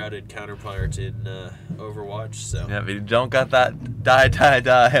shrouded counterpart in Overwatch, so... Yeah, but you don't got that die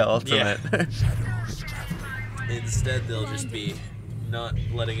ultimate. Yeah. Instead, they'll just be not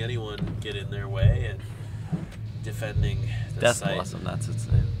letting anyone get in their way and defending the Death site. Blossom, that's its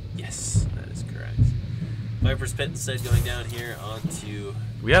name. Yes, that is correct. Viper's Pit instead going down here onto...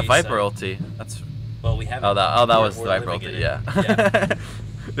 We have Viper side. ulti. That's... Well, we have... that was the Viper ulti, yeah. Yeah.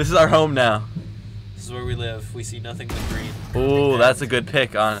 This is our home now. This is where we live. We see nothing but green. Ooh, that's a good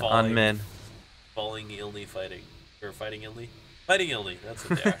pick on Min. Falling Illni fighting. Or fighting Illni? Fighting Illni, that's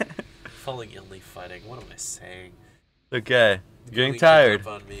what they are. Falling Illni fighting. What am I saying? Okay. Getting tired.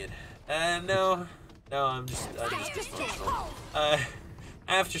 On me. No, I'm just dysfunctional.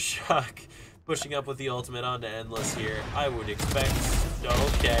 Aftershock pushing up with the ultimate onto Endless here. I would expect...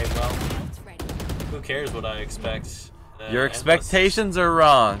 Okay, well... Who cares what I expect? Your expectations are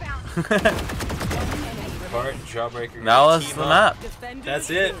wrong. Bart and Jawbreaker. That was the map. That's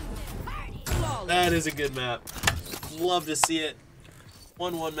it. That is a good map. Love to see it.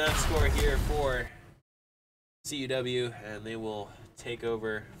 1-1 map score here for CUW, and they will take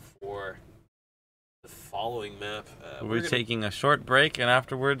over for the following map. We're taking a short break, and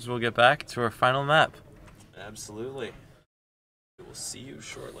afterwards we'll get back to our final map. Absolutely. We will see you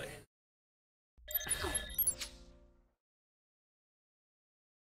shortly.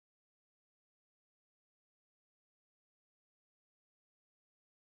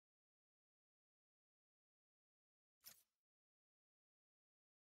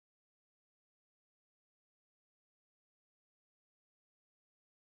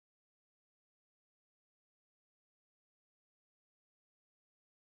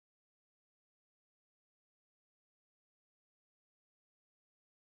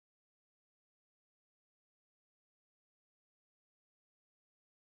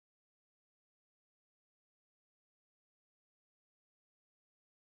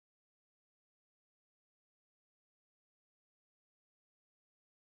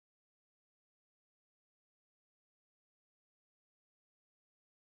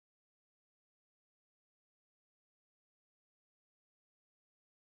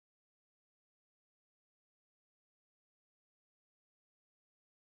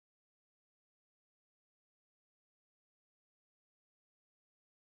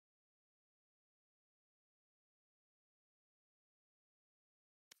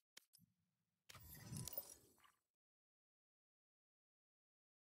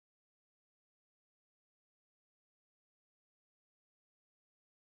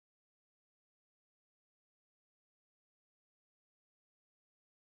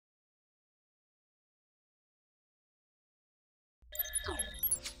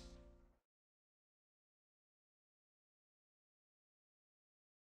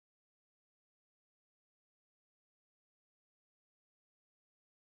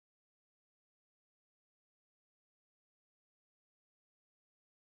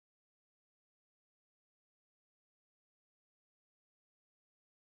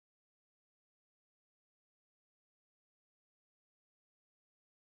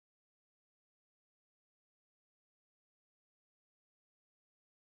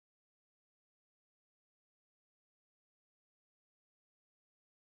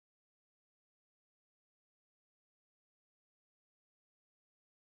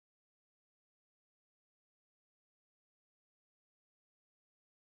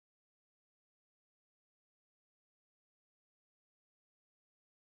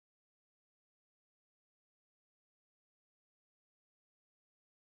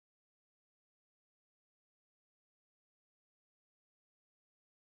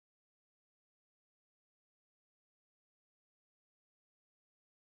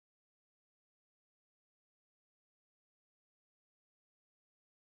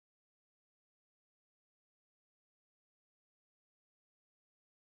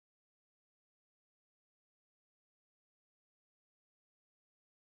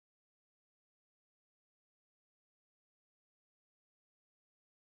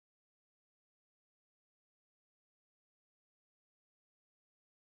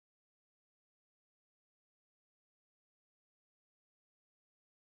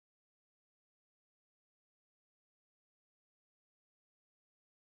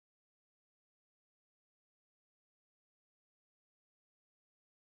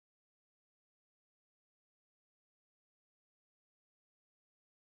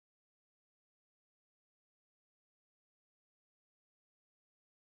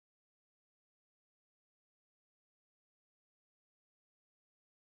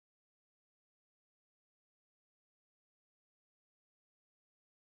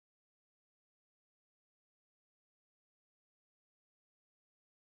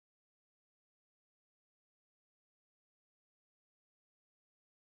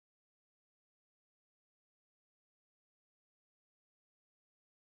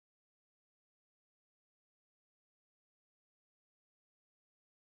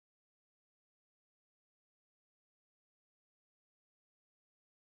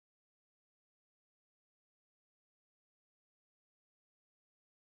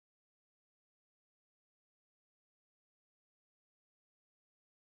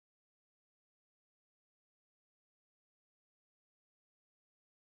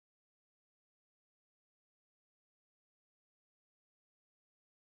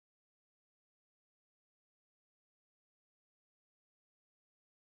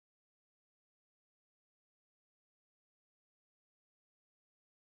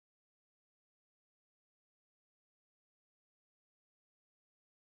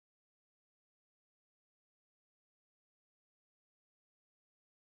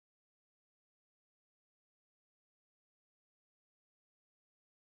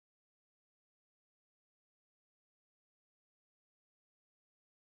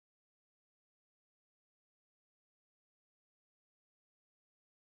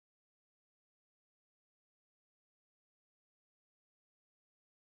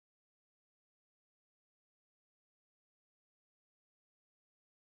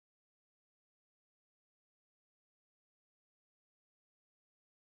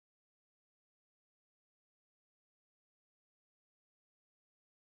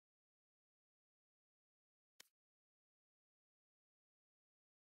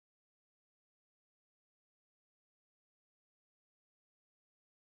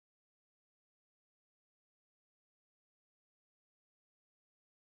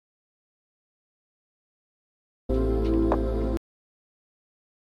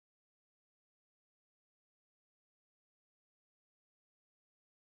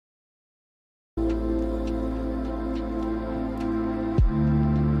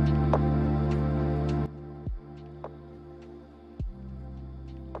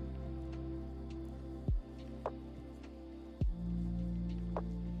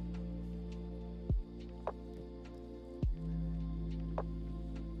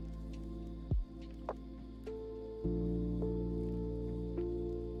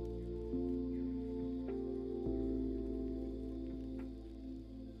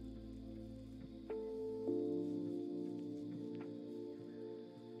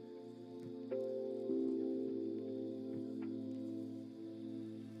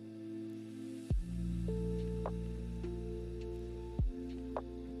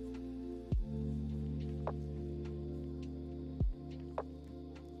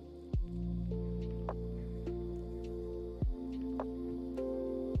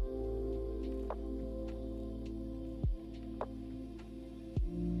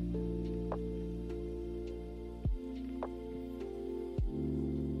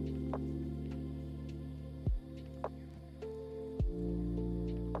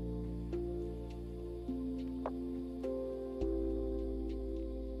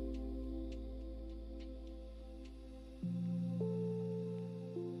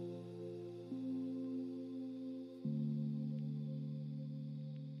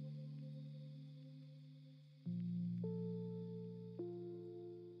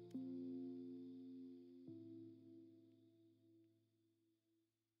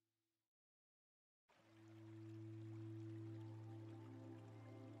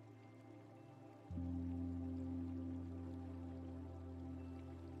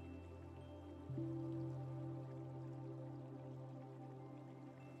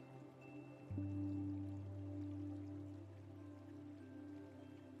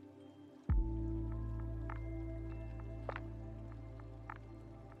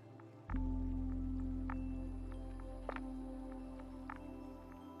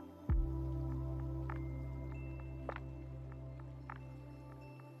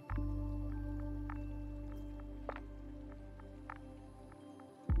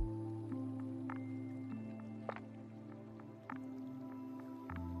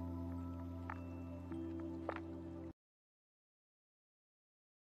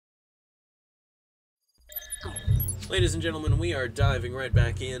 Ladies and gentlemen, we are diving right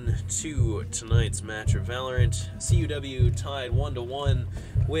back in to tonight's match of Valorant. CUW tied 1-1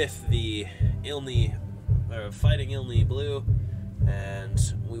 with the Illni, Fighting Illni Blue, and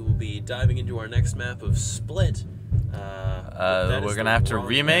we will be diving into our next map of Split. We're gonna have to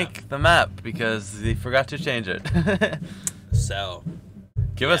remake the map because they forgot to change it. So,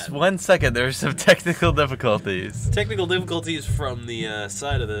 give us 1 second. There's some technical difficulties. Technical difficulties from the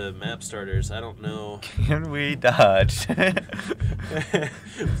side of the map starters. I don't know. Can we dodge?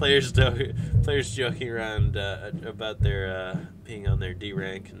 players joking around about their being on their D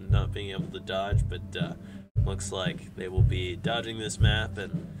rank and not being able to dodge, but looks like they will be dodging this map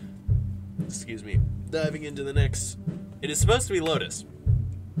and, excuse me, diving into the next. It is supposed to be Lotus,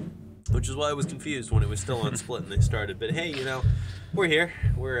 which is why I was confused when it was still on Split and they started. But hey, you know, we're here.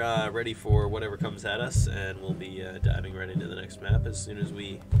 We're ready for whatever comes at us, and we'll be diving right into the next map as soon as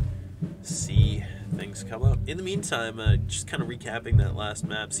we see things come up. In the meantime, just kind of recapping that last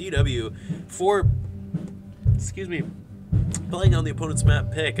map, CUW playing on the opponent's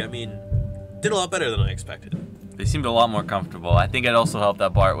map pick, I mean, did a lot better than I expected. They seemed a lot more comfortable. I think it also helped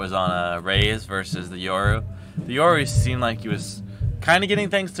that Bart was on a Raze versus the Yoru. The Yoru seemed like he was kind of getting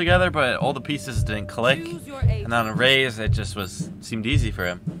things together, but all the pieces didn't click. And on a Raze, it just seemed easy for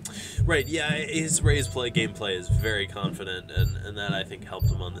him. Right, yeah, his Raze gameplay is very confident, and that I think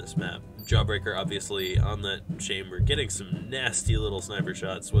helped him on this map. Jawbreaker, obviously, on that chamber, getting some nasty little sniper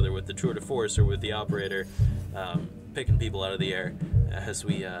shots, whether with the Tour de Force or with the Operator, picking people out of the air as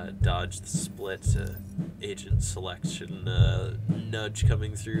we dodge the Split agent selection nudge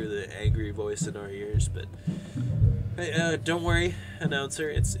coming through, the angry voice in our ears. But hey, don't worry, announcer,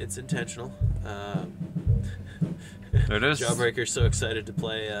 it's intentional. There it is. Jawbreaker's so excited to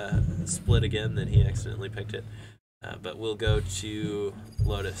play Split again that he accidentally picked it. But we'll go to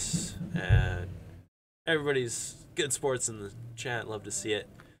Lotus, and everybody's good sports in the chat, love to see it.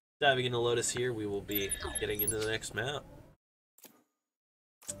 Diving into Lotus here, we will be getting into the next map.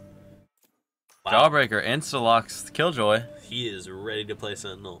 Wow. Jawbreaker insta-locks Killjoy. He is ready to play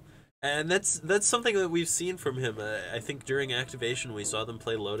Sentinel. And that's something that we've seen from him. I think during activation we saw them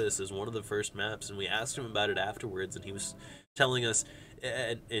play Lotus as one of the first maps, and we asked him about it afterwards, and he was telling us,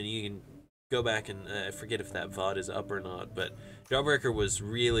 and you can go back and I forget if that VOD is up or not, but Jawbreaker was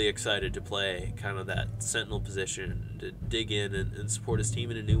really excited to play kind of that Sentinel position, to dig in and support his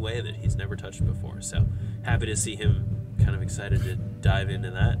team in a new way that he's never touched before. So happy to see him kind of excited to dive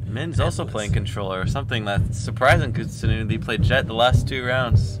into that. Min's also playing controller, something that's surprising considering he played Jet the last 2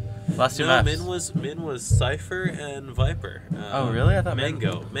 rounds. Last 2 maps. Min was Cypher and Viper. Oh really? I thought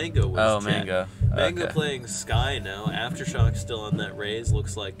Mango was Jet. Mango. Mango Okay. playing Sky now. Aftershock still on that Raze.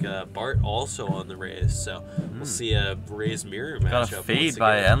 Looks like Bart also on the Raze. So we'll see a Raze mirror matchup. Got a fade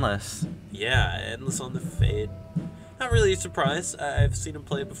by Endless. Yeah, Endless on the fade. Not really a surprise. I've seen him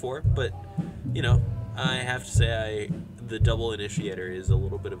play before, but you know, I have to say the double initiator is a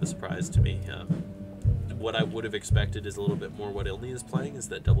little bit of a surprise to me. What I would have expected is a little bit more what Illni is playing, is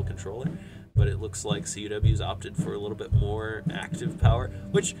that double controller, but it looks like CUW's opted for a little bit more active power,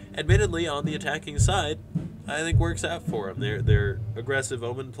 which admittedly on the attacking side I think works out for them. They're aggressive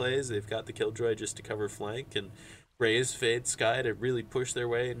Omen plays, they've got the Killjoy just to cover flank, and Raze, Fade, Sky to really push their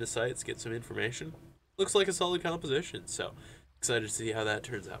way into sites, get some information. Looks like a solid composition, so excited to see how that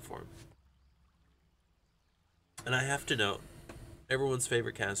turns out for him. And I have to note, everyone's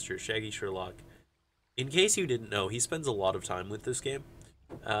favorite caster, Shaggy Sherlock, in case you didn't know, he spends a lot of time with this game,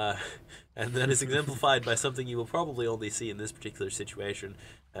 and that is exemplified by something you will probably only see in this particular situation,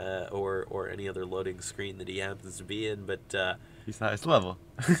 or any other loading screen that he happens to be in, but he's not his level.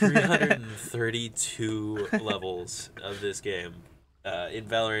 332 levels of this game. In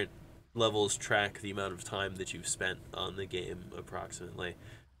Valorant, levels track the amount of time that you've spent on the game, approximately,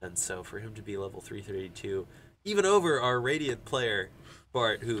 and so for him to be level 332, even over our Radiant player,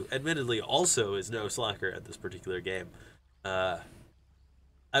 Bart, who admittedly also is no slacker at this particular game. I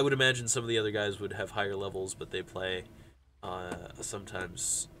would imagine some of the other guys would have higher levels, but they play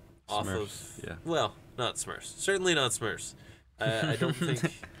sometimes off Smurfs, of, yeah. well, not Smurfs. Certainly not Smurfs. I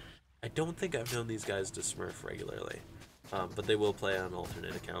don't think I've known these guys to Smurf regularly, but they will play on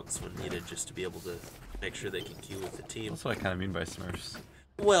alternate accounts when needed, just to be able to make sure they can queue with the team. That's what I kind of mean by Smurfs.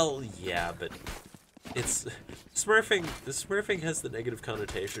 Well, yeah, but it's Smurfing. The Smurfing has the negative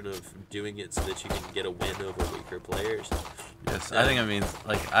connotation of doing it so that you can get a win over weaker players. Yes, I think it means,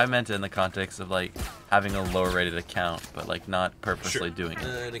 like, I meant it in the context of, like, having a lower rated account, but, like, not purposely doing it.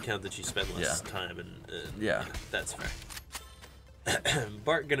 An account that you spend less time and yeah, that's fair.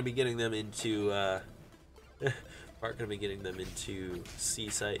 Bart gonna be getting them into C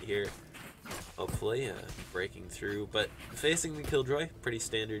site here. Hopefully, breaking through. But facing the Killjoy, pretty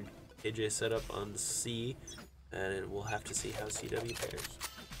standard KJ setup on C, and we'll have to see how CW pairs.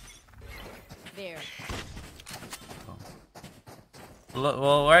 There.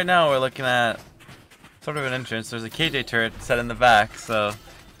 Well, right now we're looking at sort of an entrance. There's a KJ turret set in the back, so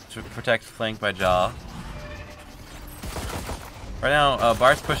to protect flank by Jaw. Right now,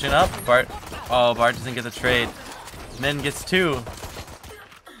 Bart's pushing up. Bart doesn't get the trade. Min gets 2.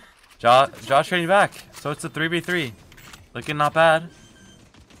 Jaw trading back, so it's a 3v3. Looking not bad.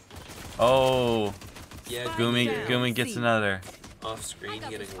 Oh, Yeah, Gumi gets another. off screen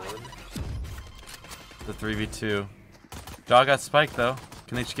getting 1. The 3v2. Jaw got spiked though.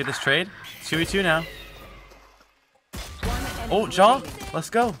 Can they get this trade? 2v2 now. Oh, Jaw, let's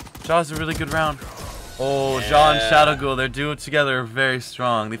go. Jaw's a really good round. Oh, yeah. Jaw and Shadow Ghoul, their duo together are very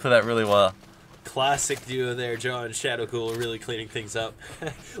strong. They play that really well. Classic duo there, Jaw and Shadow Ghoul really cleaning things up.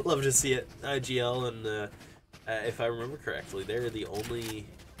 Love to see it. IGL and if I remember correctly, they're the only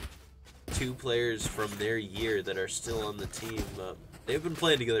 2 players from their year that are still on the team. They've been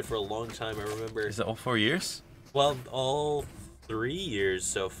playing together for a long time. I remember. Is it all 4 years? Well, all 3 years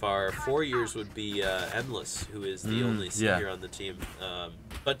so far. 4 years would be Endless, who is the only senior on the team.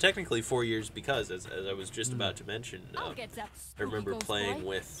 But technically 4 years because, as I was just about to mention, I remember playing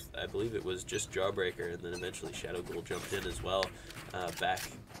with, I believe it was just Jawbreaker, and then eventually Shadow Ghoul jumped in as well. Back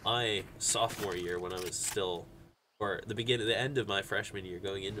my sophomore year when I was still, or the end of my freshman year,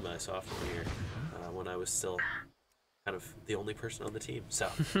 going into my sophomore year, when I was still kind of the only person on the team. So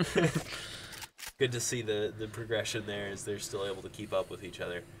good to see the progression there as they're still able to keep up with each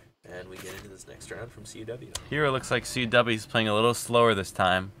other. And we get into this next round from CUW. Here it looks like CUW is playing a little slower this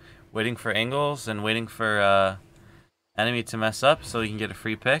time, waiting for angles and waiting for enemy to mess up so he can get a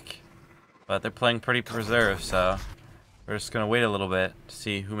free pick. But they're playing pretty preserved, so we're just gonna wait a little bit to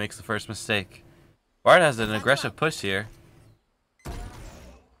see who makes the first mistake. Bart has an aggressive push here.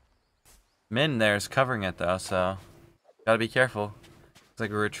 Min there is covering it though, so gotta be careful. Looks like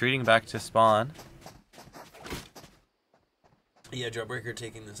we're retreating back to spawn. Yeah, Jawbreaker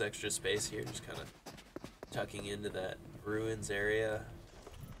taking this extra space here, just kind of tucking into that ruins area,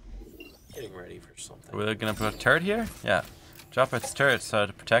 getting ready for something. We're gonna put a turret here? Yeah. Drop its turret so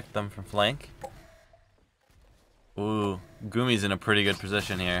to protect them from flank. Ooh, Gumi's in a pretty good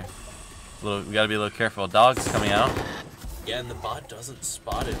position here. We gotta be a little careful. Dog's coming out. Yeah, and the bot doesn't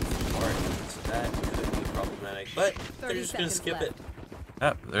spot it from Bart, so that could be problematic. But they're just gonna skip it.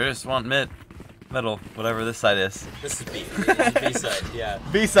 Yep, there is one middle, whatever this side is. This is B. This is B side, yeah.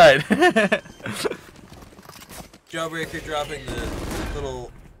 B side. Jawbreaker dropping the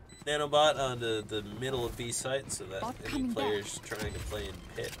little nanobot onto the middle of B side so that any players trying to play in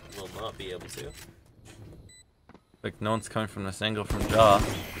pit will not be able to. Like no one's coming from this angle from Jaw.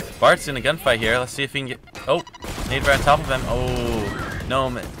 Bart's in a gunfight here. Let's see if he can get. Oh, nade right on top of him. Oh,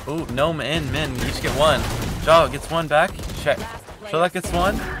 Gnome. Oh, Gnome and Min. You each get 1. Jaw gets 1 back. Sherlock gets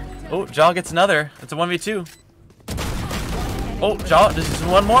 1. Oh, Jaw gets another. It's a 1v2. Oh, Jaw, this is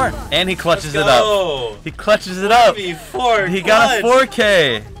 1 more. And he clutches it up. He clutches it up. He got a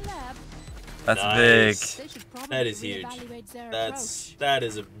 4K. That's nice. Big. That is huge. That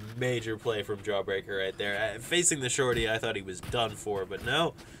is a major play from Jawbreaker right there. Facing the shorty, I thought he was done for, but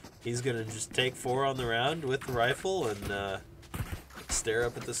no. He's going to just take 4 on the round with the rifle and stare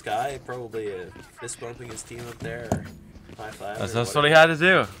up at the sky. Probably fist bumping his team up there. That's what he had to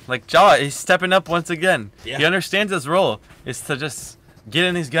do. Like Jaw, he's stepping up once again. Yeah. He understands his role is to just get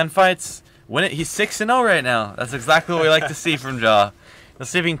in these gunfights, win it. He's 6-0 right now. That's exactly what we like to see from Jaw. Let's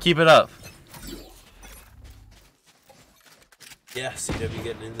see if he can keep it up. Yeah, CW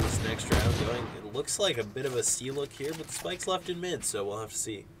getting into this next round. Going, it looks like a bit of a C look here, but the spike's left in mid, so we'll have to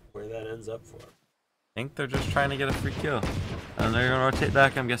see where that ends up for. I think they're just trying to get a free kill, and they're gonna rotate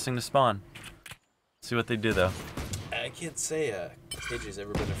back. I'm guessing to spawn. See what they do though. I can't say KJ's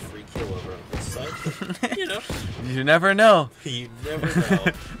ever been a free kill over on this side, but, you know. You never know. You never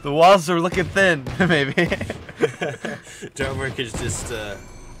know. The walls are looking thin, maybe. Jawbreaker's just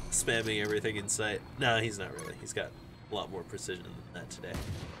spamming everything in sight. No, he's not really. He's got a lot more precision than that today.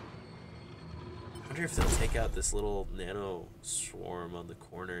 I wonder if they'll take out this little nano swarm on the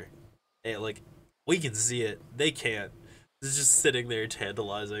corner. Hey, like, we can see it. They can't. It's just sitting there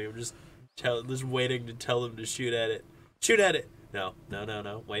tantalizing. I'm just waiting to tell them to shoot at it. Shoot at it! No.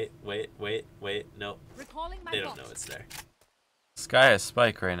 Wait. No. They don't know it's there. Sky has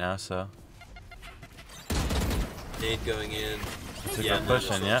spike right now, so. Nade going in. Yeah,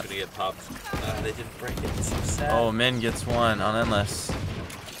 pushing, yeah. Gonna get popped. They didn't break it. It's so sad. Oh, Min gets 1 on Endless.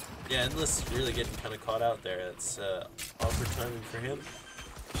 Yeah, Endless really getting kind of caught out there. That's awkward timing for him.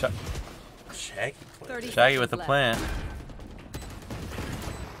 Shaggy plant. Shaggy with the plant.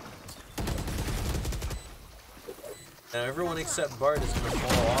 Now everyone except Bart is going to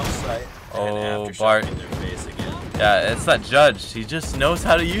fall off site. Oh, and Bart. in their face again. Yeah, it's that judge. He just knows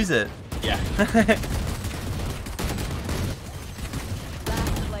how to use it. Yeah.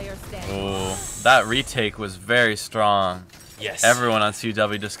 Last player standing. Oh, that retake was very strong. Yes. Everyone on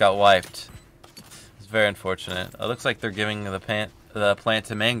CUW just got wiped. It's very unfortunate. It looks like they're giving the plant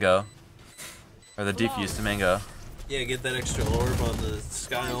to Mango, or the defuse to Mango. Yeah, get that extra orb on the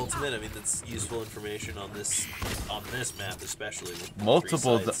Sky Ultimate. I mean, that's useful information on this map, especially with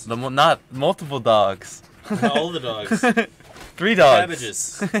Multiple, three multiple dogs. all the dogs. 3 dogs.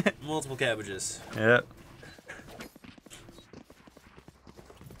 Cabbages. Multiple cabbages. Yep.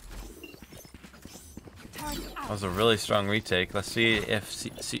 That was a really strong retake. Let's see if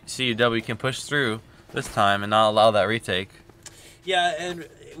CUW can push through this time and not allow that retake. Yeah, and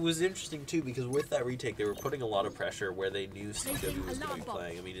it was interesting too because with that retake, they were putting a lot of pressure where they knew CUW was going to be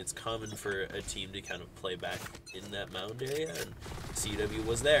playing. I mean, it's common for a team to kind of play back in that mound area, and CUW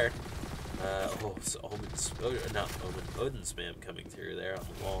was there. Odin spam coming through there on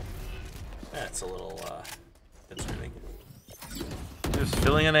the wall. That's a little concerning. Just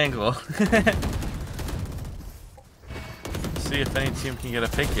filling an angle. See if any team can get a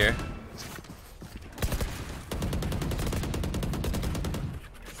pick here.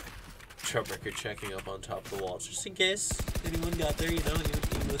 Jawbreaker checking up on top of the wall just in case anyone got there, you know,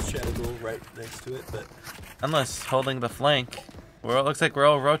 even with Shadow Ghoul right next to it, but Unless holding the flank. Well, it looks like we're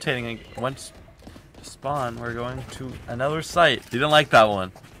all rotating. Once spawn, we're going to another site. You didn't like that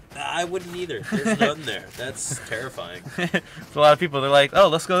one. I wouldn't either. There's none there. That's terrifying. For a lot of people, they're like, oh,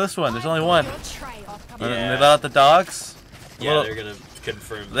 let's go this one. There's only one. And they let out the dogs. Yeah, they're gonna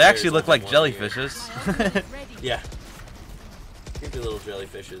confirm. They actually look like jellyfishes. Yeah. Creepy little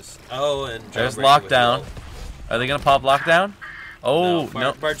jellyfishes. Oh, and there's lockdown. Are they gonna pop lockdown? Oh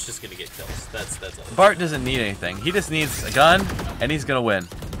no, Bart's just gonna get kills. That's all. Bart doesn't need anything. He just needs a gun, and he's gonna win.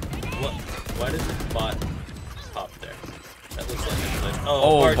 What? Why did the bot pop there? That looks like a glitch.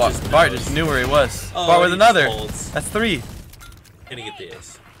 Oh, Bart just knew where he was. Oh, Bart with another. Holds. That's 3. Can he get the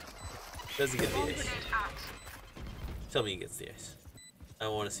ace? Does he get the ace? Tell me he gets the ace. I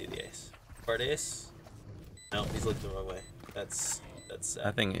want to see the ace. Bart ace? No, he's looking the wrong way. That's sad.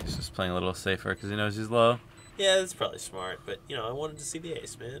 I think he's just playing a little safer because he knows he's low. Yeah, that's probably smart, but you know, I wanted to see the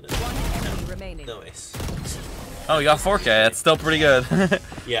ace, man. One enemy remaining. No ace. Oh, you got 4K. That's still pretty good.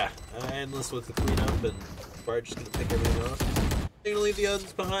 Yeah, endless with the cleanup, and Bart just gonna pick everything off. They're gonna leave the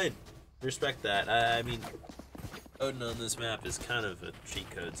Odins behind. Respect that. I mean, Odin on this map is kind of a cheat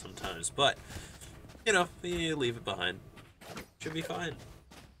code sometimes, but you know, you leave it behind. Should be fine.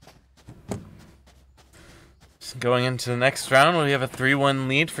 Going into the next round, we have a 3-1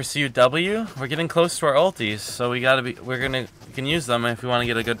 lead for CUW. We're getting close to our ultis, so we can use them if we want to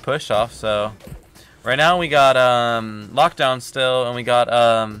get a good push off. So right now we got lockdown still, and we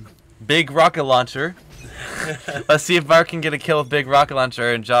got big rocket launcher. Let's see if Bart can get a kill with big rocket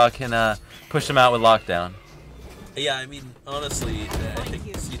launcher, and Jaw can push him out with lockdown. Yeah, I mean, honestly, I think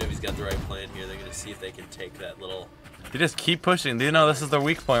CUW's got the right plan here. They're gonna see if they can take that little. They just keep pushing. They know this is their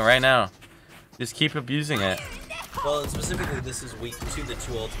weak point right now. Just keep abusing it. Well, and specifically, this is weak to the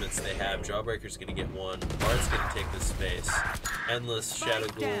 2 ultimates they have. Jawbreaker's gonna get 1. Bart's gonna take the space. Endless, Shadow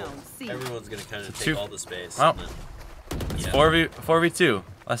Ghoul. Everyone's gonna kind of take all the space. Well, it's 4v2.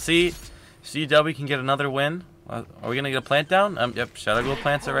 Let's see. CUW can get another win. Are we gonna get a plant down? Yep. Shadow Ghoul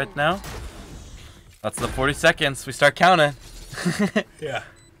plants it right now. That's the 40 seconds. We start counting. Yeah.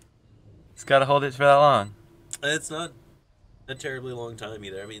 It's gotta hold it for that long. It's not a terribly long time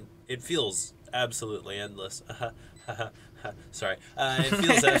either. I mean, it feels absolutely endless. Sorry. It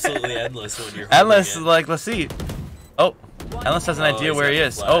feels absolutely endless when you're Endless is like, let's see. Oh, Endless has an idea where he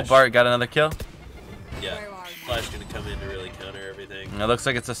is. Flash. Oh, Bart got another kill. Yeah. Flash gonna come in to really counter everything. It looks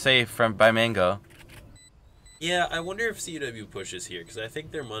like it's a save by Mango. Yeah, I wonder if CUW pushes here, because I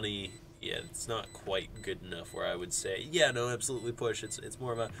think their money, yeah, it's not quite good enough where I would say, yeah, no, absolutely push. It's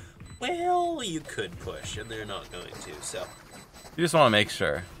more of a, well, you could push, and they're not going to, so. You just want to make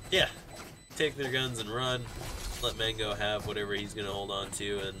sure. Yeah. Take their guns and run. Let Mango have whatever he's going to hold on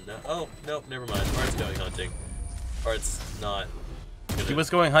to, and, oh, nope, never mind. Bart's going hunting. Bart's not gonna... He was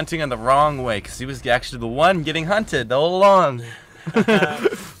going hunting in the wrong way, because he was actually the one getting hunted all along.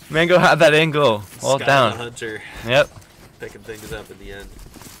 Mango had that angle all Sky down. The hunter. Yep. Picking things up in the end.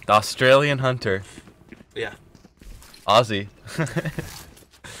 The Australian hunter. Yeah. Aussie.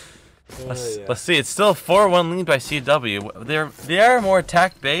 Let's see. It's still a 4-1 lead by CUW. They are more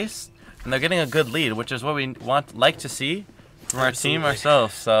attack based, and they're getting a good lead, which is what we like to see from our team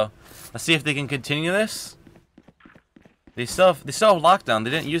ourselves. So Let's see if they can continue this. They still have lockdown. They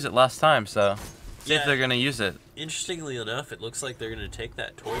didn't use it last time, so see if they're gonna use it. Interestingly enough, it looks like they're gonna take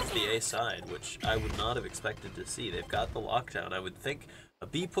that towards the A side, which I would not have expected to see. They've got the lockdown. I would think a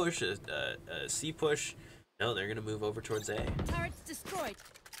B push, a C push. No, they're gonna move over towards A. Turrets destroyed.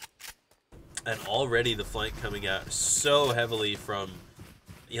 And already the flank coming out so heavily from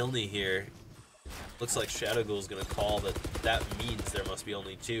Illni here. Looks like Shadow Ghoul's gonna call that means there must be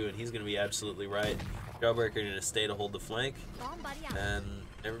only 2, and he's gonna be absolutely right. Jawbreaker gonna stay to hold the flank, and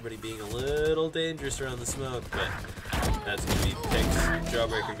everybody being a little dangerous around the smoke, but that's gonna be picked.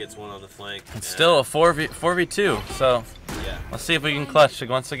 Jawbreaker gets one on the flank. It's still a 4v2, so yeah. Let's see if we can clutch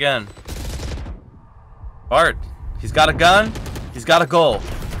once again. Bart, he's got a gun, he's got a goal.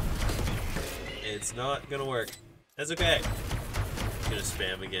 It's not gonna work. That's okay. Gonna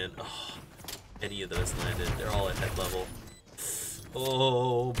spam again. Oh, any of those landed. They're all at head level.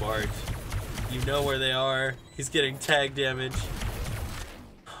 Oh, Bart. You know where they are. He's getting tag damage.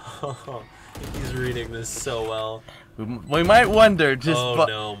 Oh, he's reading this so well. We might wonder just. Oh,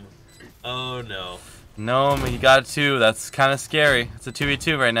 Gnome. Oh, no. Gnome, he got 2. That's kind of scary. It's a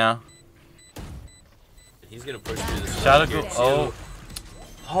 2v2 right now. He's gonna push through this. Shadow Ghoul. Oh.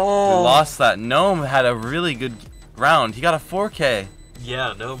 Oh. We lost that. Gnome had a really good round. He got a 4K.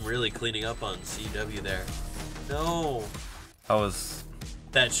 Yeah, Gnome really cleaning up on CUW there. No.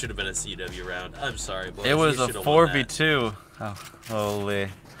 That should have been a CUW round. I'm sorry, boys. It was a 4v2. Oh, holy.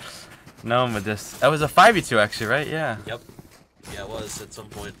 Gnome with this. That was a 5v2 actually, right? Yeah. Yep. Yeah, it was at some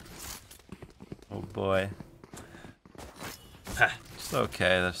point. Oh boy. It's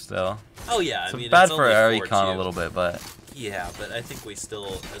okay, they're still. Oh yeah, it's I mean, bad it's for only our 4-2. econ a little bit, but. Yeah, but I think we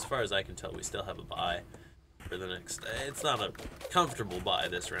still, as far as I can tell, we still have a bye for the next. It's not a comfortable bye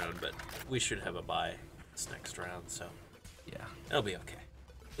this round, but we should have a bye this next round. So yeah, it'll be okay.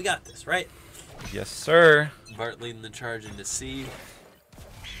 We got this, right? Yes, sir. Bart leading the charge into C,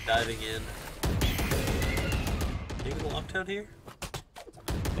 diving in. Maybe the lockdown here.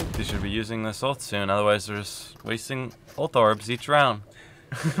 I think they should be using this ult soon. Otherwise, they're just wasting ult orbs each round.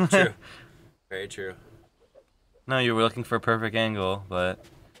 True. Very true. No, you were looking for a perfect angle, but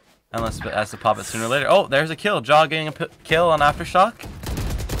unless it has to pop it sooner or later. Oh, there's a kill. Jaw getting a kill on Aftershock.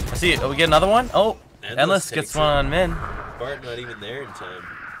 I see. We get another one. Oh, Endless gets one on Min. Bart not even there in time.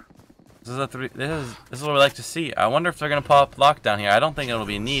 This is a 3. This is what we like to see. I wonder if they're gonna pop lockdown here. I don't think it'll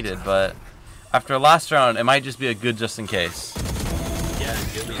be needed, but after last round, it might just be a good just in case. Yeah,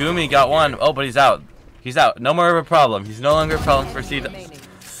 Gumi got one. Oh, but he's out. He's out. No more of a problem. He's no longer a problem for CUW.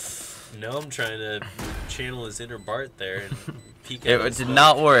 No, I'm trying to channel his inner Bart there and peek at it did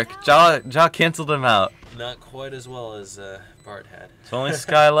not work. Jaw canceled him out. Not quite as well as Bart had. It's only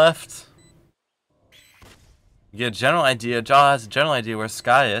Sky left. You get a general idea. Jaw has a general idea where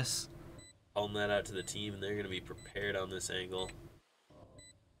Sky is. Calling that out to the team, and they're going to be prepared on this angle.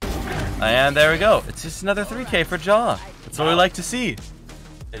 And there we go. It's just another 3K for Jaw. That's what we like to see.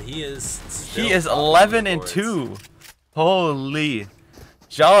 And he is. He is 11 and 2. Holy.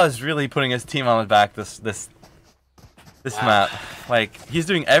 Jaw is really putting his team on his back this map. Like, he's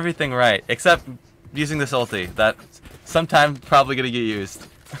doing everything right, except using this ulti. That sometime probably gonna get used.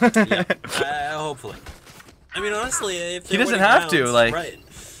 Yeah, hopefully. I mean, honestly, if he doesn't have to. Like, right.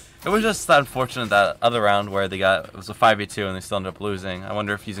 It was just unfortunate that other round where it was a 5v2 and they still ended up losing. I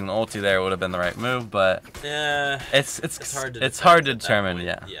wonder if using the ulti there would have been the right move, but yeah, it's hard to determine.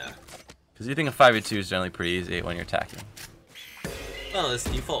 Yeah. Because you think a 5v2 is generally pretty easy when you're attacking. Well, this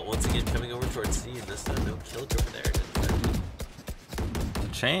default once again coming over towards C, and this time no killjoy there. It's a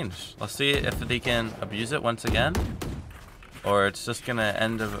change. Let's see if they can abuse it once again, or it's just gonna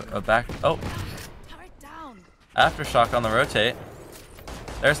end a back. Oh, Aftershock on the rotate.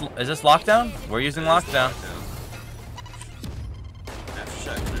 Is this lockdown? We're using lockdown.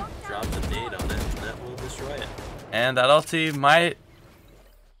 Aftershock gonna drop the nade on it, and that will destroy it. And that ulti might.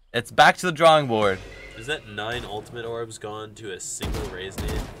 It's back to the drawing board. Is that 9 ultimate orbs gone to a single raise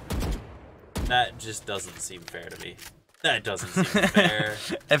nade? That just doesn't seem fair to me. That doesn't seem fair.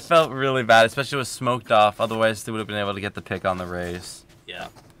 It felt really bad, especially with smoked off. Otherwise, they would have been able to get the pick on the raise. Yeah.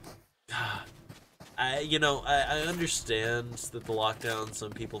 I understand that the lockdown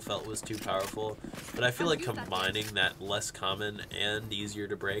some people felt was too powerful, but I feel like combining that less common and easier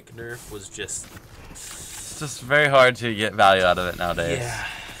to break nerf was just... It's just very hard to get value out of it nowadays. Yeah.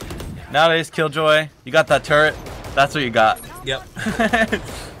 Nowadays, Killjoy, you got that turret. That's what you got. Yep.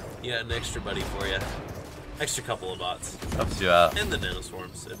 You got an extra buddy for you. Extra couple of bots. Helps you out. And the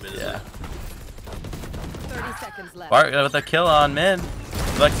nanoswarms, admittedly. Yeah. 30 seconds left. Bart with a kill on Min.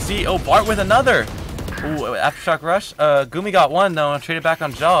 You'd like to see. Oh, Bart with another. Ooh, Aftershock rush. Gumi got one though. Traded back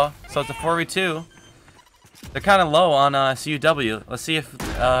on Jaw. So it's a 4v2. They're kind of low on CUW. Let's see if we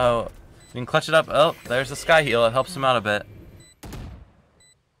can clutch it up. Oh, there's the sky heal. It helps him out a bit.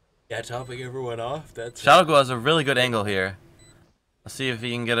 Yeah, topping everyone off. That's Shadowghoul has a really good angle here. Let's see if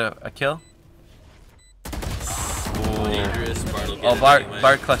he can get a kill. dangerous. Oh,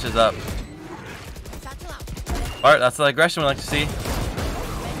 Bart clutches up. Bart, that's the aggression we like to see.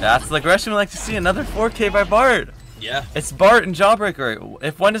 That's the aggression we like to see. Another 4K by Bart. Yeah. It's Bart and Jawbreaker.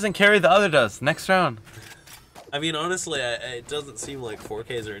 If one doesn't carry, the other does. Next round. I mean, honestly, it doesn't seem like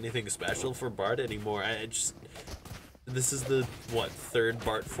 4Ks are anything special for Bart anymore. This is the, what, third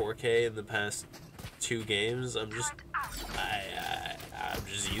Bart 4K in the past 2 games? I'm just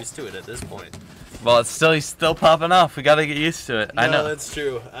used to it at this point. Well, he's still popping off. We gotta get used to it. No, I know. That's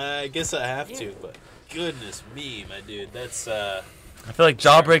true. I guess I have to, but goodness me, my dude, that's I feel like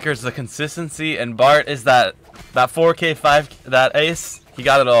Jawbreaker is the consistency, and Bart is that 4K 5 that ace. He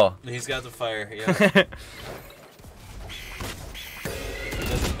got it all. He's got the fire. Yeah.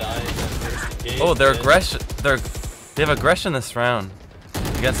 Oh, they have aggression this round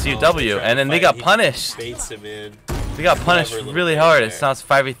against CUW, and then they got punished. Baits him in. They got punished really hard. It sounds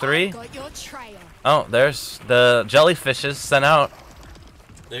 5v3. Oh, there's the jellyfishes sent out.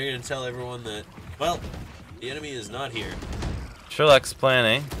 They're gonna tell everyone that, well, the enemy is not here. Sherlock's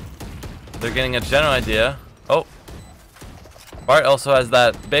planning. They're getting a general idea. Oh, Bart also has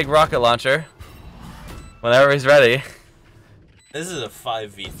that big rocket launcher. Whenever he's ready. This is a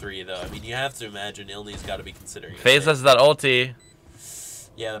 5v3 though. I mean, you have to imagine Illni's got to be considering it. FaZe has that ulti.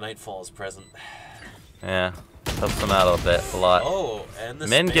 Yeah, the Nightfall is present. Yeah, helps them out a lot. Oh, and the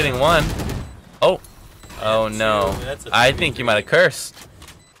Min getting one. Oh, oh no. I think you might have cursed.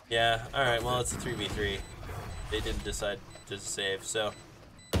 Yeah. All right. Well, it's a 3v3. They didn't decide to save, so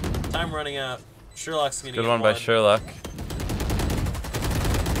time running out. Sherlock's gonna get Good one by Sherlock.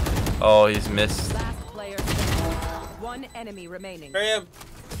 Oh, he's missed. One enemy remaining. Graham!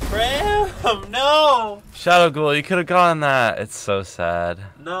 No! Shadowghoul, you could have gotten that. It's so sad.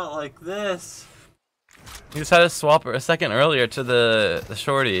 Not like this. He just had to swap a second earlier to the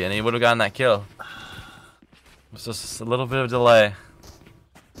shorty, and he would have gotten that kill. It was just a little bit of delay.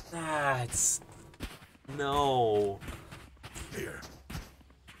 That's... No.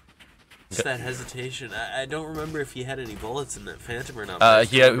 It's that hesitation. I don't remember if he had any bullets in that Phantom or not.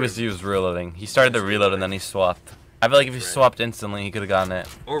 He was reloading. He started to reload and then he swapped. I feel like if he swapped instantly, he could have gotten it.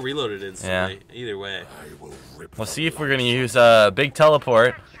 Or reloaded instantly. Yeah. Either way. We'll see if we're gonna use big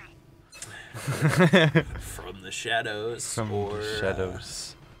teleport. From the shadows. From the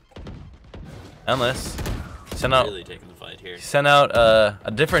shadows. Endless. Send out. Really taking the fight here. Send out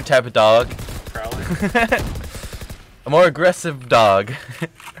a different type of dog. Prowler. A more aggressive dog.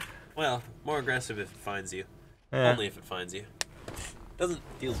 Well, more aggressive if it finds you. Yeah. Only if it finds you. Doesn't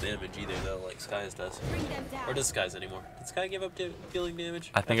deal damage either though, like Skies does. Or does Skies anymore? Did Sky give up dealing damage?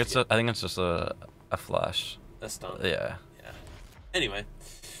 I think it's just a flash. A stun. Yeah. Yeah. Anyway.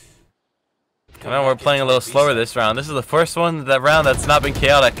 Well, we're playing a little slower this round. This is the first round that's not been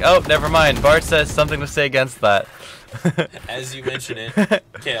chaotic. Oh, never mind. Bart says something to say against that. As you mention it,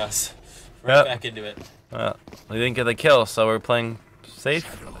 chaos. Right back into it. Well, we didn't get the kill, so we're playing safe.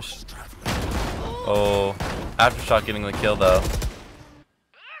 Oh, Aftershock getting the kill though.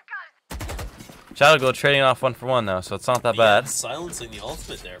 Shadowghoul trading off 1-for-1 though, so it's not that bad. Silencing the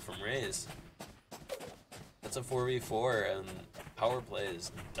ultimate there from Raze. That's a 4v4 and power play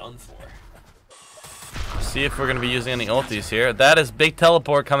is done for. See if we're gonna be using any ultis here. That is big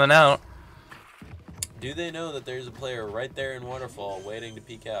teleport coming out. Do they know that there's a player right there in Waterfall waiting to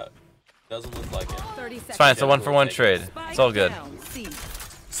peek out? Doesn't look like it. It's fine, it's a 1-for-1 trade. It's all good.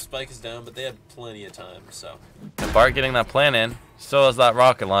 Spike is down, but they have plenty of time, so. And Bart getting that plan in. So is that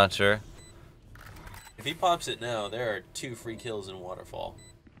rocket launcher. If he pops it now, there are 2 free kills in Waterfall.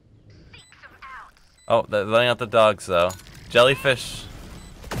 Oh, they're letting out the dogs though. Jellyfish.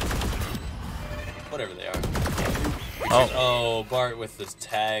 Whatever they are. Oh, Bart with this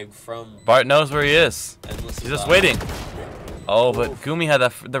tag from... Bart knows where he is. Endless He's just waiting. Oh, but Gumi had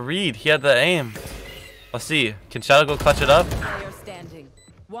the read. He had the aim. Let's see. Can Shadowghoul clutch it up?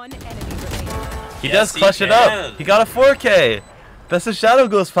 He does clutch it up. He got a 4K. That's the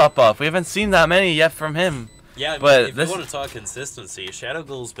Shadowghoul's pop off. We haven't seen that many yet from him. Yeah, I mean, but if you want to talk consistency,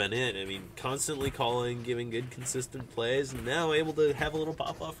 Shadowghoul's been in. I mean, constantly calling, giving good, consistent plays, and now able to have a little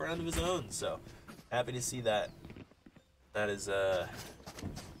pop off round of his own. So happy to see that. That is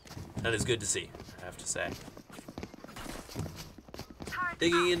good to see, I have to say.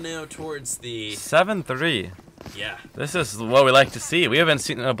 Digging in now towards the 7-3. Yeah. This is what we like to see. We haven't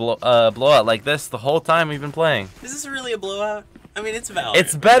seen a blowout like this the whole time we've been playing. Is this really a blowout? I mean, it's Valorant.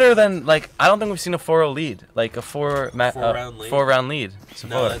 It's better than, like, I don't think we've seen a 4-0 lead. Like, a four-round lead. So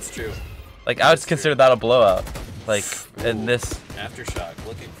no, that's true. Like, I would consider that a blowout. Like, in this... Aftershock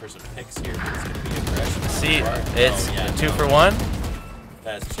looking for some picks here. It's going to be aggression. See, it's 2 for 1.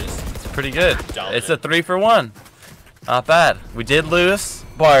 That's just... It's pretty good. Dominant. It's a 3 for 1. Not bad. We did lose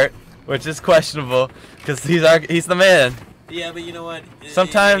Bart, which is questionable, because he's the man. Yeah, but you know what?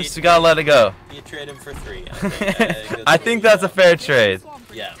 Sometimes you gotta let it go. You trade him for 3. I think that's a fair trade.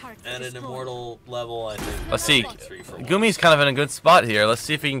 Yeah, at an immortal level, I think. Let's see. 3 for 1. Gumi's kind of in a good spot here. Let's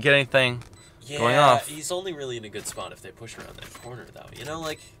see if he can get anything going off. He's only really in a good spot if they push around that corner, though. You know,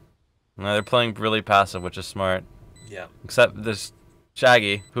 like... No, they're playing really passive, which is smart. Yeah. Except this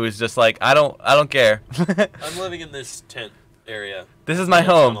Shaggy, who is just like, I don't care. I'm living in this tent area. This is my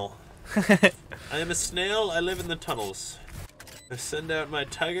home. I am a snail. I live in the tunnels. I send out my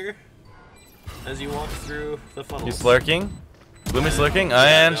tiger as you walk through the funnels. He's lurking. Gumi's lurking,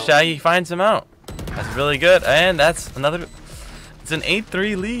 and Shaggy finds him out. That's really good, and that's another... It's an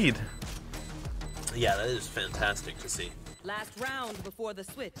 8-3 lead. Yeah, that is fantastic to see. Last round before the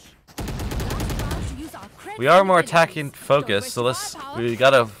switch. We are more attacking focused, so we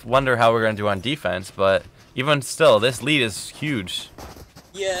gotta wonder how we're gonna do on defense, but even still, this lead is huge.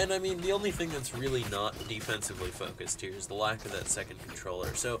 Yeah, and I mean, the only thing that's really not defensively focused here is the lack of that second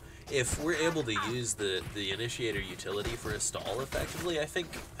controller. So if we're able to use the initiator utility for a stall effectively, I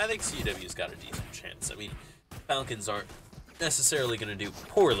think CUW's got a decent chance. I mean, Falcons aren't necessarily going to do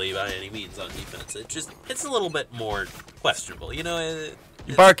poorly by any means on defense. It's a little bit more questionable, you know.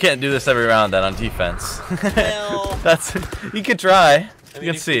 Bart can't do this every round then on defense. Well, you could try. I mean,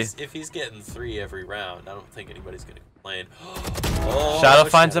 you can see. If he's getting 3 every round, I don't think anybody's going to complain. Shadow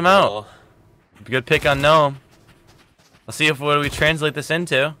finds him out. Good pick on Gnome. Let's see what we translate this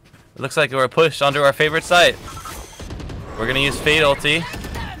into. It looks like we're pushed onto our favorite site. We're gonna use Fade ulti.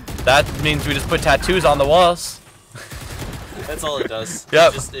 That means we just put tattoos on the walls. That's all it does.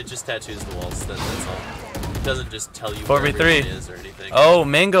 Yep. It just tattoos the walls. That's all. It doesn't just tell you 4v3 where everything is or anything. Oh,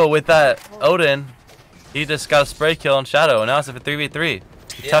 Mango with that Odin. He just got a spray kill on Shadow, and now it's a 3v3.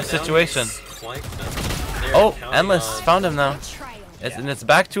 Yeah, Tough situation. Oh, Endless found him now. And it's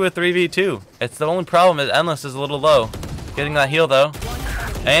back to a 3v2. It's the only problem is Endless is a little low. Getting that heal though.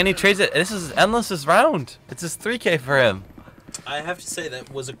 And he trades it. This is Endless's round. It's his 3k for him. I have to say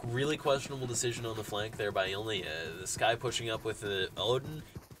that was a really questionable decision on the flank there by Illni. The Sky pushing up with the Odin.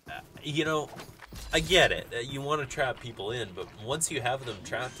 You know, I get it. You want to trap people in, but once you have them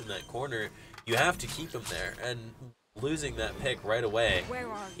trapped in that corner, you have to keep them there. And losing that pick right away,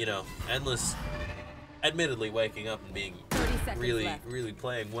 you know, Endless, admittedly waking up and being really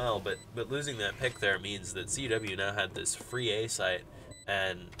playing well, but losing that pick there means that CUW now had this free A site,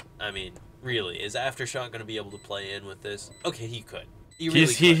 and I mean, really, is Aftershock going to be able to play in with this? Okay, he could.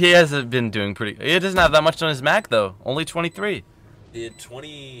 He hasn't been doing pretty. He doesn't have that much on his Mac though. Only 23. He had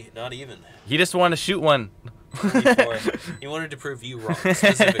 20, not even. He just wanted to shoot one. 24. He wanted to prove you wrong.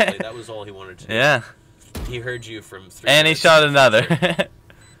 Specifically, that was all he wanted to do. Yeah. He heard you from 3 And he shot another.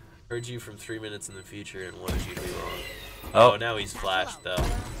 Heard you from 3 minutes in the future and wanted you to be wrong. Oh, now he's flashed though.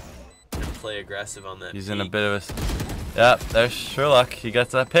 Gonna play aggressive on that. He's in a bit of a. Yep, there's Sherlock. He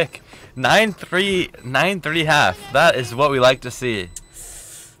gets that pick. 9-3 half. That is what we like to see.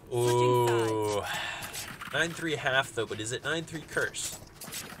 Ooh. 9-3 half though, but is it 9-3 curse?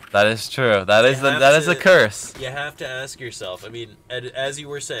 That is true. That is a curse. You have to ask yourself. I mean, as you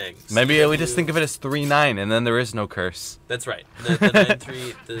were saying. Maybe we just think of it as 3-9, and then there is no curse. That's right. The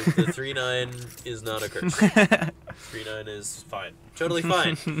 9-3, the 3-9 is not a curse. 3-9 is fine, totally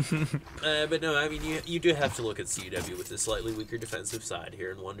fine. But no, I mean, you do have to look at CUW with a slightly weaker defensive side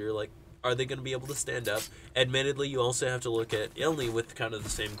here and wonder, like, are they going to be able to stand up? Admittedly, you also have to look at Illni with kind of the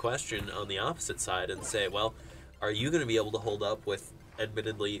same question on the opposite side and say, well, are you going to be able to hold up with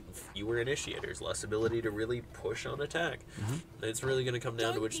admittedly fewer initiators, less ability to really push on attack? It's really going to come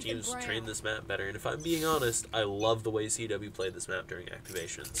down to which teams train this map better. And if I'm being honest, I love the way CW played this map during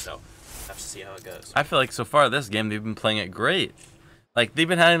activation, so I have to see how it goes. I feel like so far this game they've been playing it great. Like they've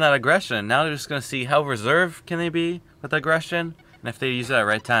been having that aggression. Now they're just going to see how reserved can they be with aggression and if they use it at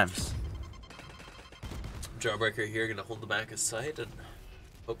right times. Jawbreaker here going to hold the back of sight and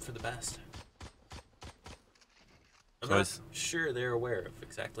hope for the best. I'm not sure they're aware of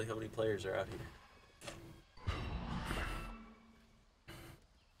exactly how many players are out here.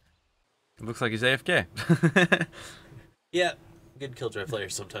 It looks like he's AFK. Yeah, good Killjoy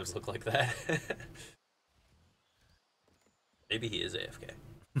players sometimes look like that. Maybe he is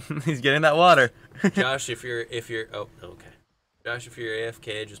AFK. He's getting that water. Josh, if you're oh, okay. Josh, if you're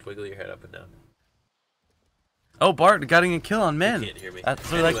AFK, just wiggle your head up and down. Oh, Bart getting a kill on Min. You can't hear me. That's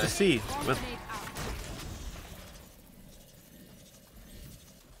what we like to see.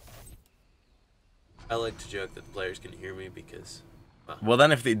 I like to joke that the players can hear me because... Well,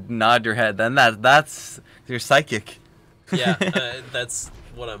 then if they nod your head, then that's you're psychic. Yeah, that's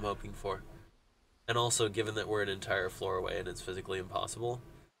what I'm hoping for. And also, given that we're an entire floor away and it's physically impossible,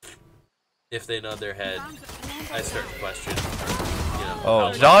 if they nod their head, I start to question, you know...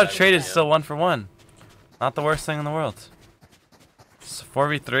 Oh, Jaw trade is still 1-for-1. Not the worst thing in the world. It's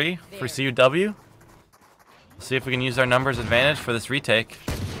 4v3 for CUW. See if we can use our numbers advantage for this retake.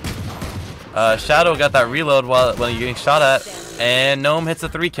 Shadow got that reload while you're getting shot at, and Gnome hits a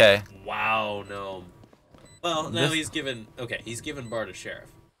 3K. Wow, Gnome. Well, now he's given Bart a sheriff.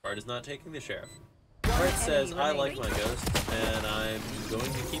 Bart is not taking the sheriff. Bart says, I like my ghost, and I'm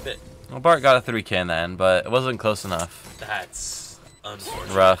going to keep it. Well, Bart got a 3K in the end, but it wasn't close enough. That's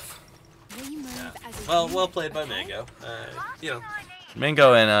unfortunate. Rough. Yeah. Well played by Mango. You know.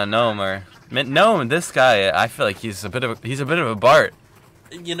 Mingo and Gnome are... Gnome, this guy, I feel like he's a bit of a Bart.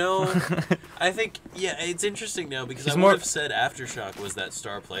 You know, I think, yeah, it's interesting now because I would have said Aftershock was that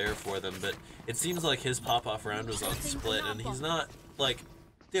star player for them, but it seems like his pop-off round was on split, and he's not, like,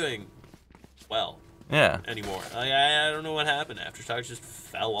 doing well anymore. I don't know what happened. Aftershock just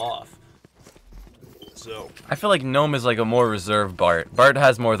fell off. So I feel like Gnome is like a more reserved Bart. Bart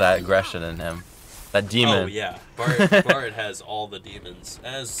has more of that aggression in him. That demon. Oh, yeah. Bart has all the demons.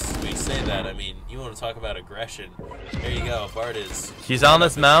 As we say that, I mean, you want to talk about aggression. There you go. Bart is... He's on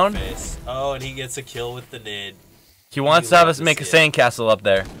this mound. Oh, and he gets a kill with the nade. He wants to have us make a sandcastle up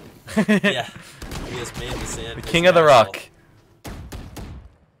there. Yeah. He has made the sand. The king of the rock.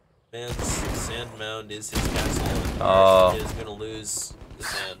 Man's sand mound is his castle. Oh. He is going to lose the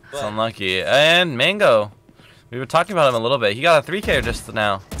sand. But it's unlucky. And Mango. We were talking about him a little bit. He got a 3K just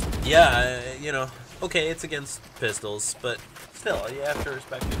now. Yeah, you know. Okay, it's against pistols, but still, you have to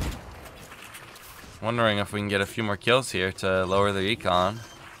respect it. Wondering if we can get a few more kills here to lower the econ.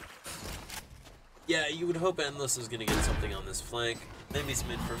 Yeah, you would hope Endless is going to get something on this flank. Maybe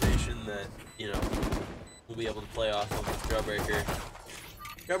some information that, you know, we'll be able to play off of with Jawbreaker.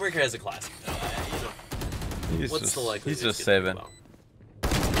 Jawbreaker has a classic, though. You know, what's the likelihood? He's just saving.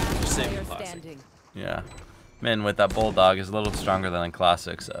 Just saving classic. Yeah. Min with that Bulldog is a little stronger than a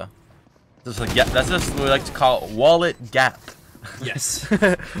classic, so... Just like, yeah, that's just what we like to call wallet gap. Yes.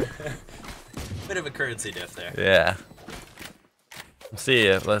 Bit of a currency diff there. Yeah. Let's see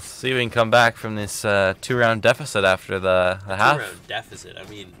if we can come back from this 2-round deficit after the half. 2-round deficit. I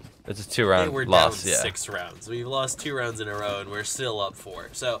mean, it's a 2-round we're loss. Down yeah. 6 rounds. We've lost 2 rounds in a row, and we're still up 4.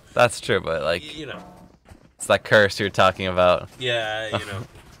 So that's true, but like, you know, it's that curse you're talking about. Yeah, you know.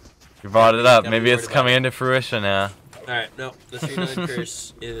 You brought it up. Maybe it's coming into fruition now. Alright, no, the 3-9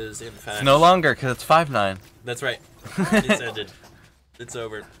 curse is in fact... It's no longer, because it's 5-9. That's right. It's ended. It's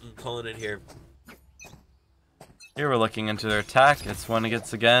over. I'm calling it here. Here we're looking into their attack. It's one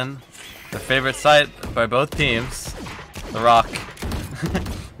against again. The favorite site by both teams. The rock.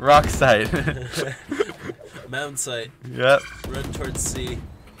 Rock site. Mound site. Yep. Run towards C.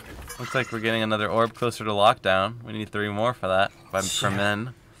 Looks like we're getting another orb closer to lockdown. We need 3 more for that. For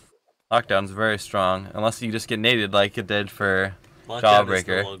men. Lockdown's very strong, unless you just get naded like it did for Jawbreaker.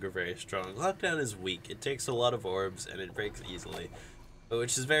 Lockdown is no longer very strong. Lockdown is weak. It takes a lot of orbs, and it breaks easily,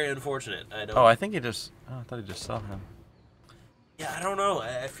 which is very unfortunate. I think he just... Oh, I thought he just saw him. Yeah, I don't know.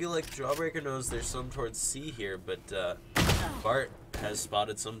 I feel like Jawbreaker knows there's some towards C here, but Bart has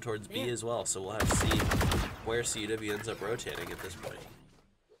spotted some towards B as well, so we'll have to see where CUW ends up rotating at this point.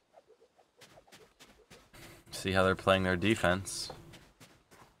 See how they're playing their defense.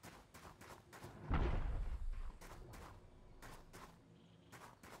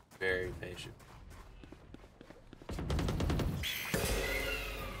 Very patient.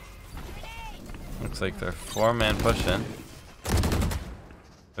 Looks like they're 4-man pushing.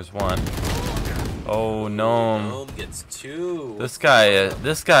 There's one. Oh, Gnome. Gnome gets 2. This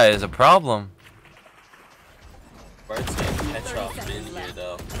guy is a problem. Bart's gonna catch off Min here,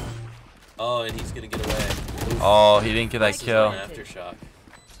 though. Oh, and he's gonna get away. Oof. Oh, he didn't get that kill. Aftershock.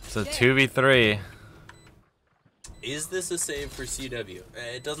 It's a 2v3. Is this a save for CW?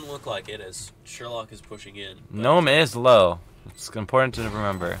 It doesn't look like it, as Sherlock is pushing in. Gnome is low. It's important to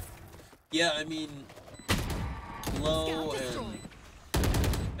remember. Yeah, I mean, low and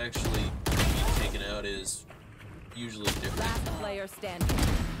actually being taken out is usually different. Last player standing.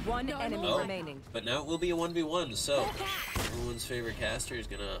 1 enemy remaining. But now it will be a 1v1, so everyone's favorite caster is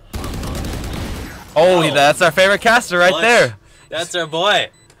gonna... Oh, that's our favorite caster right there. That's our boy.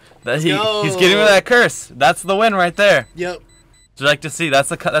 He's getting rid of that curse. That's the win right there. Yep. Would you like to see? That's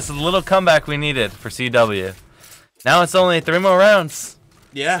the little comeback we needed for CW. Now it's only 3 more rounds.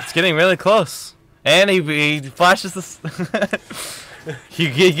 Yeah. It's getting really close. And he flashes the...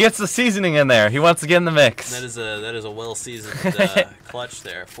 he gets the seasoning in there. He wants to get in the mix. That is a well-seasoned clutch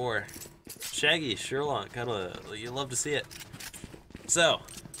there for Shaggy, Sherlock. You love to see it. So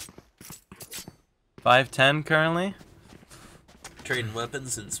 5-10 currently. Trading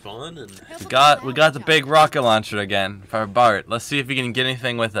weapons and spawn, and We got the big rocket launcher again for Bart. Let's see if he can get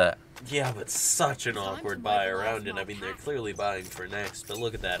anything with it. yeah, but such an awkward buy around it. I mean, they're clearly buying for next, but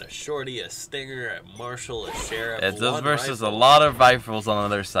look at that: a shorty, a stinger, a marshal, a sheriff. It's those one versus rifle. a lot of rifles on the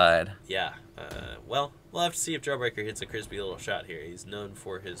other side. Yeah. Well, we'll have to see if Jawbreaker hits a crispy little shot here. He's known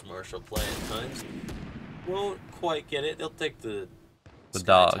for his martial play at times. Won't quite get it. He'll take the Sky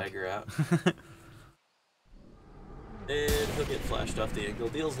dog. Tiger out. And he'll get flashed off the angle.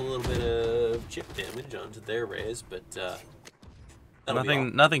 Deals a little bit of chip damage onto their raise, but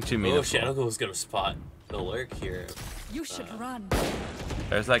Nothing too Oh, meaningful. Shadowghoul's gonna spot the lurk here. You should run.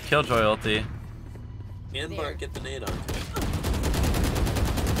 There's that Killjoy ulti. And Bart get the nade onto it.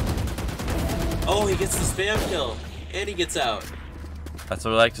 Oh, he gets the spam kill, and he gets out. That's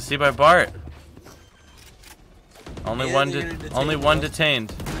what we like to see by Bart. Only And one they're gonna detain only one Bart.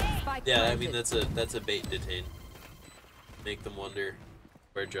 detained. Yeah, I mean that's a bait detain. Make them wonder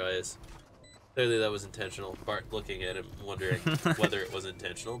where Joy is. Clearly that was intentional. Bart looking at him, wondering whether it was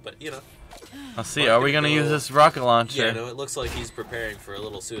intentional, but you know. Let's see. Are we gonna use this rocket launcher? Yeah, no, it looks like he's preparing for a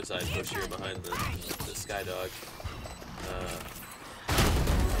little suicide push here behind the Skydog.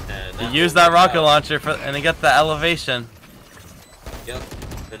 And He used that rocket launcher and he got the elevation. Yep.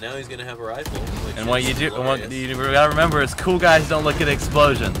 And now he's gonna have a rifle. Which And what is you do, glorious. what you gotta remember is cool guys don't look at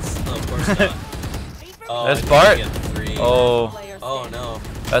explosions. Oh, of course not. Oh, There's I think Bart. he got the 3. Oh, Oh no.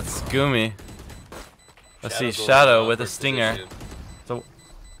 that's Goomy. Let's see, Shadowghoul Shadow in with a awkward stinger. position. So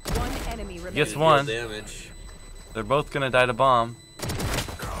One enemy remaining. Gets Deal one. damage. they're both gonna die to bomb.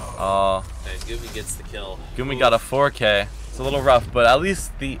 Oh, And Goomy gets the kill. Goomy got a 4K. It's a little rough, but at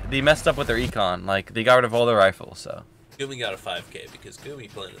least they messed up with their econ. Like they got rid of all their rifles, so. Goomy got a 5K because Goomy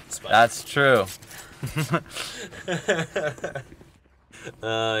planted the spike. That's true.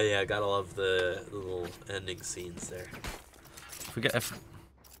 Yeah, gotta love the little ending scenes there.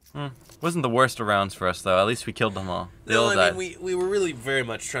 Wasn't the worst of rounds for us though. At least we killed them all. They No, all I died. mean, we were really very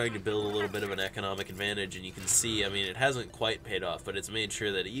much trying to build a little bit of an economic advantage, and you can see, I mean, it hasn't quite paid off, but it's made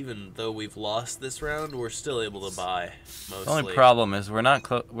sure that even though we've lost this round, we're still able to buy, mostly. The only problem is we're not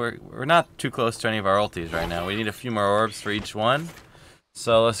we're not too close to any of our ultis right now. We need a few more orbs for each one.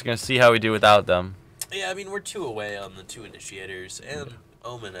 So let's gonna see how we do without them. Yeah, I mean, we're 2 away on the 2 initiators, and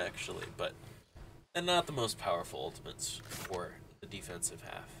Omen, actually, but and not the most powerful ultimates for the defensive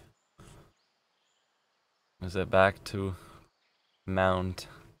half. Is it back to Mound?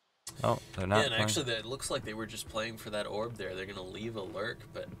 Oh, they're not. Yeah, and playing. actually, it looks like they were just playing for that orb there. They're going to leave a lurk,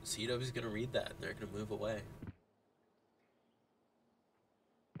 but CUW's going to read that, and they're going to move away.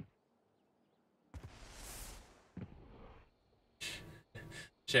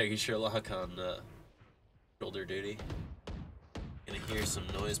 Shaggy Sherlock on shoulder duty. Gonna hear some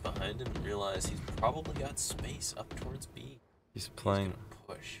noise behind him and realize he's probably got space up towards B. He's playing. He's gonna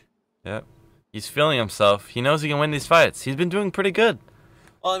push. Yep. He's feeling himself. He knows he can win these fights. He's been doing pretty good.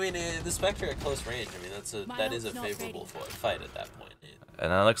 Well, I mean, the Spectre at close range. I mean, that is a favorable fight at that point.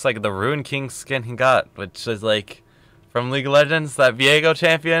 And it looks like the Rune King skin he got, which is like from League of Legends, that Viego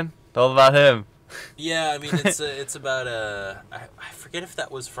champion. It's all about him. Yeah, I mean, it's about I forget if that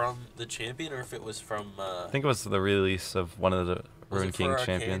was from the champion or if it was from. I think it was the release of one of the Was Rune it for King Arcane?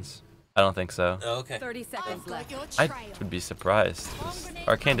 champions. I don't think so. Oh, okay. 30 seconds left. I would be surprised.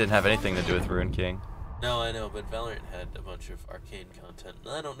 Arcane didn't have anything to do with Rune King. No, I know, but Valorant had a bunch of Arcane content.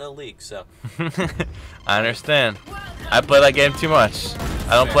 I don't know League, so. I understand. I play that game too much.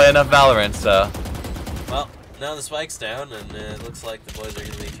 I don't play enough Valorant, so. Well, now the spike's down, and it looks like the boys are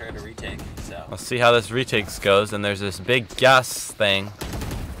going to be trying to retake. So. Let's see how this retakes goes. And there's this big gas thing.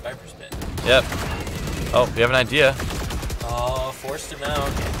 Viper's Pit. Yep. Oh, we have an idea. Oh, forced him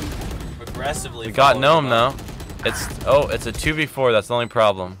out. Aggressively. We got followed Gnome him though. up. It's a 2v4. That's the only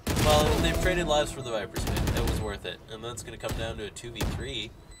problem. Well, they've traded lives for the Viper's Pit. It was worth it. And then it's going to come down to a 2v3.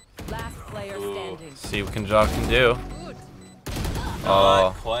 Last player standing. See what Kanjok can do.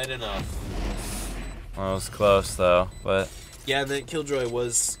 Not Oh, quite enough. that was close though. But Yeah, and then Killjoy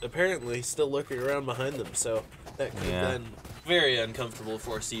was apparently still lurking around behind them, so that could have been very uncomfortable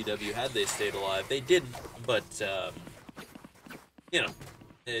for CUW had they stayed alive. They didn't, but, you know,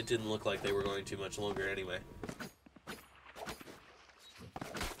 it didn't look like they were going too much longer anyway.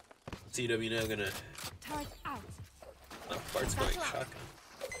 CUW now gonna... Oh, Bart's going shotgun.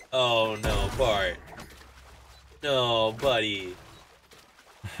 Oh no, Bart. Oh, buddy.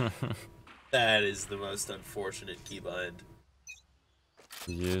 That is the most unfortunate keybind.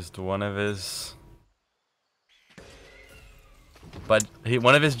 He used one of his... But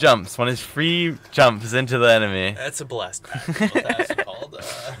one of his jumps, one of his free jumps into the enemy. That's a blast pack. What that's called.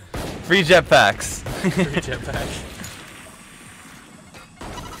 Free jetpacks. Free jetpack.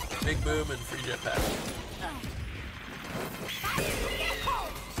 Big boom and free jetpack.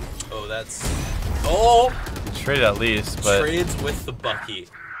 Oh, that's... Oh! Trade at least, but... Trades with the Bucky.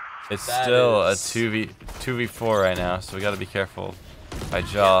 It's That still is... a 2v4 right now, so we gotta be careful by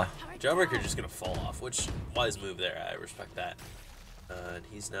Jaw. Yeah. Jawbreaker just gonna fall off, which, wise move there, I respect that. And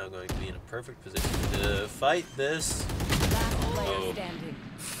he's now going to be in a perfect position to fight this. Oh,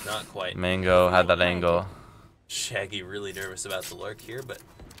 not quite. Mango had that angle. Shaggy really nervous about the lurk here, but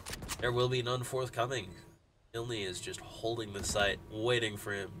there will be none forthcoming. Illni is just holding the site, waiting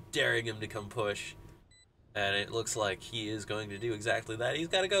for him, daring him to come push. And it looks like he is going to do exactly that. He's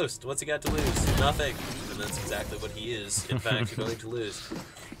got a ghost. What's he got to lose? Nothing. And that's exactly what he is, in fact, going to lose.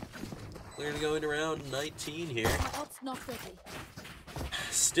 We're going to go into round 19 here.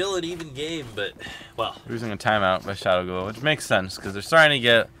 Still an even game, but, well. Losing a timeout by Shadow Ghoul, which makes sense, because they're starting to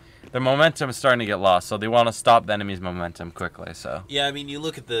get... Their momentum is starting to get lost, so they want to stop the enemy's momentum quickly, so... Yeah, I mean, you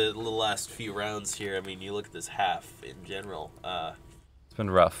look at the last few rounds here. I mean, you look at this half in general. It's been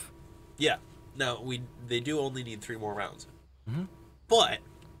rough. Yeah. Now, they do only need 3 more rounds. But...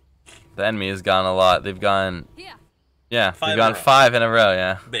 The enemy has gone a lot. They've gone... Yeah, they've gone 5 in a row,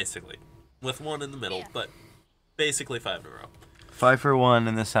 yeah. Basically. With 1 in the middle, but basically 5 in a row. 5 for 1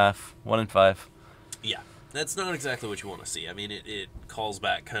 in this half. 1 and 5. Yeah. That's not exactly what you want to see. I mean, it calls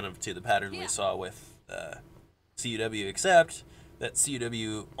back kind of to the pattern we saw with CUW, except that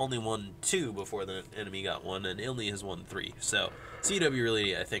CUW only won 2 before the enemy got 1, and Illni has won 3. So CUW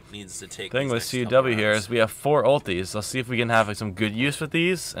really, I think, needs to take. The thing with CUW here is we have 4 ultis. Let's see if we can have some good use with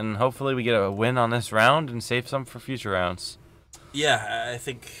these, and hopefully we get a win on this round and save some for future rounds. Yeah, I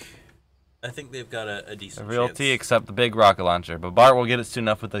think they've got a decent Every chance. ulti except the big rocket launcher, but Bart will get it soon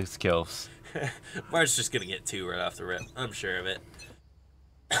enough with his kills. Bart's just gonna get 2 right off the rip. I'm sure of it.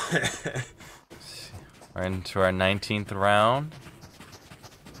 We're into our 19th round.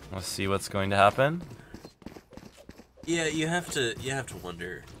 Let's see what's going to happen. Yeah, you have to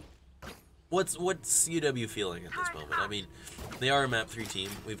wonder what's CUW feeling at this moment. I mean, they are a map 3 team.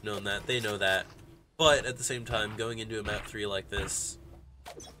 We've known that. They know that. But at the same time, going into a map 3 like this,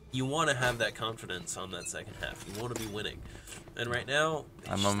 you want to have that confidence on that second half. You want to be winning. And right now,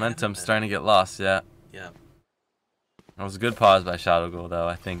 our momentum's starting to get lost, yeah. Yeah. It was a good pause by Shadow Ghoul, though.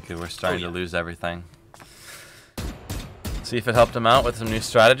 I think we're starting to lose everything. See if it helped him out with some new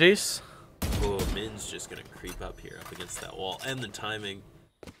strategies. Oh, Min's just going to creep up here, up against that wall. And the timing,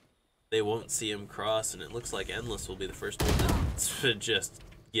 they won't see him cross, and it looks like Endless will be the first one to just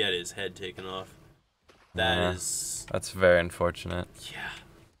get his head taken off. That's very unfortunate. Yeah.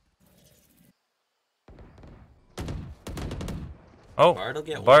 Oh,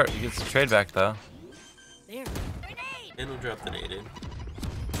 Bart gets the trade back, though. There. And we'll drop the nade in.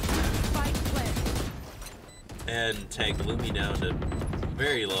 And tank Lumi down to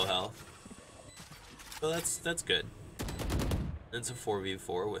very low health. So that's good. It's a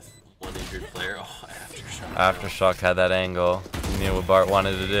 4v4 with 1 injured player. Oh, Aftershock. Aftershock had that angle. He knew what Bart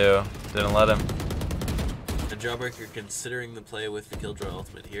wanted to do. Didn't let him. And Jawbreaker considering the play with the Killjoy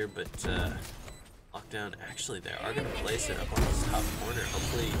ultimate here, but Lockdown, actually, they are going to place it up on this top corner.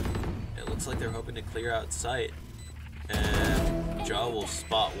 Hopefully, it looks like they're hoping to clear out sight. And Jaw will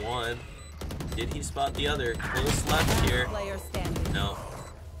spot 1. Did he spot the other? Close left here. No.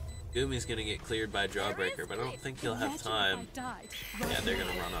 Gumi's going to get cleared by Jawbreaker, but I don't think he'll have time. Yeah, they're going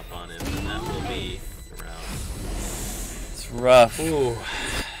to run up on him, and that will be the round. It's rough. Ooh.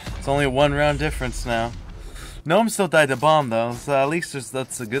 It's only a 1 round difference now. Gnome still died to bomb, though, so at least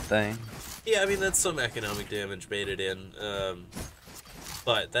that's a good thing. Yeah, I mean, that's some economic damage baited in.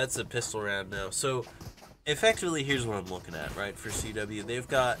 But that's a pistol round now. So, effectively, here's what I'm looking at, right, for CW. They've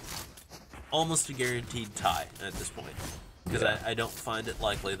got almost a guaranteed tie at this point. Because I don't find it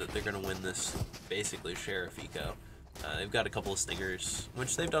likely that they're going to win this, basically, Sheriff Eco. They've got a couple of Stingers,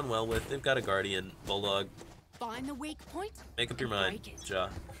 which they've done well with. They've got a Guardian, Bulldog. Find the weak point. Make up your mind, Jaw.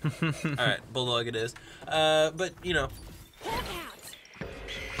 Alright, Bulldog it is. But, you know.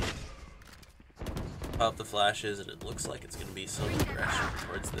 Pop the flashes, and it looks like it's going to be some aggression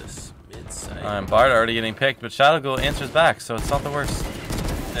towards this mid-side. Bart already getting picked, but Shadow Ghoul answers back, so it's not the worst.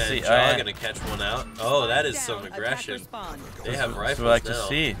 And Jaw going to catch one out. Oh, that is some aggression. They have rifles now. That's what I like to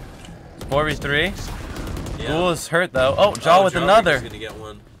see. 4v3. Yeah. Ghoul is hurt, though. Oh, Jaw with another. Gonna get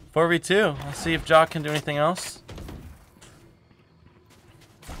one. 4v2. Let's see if Jaw can do anything else.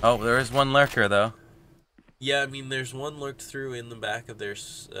 Oh, there is one lurker though. Yeah, I mean, there's one lurked through in the back of their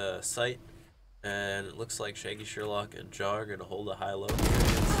site, and it looks like Shaggy Sherlock and Jaw are gonna hold a high-low.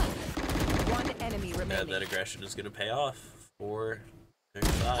 One enemy remaining. And that aggression is gonna pay off for their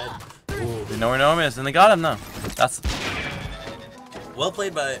side. Ooh, they know where Gnome is, and they got him though. That's well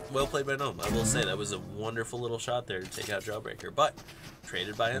played by Gnome. I will say that was a wonderful little shot there to take out Jawbreaker, but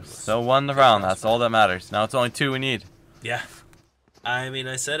traded by Endless. so won the round. That's all that matters. Now it's only 2 we need. Yeah. I mean,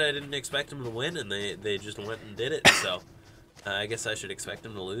 I said I didn't expect them to win, and they just went and did it, so I guess I should expect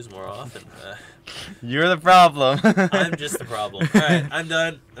them to lose more often. You're the problem. I'm just the problem. Alright, I'm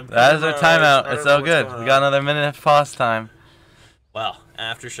done. That is our timeout. It's so good. We got another minute of pause time. Well,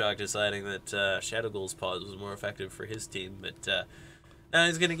 Aftershock deciding that Shadow Ghoul's pause was more effective for his team, but now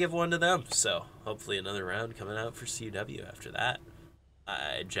he's going to give one to them, so hopefully another round coming out for CUW after that.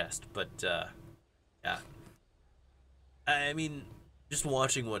 I jest, but yeah. I mean, just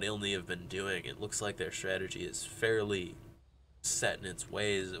watching what Illni have been doing, it looks like their strategy is fairly set in its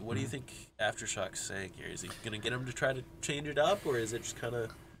ways. What do you think Aftershock's saying here? Is he going to get him to try to change it up, or is it just kind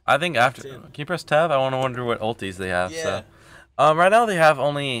of... I think after... Can you press tab? I want to wonder what ultis they have. Yeah. So. Right now they have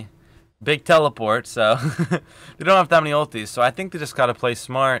only big teleport, so they don't have that many ultis. So I think they just got to play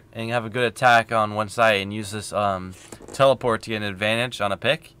smart and have a good attack on one side and use this teleport to get an advantage on a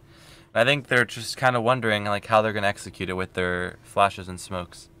pick. I think they're just kind of wondering like how they're going to execute it with their flashes and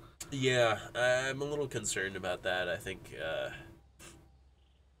smokes. Yeah, I'm a little concerned about that. I think a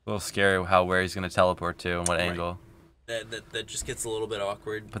little scary where he's going to teleport to and what angle. That just gets a little bit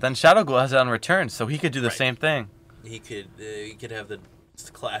awkward. But then Shadow Ghoul has it on return, so he could do the same thing. He could have the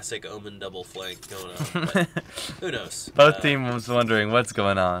classic Omen double flank going on. But who knows? Both teams wondering what's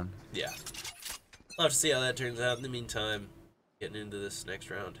going on. Yeah. I'll have to see how that turns out. In the meantime, getting into this next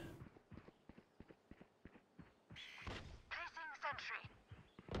round.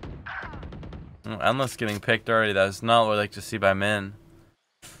 Endless getting picked already. That's not what I like to see by Min.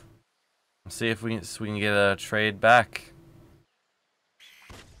 Let's see if we can get a trade back.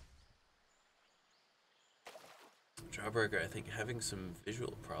 Jawbreaker, I think, having some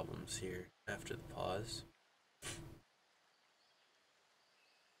visual problems here after the pause.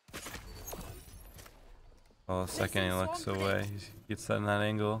 Well, a second he looks away. He gets that in that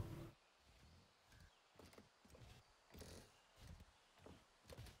angle.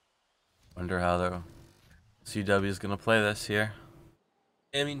 Wonder how the CW is gonna play this here.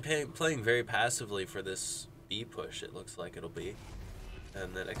 I mean, playing very passively for this B push, it looks like it'll be,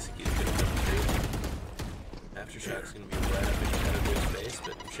 and that execute's gonna come through. Aftershock's gonna be right up in Shadow Ghoul's face,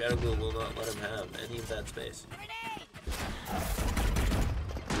 but Shadow Ghoul will not let him have any of that space.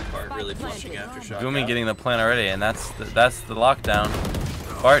 Bart really pushing Aftershock. Gumi getting the plant already, and that's the lockdown.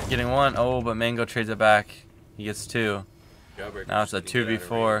 Bart getting one. Oh, but Mango trades it back. He gets 2. Now it's a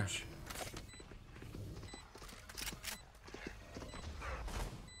 2v4.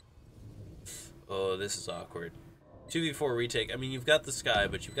 Oh, this is awkward. 2v4 retake. I mean, you've got the Sky,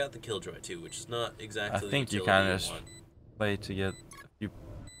 but you've got the Killjoy too, which is not exactly. I think you kind of just play to get a few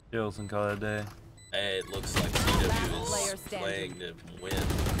kills and call it a day. It looks like CW is playing to win,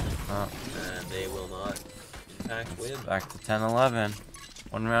 and they will not, in fact, win. Back to 10-11.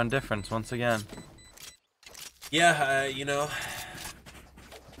 1 round difference once again. Yeah, you know,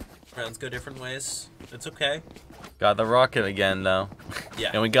 rounds go different ways. It's okay. Got the rocket again, though. Yeah.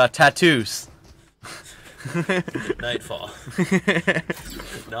 And we got tattoos. Nightfall.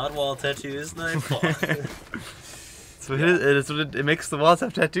 Not wall tattoos, Nightfall. So it makes the walls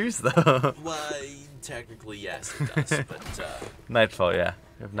have tattoos, though. Well, technically, yes, it does, but... Nightfall, yeah.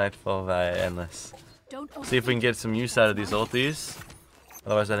 We have Nightfall via Endless. See if we can get some use out of these ultis.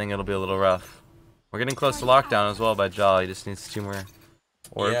 Otherwise, I think it'll be a little rough. We're getting close to lockdown as well by Jaw. He just needs 2 more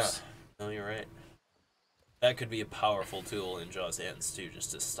orbs. Yeah, no, you're right. That could be a powerful tool in Jaw's hands, too, just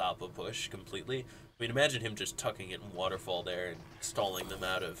to stop a push completely. I mean, imagine him just tucking it in Waterfall there and stalling them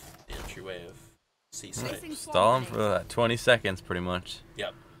out of the entryway of C-Site. Stall him for 20 seconds, pretty much.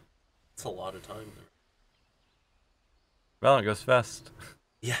 Yep. That's a lot of time. Valorant goes fast.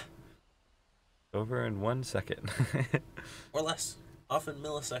 Yeah. Over in 1 second. Or less. Often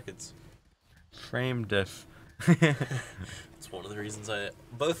milliseconds. Frame diff. It's one of the reasons I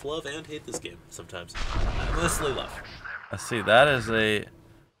both love and hate this game sometimes. I mostly love. Let's see, that is a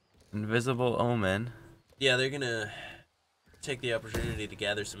invisible omen. Yeah, they're gonna take the opportunity to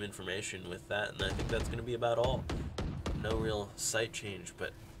gather some information with that, and I think that's gonna be about all. No real sight change,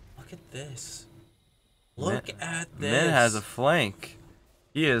 but look at this. Look at this. Min has a flank.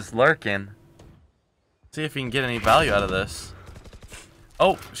 He is lurking. See if he can get any value out of this.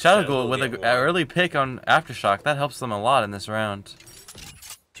 Oh, Shadow Ghoul with an early pick on Aftershock. That helps them a lot in this round.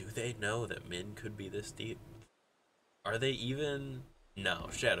 Do they know that Min could be this deep? Are they even? No,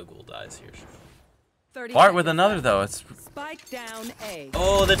 Shadow Ghoul dies here. 30 Bart with seconds another left. though. It's Spike down A.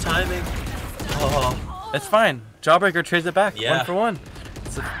 Oh, the timing. Oh, it's fine. Jawbreaker trades it back. Yeah. 1 for 1.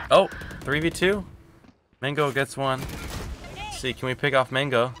 It's a, oh, 3v2. Mango gets one. Let's see, can we pick off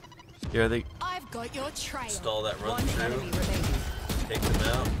Mango? Here the I've got your trail. stall that run One enemy through. remaining. Take them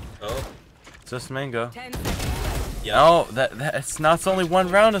out. Oh, just Mango. 10 seconds left. yeah. Oh, it's not. It's only 1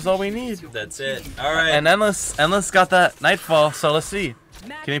 round is all we need. That's it. All right. And Endless got that Nightfall. So let's see.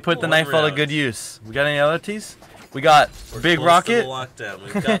 Can he put the One Nightfall to round. good use? We got any other teas? We got We're Big close Rocket. to the lockdown.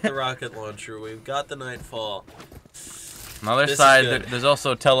 We've got the rocket launcher. We've got the Nightfall. On the other This is side, good. there's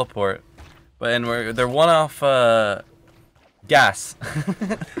also Teleport. But they're one off gas.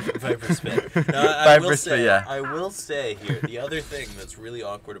 Viper spit. No, Viper spit, yeah. I will say here, the other thing that's really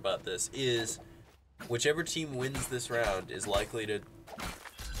awkward about this is whichever team wins this round is likely to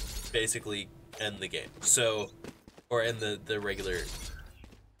basically end the game. So, or end the regular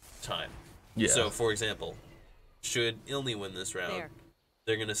time. Yeah. So, for example, should Illni win this round, There.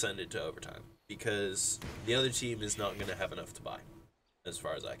 they're going to send it to overtime because the other team is not going to have enough to buy, as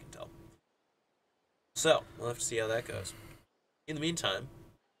far as I can tell. So, we'll have to see how that goes. In the meantime,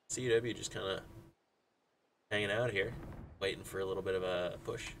 CUW just kind of hanging out here, waiting for a little bit of a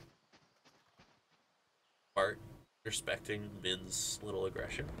push. Bart respecting Min's little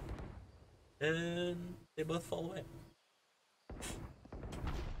aggression. And they both fall away.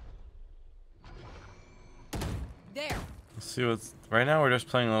 There. Let's see what's right now. We're just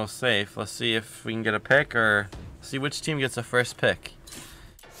playing a little safe. Let's see if we can get a pick or see which team gets the first pick.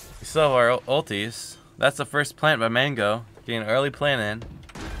 We still have our ultis. That's the first plant by Mango. Getting an early plant in.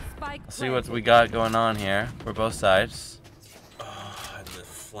 Spike Let's see what we got going on here for both sides. Oh, and the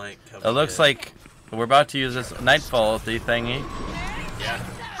flank coming It looks in. like we're about to use this Nightfall ulti thingy. Yeah.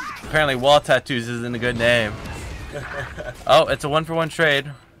 Apparently Wall Tattoos isn't a good name. Oh, it's a 1-for-1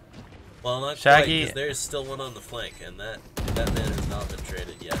 trade. Well, not Shaggy. because there is still one on the flank, and that man has not been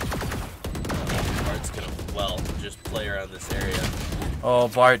traded yet. Bart's gonna, well, just play around this area. Oh,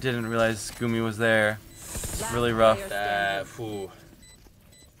 Bart didn't realize Gumi was there. It's really rough. Whew.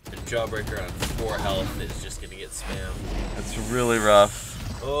 And Jawbreaker on 4 health is just gonna get spammed. It's really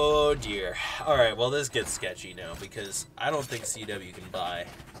rough. Oh dear. Alright, well this gets sketchy now because I don't think CW can buy.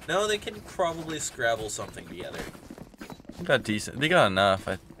 No, they can probably scrabble something together. They got decent. They got enough.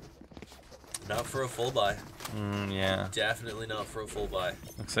 Not for a full buy. Yeah. Definitely not for a full buy.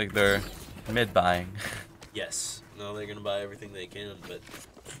 Looks like they're mid-buying. Yes. No, they're gonna buy everything they can, but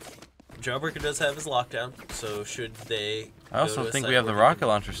Jawbreaker does have his lockdown, so should they I also think we have the rocket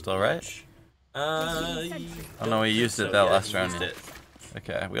launcher still, right? Oh no, we used it that last round, yeah.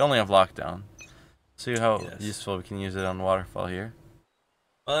 Okay, we only have lockdown. See how useful we can use it on waterfall here.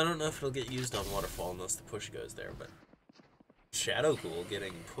 Well, I don't know if it'll get used on waterfall unless the push goes there, but Shadow Ghoul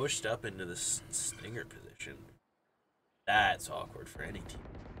getting pushed up into the stinger position. That's awkward for any team.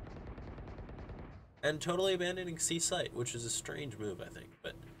 And totally abandoning C site, which is a strange move, I think,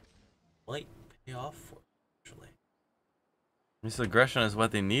 but might pay off for it, actually. This aggression is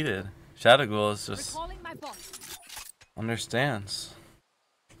what they needed. Shadow Ghoul is just Recalling my boss. understands.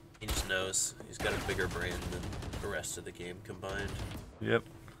 He just knows he's got a bigger brain than the rest of the game combined. Yep.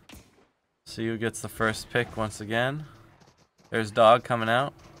 See who gets the first pick once again. There's Dog coming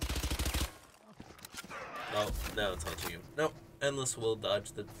out. Oh, now it's hunting him. Nope. Endless will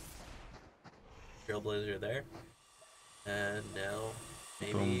dodge the Trailblazer there. And now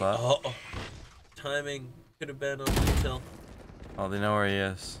maybe Boomba. oh, timing could have been on detail. Oh, they know where he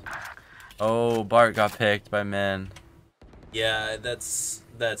is. Oh, Bart got picked by Men. Yeah, that's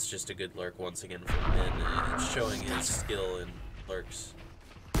just a good lurk once again from Min. It's showing his skill in lurks.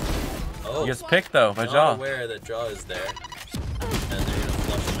 Oh, He gets picked though by not Jaw. aware that Jaw is there, and they're gonna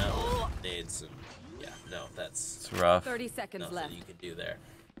flush him out with nades. And yeah, no, that's It's rough. 30 seconds nothing left. you can do there.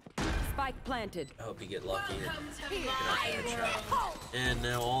 Spike planted. I hope you get lucky and get a headshot. And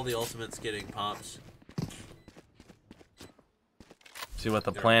now all the ultimates getting popped. See what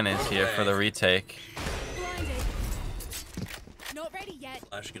the plan is here for the retake. Blinded. Not ready yet.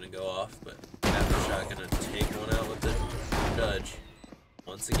 Flash gonna go off, but Aftershock gonna take one out with the judge.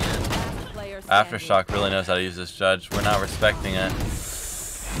 Once again. Player standing. Aftershock really knows how to use this judge. We're not respecting it.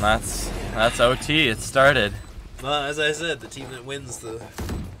 And that's OT. It started. Well, as I said, the team that wins the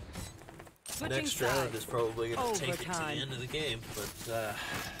Switching next round sides. is probably gonna take it to the Overtime. end of the game. But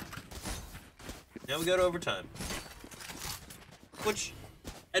now we go to overtime. Which,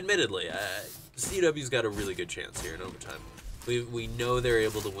 admittedly, CUW's got a really good chance here in overtime. We know they're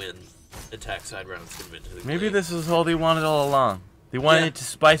able to win attack side rounds to come into the Maybe game. this is all they wanted all along. They wanted to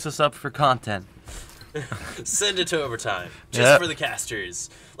spice us up for content. Send it to overtime, just for the casters.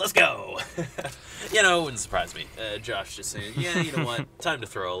 Let's go. You know, it wouldn't surprise me. Josh just saying, yeah, you know what? Time to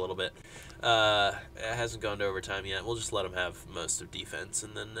throw a little bit. It hasn't gone to overtime yet. We'll just let them have most of defense,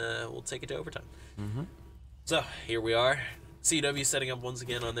 and then we'll take it to overtime. So here we are. CUW setting up once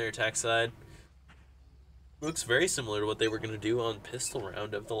again on their attack side. Looks very similar to what they were going to do on pistol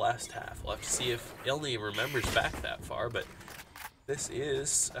round of the last half. We'll have to see if Illni remembers back that far, but this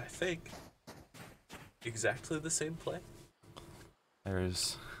is, I think, exactly the same play.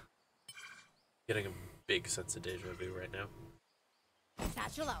 There's getting a big sense of deja vu right now.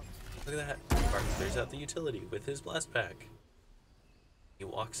 Satchel out. Look at that. Bart clears out the utility with his blast pack. He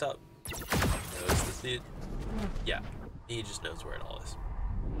walks up. Knows this dude. Yeah, he just knows where it all is.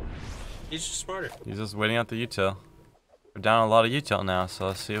 He's just smarter. He's just waiting out the util. We're down a lot of util now, so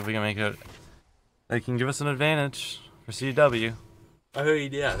let's see if we can make it. They can give us an advantage for CUW. I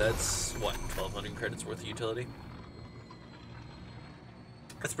mean, yeah, that's what, 1,200 credits worth of utility.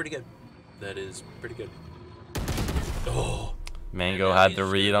 That's pretty good. That is pretty good. Oh, Mango had the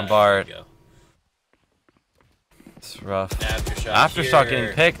read on Bart. It's rough. Aftershock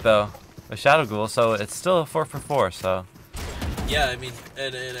getting picked though. The Shadow Ghoul, so it's still a 4 for 4. So. Yeah, I mean,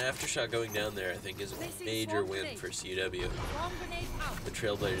 and Aftershock going down there, I think, is a major win for CUW. The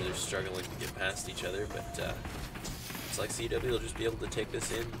Trailblazers are struggling to get past each other, but it's like CUW will just be able to take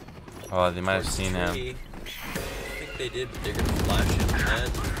this in. Oh, they might have seen him. I think they did, but they're gonna flash him.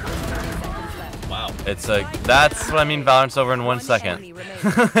 And wow. It's that's what I mean. Valorant's over in 1 second.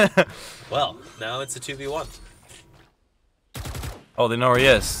 Well, now it's a 2v1. Oh, they know where he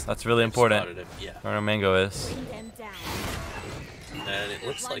is. That's really important. Him. Yeah. Where Mango is. And it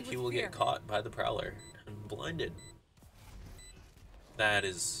looks like he will get caught by the Prowler and blinded. That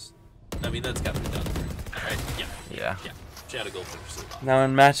is, I mean, that's got to be done, right? Yeah. Shadow Ghoul finishes it off. Now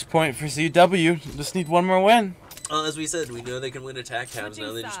in match point for CUW, just need one more win. As we said, we know they can win attack halves.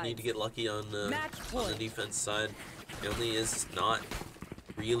 Now they just need to get lucky on the defense side. Illni is not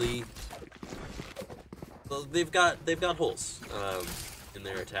really. Well, they've got holes in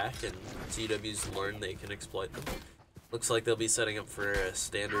their attack, and CUW's learned they can exploit them. Looks like they'll be setting up for a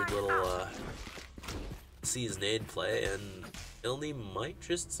standard little seize nade play, and Illni might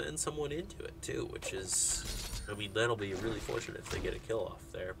just send someone into it too, which is, I mean, that'll be really fortunate if they get a kill off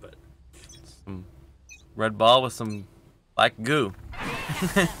there. But some red ball with some black goo.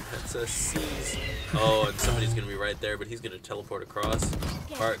 That's a seize. Oh, and somebody's gonna be right there, but he's gonna teleport across.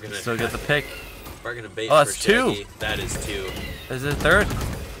 Bart gonna still get the pick. Bart gonna bait. Oh, that's for Shaggy. 2. That is 2. Is it 3rd?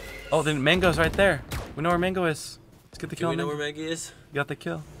 Oh, then Mango's right there. We know where Mango is. Let's get the kill. Do we know where Maggie is? Got the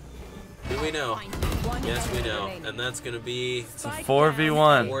kill. Do we know? Yes, we know. And that's gonna be it's a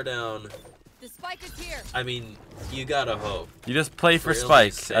 4v1. 4 down. The spike is here. I mean, you gotta hope. You just play for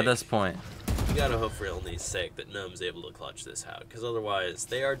Spike at this point. You gotta hope for Illni's sake that Numb's able to clutch this out, because otherwise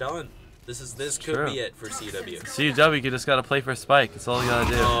they are done. This could be it for CUW. CUW, you just gotta play for Spike. That's all you gotta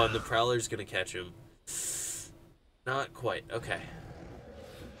do. Oh, and the Prowler's gonna catch him. Not quite. Okay.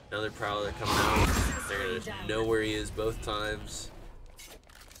 Another Prowler coming out. They're gonna know where he is both times.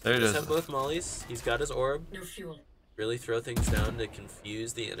 They just have both mollies. He's got his orb. No fuel. Really throw things down to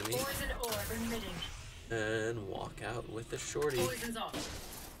confuse the enemy. Poison orb emitting. And walk out with the shorty. Poison's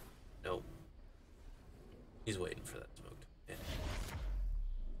off. Nope. He's waiting for that smoke to hit.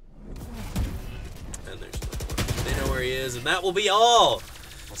 And there's no one. They know where he is, and that will be all.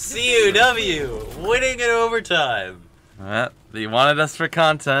 CUW winning in overtime. They wanted us for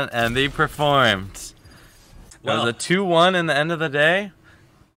content, and they performed. Well, it was a 2-1 in the end of the day.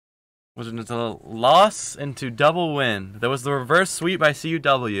 Was it a loss into double win? There was the reverse sweep by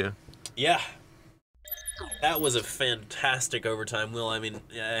CUW. Yeah. That was a fantastic overtime, Will. I mean,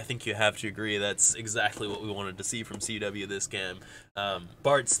 I think you have to agree that's exactly what we wanted to see from CUW this game.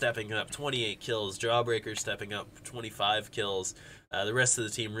 Bart stepping up, 28 kills. Jawbreaker stepping up, 25 kills. The rest of the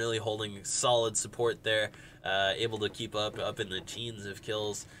team really holding solid support there, able to keep up in the teens of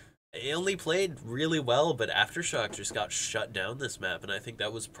kills. It only played really well, but Aftershock just got shut down this map, and I think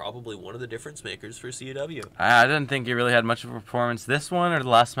that was probably one of the difference makers for CUW. I didn't think he really had much of a performance this one or the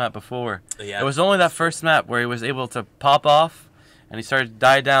last map before. Yeah. It was only that first map where he was able to pop off, and he started to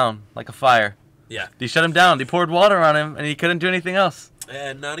die down like a fire. Yeah. They shut him down. They poured water on him, and he couldn't do anything else.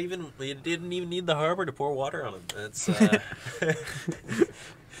 And he didn't even need the harbor to pour water on him. That's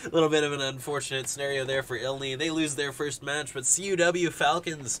little bit of an unfortunate scenario there for Illni. They lose their first match, but CUW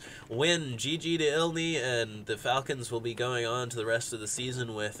Falcons win. GG to Illni, and the Falcons will be going on to the rest of the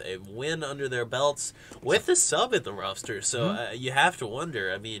season with a win under their belts with a sub at the roster. So you have to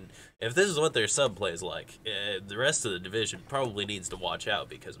wonder, I mean, if this is what their sub plays like, the rest of the division probably needs to watch out,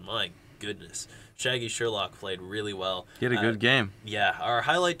 because my goodness, Shaggy Sherlock played really well. He had a good game. Yeah, our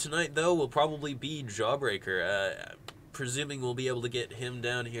highlight tonight, though, will probably be Jawbreaker. Presuming we'll be able to get him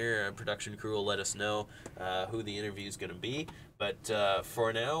down here. Our production crew will let us know who the interview is going to be. But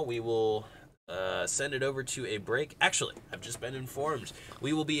for now, we will send it over to a break. Actually, I've just been informed.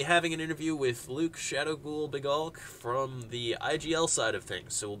 We will be having an interview with Luke Shadowghoul Bigalk from the IGL side of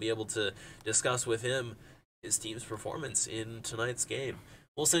things. So we'll be able to discuss with him his team's performance in tonight's game.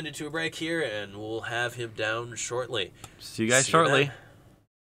 We'll send it to a break here, and we'll have him down shortly. See you guys shortly. Then.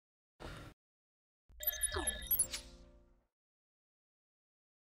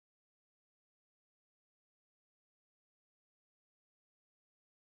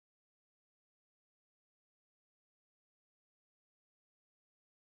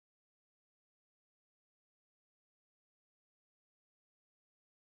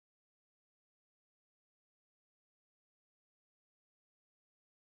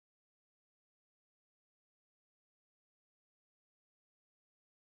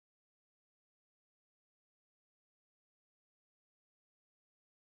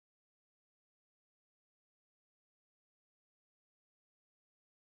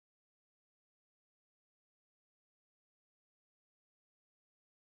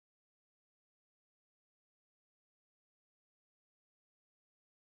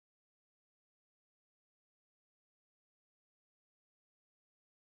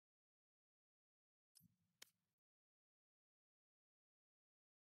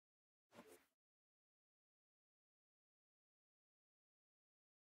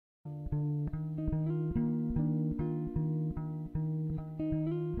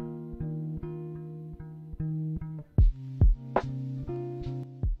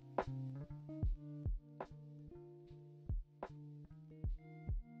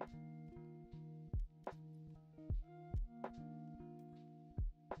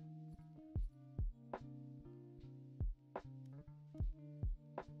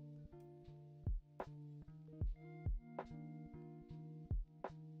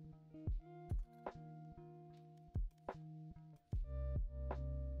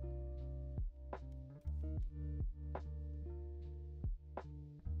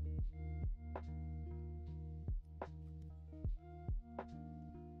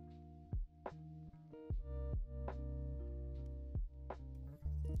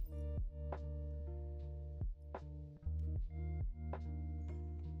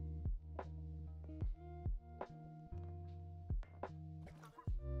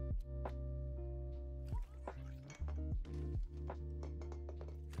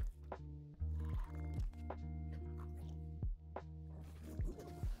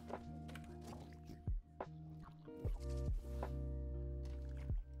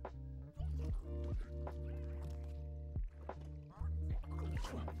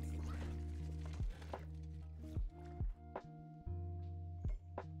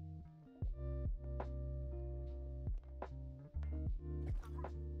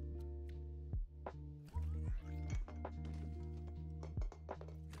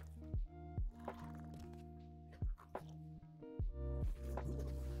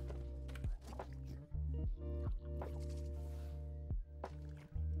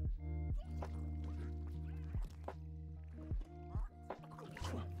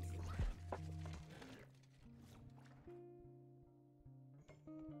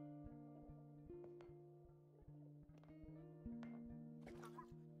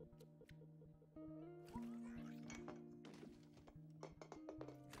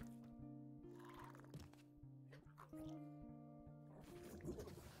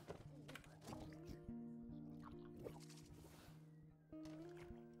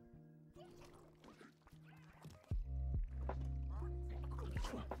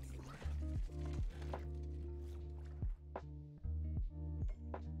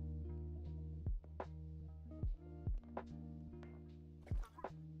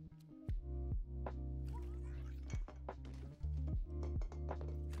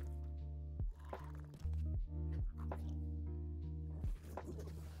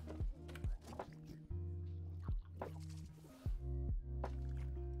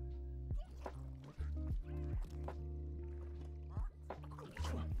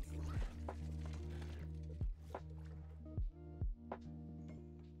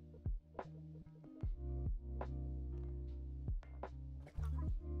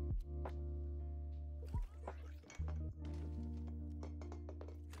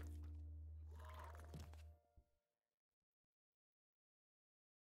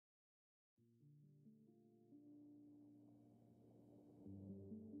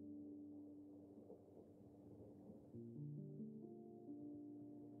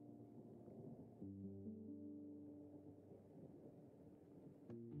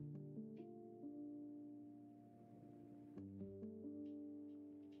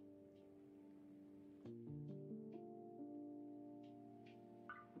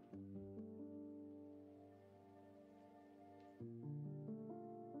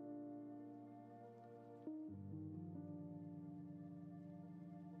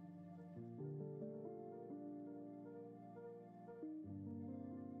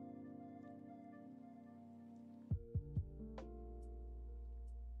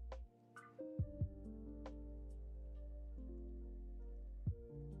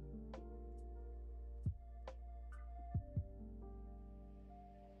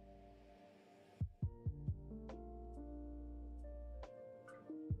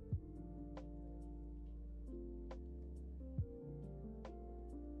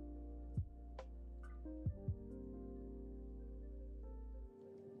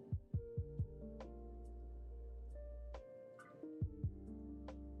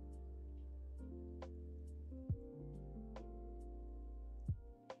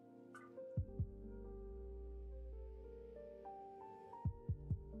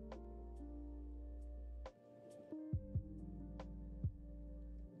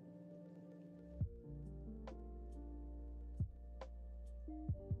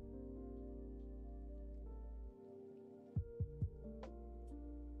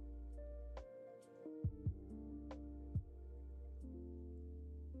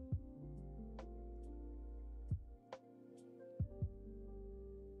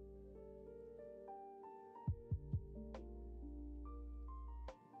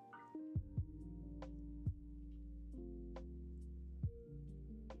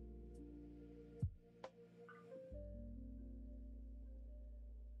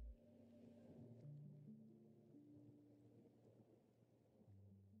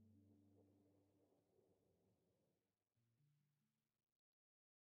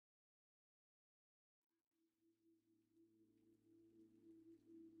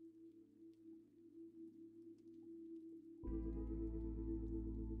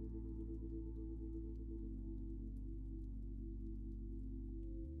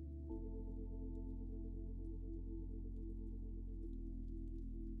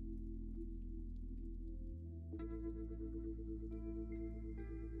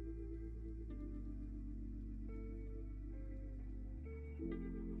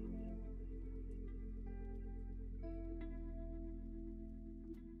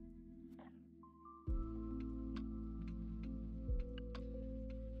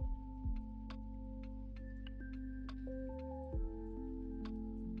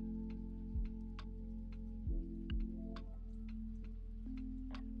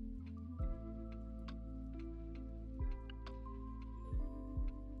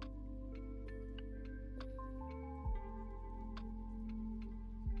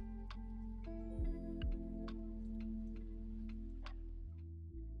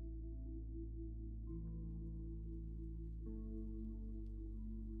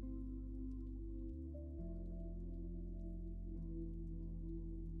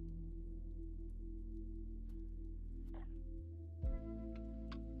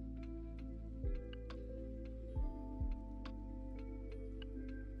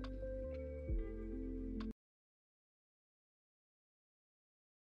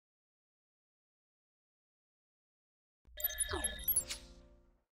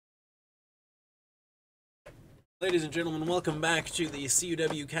 Ladies and gentlemen, welcome back to the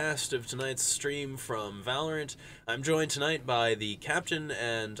CUW cast of tonight's stream from Valorant. I'm joined tonight by the captain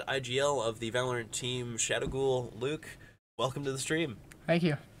and IGL of the Valorant team, Shadowghoul, Luke. Welcome to the stream. Thank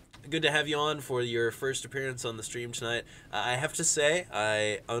you. Good to have you on for your first appearance on the stream tonight. I have to say,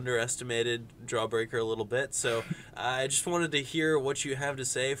 I underestimated Jawbreaker a little bit, so I just wanted to hear what you have to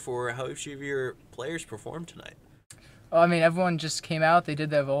say for how each of your players performed tonight. Well, I mean, everyone just came out. They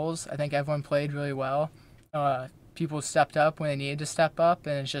did their roles. I think everyone played really well. People stepped up when they needed to step up,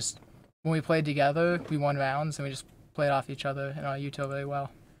 and it's just when we played together, we won rounds, and we just played off each other and our util really well.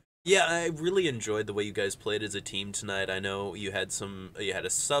 Yeah, I really enjoyed the way you guys played as a team tonight. I know you had a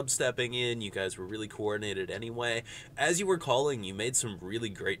sub stepping in. You guys were really coordinated anyway. As you were calling, you made some really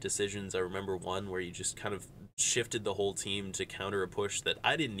great decisions. I remember one where you just kind of shifted the whole team to counter a push that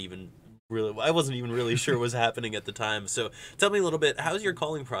I wasn't even really sure was happening at the time. So tell me a little bit, how's your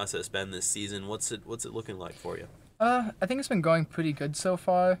calling process been this season? What's it looking like for you? I think it's been going pretty good so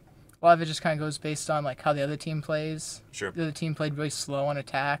far. A lot of it just kind of goes based on like how the other team plays. Sure. The other team played really slow on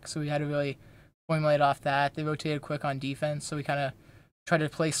attack, so we had to really formulate off that. They rotated quick on defense, so we kind of tried to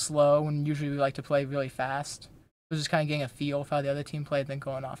play slow, and usually we like to play really fast. It was just kind of getting a feel for how the other team played, then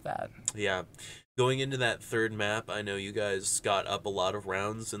going off that. Yeah. Going into that third map, I know you guys got up a lot of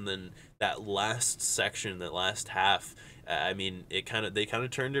rounds, and then that last section, that last half, I mean, they kind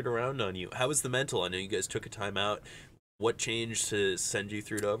of turned it around on you. How was the mental? I know you guys took a timeout. What changed to send you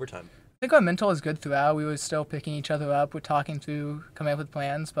through to overtime? I think our mental was good throughout. We were still picking each other up. We're talking through, coming up with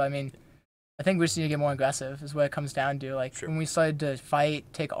plans. But I mean, I think we just need to get more aggressive is what it comes down to. Like, when we started to fight,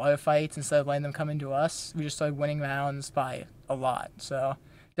 take our fights instead of letting them come into us, we just started winning rounds by a lot. So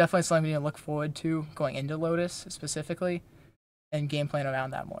definitely something we need to look forward to going into Lotus specifically and game plan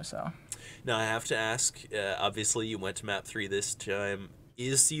around that more so. Now, I have to ask, obviously you went to map 3 this time.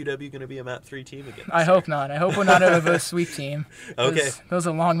 Is CUW going to be a map 3 team again? I hope not. I hope we're not a reverse sweep team. Okay. Those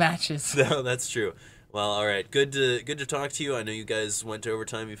are long matches. No, that's true. Well, all right. Good to talk to you. I know you guys went to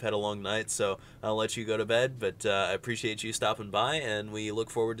overtime. You've had a long night, so I'll let you go to bed. But I appreciate you stopping by, and we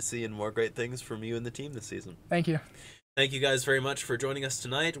look forward to seeing more great things from you and the team this season. Thank you. Thank you guys very much for joining us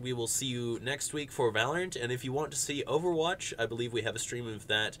tonight. We will see you next week for Valorant, and if you want to see Overwatch, I believe we have a stream of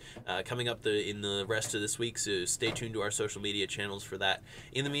that coming up in the rest of this week, so stay tuned to our social media channels for that.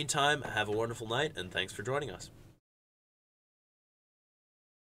 In the meantime, have a wonderful night, and thanks for joining us.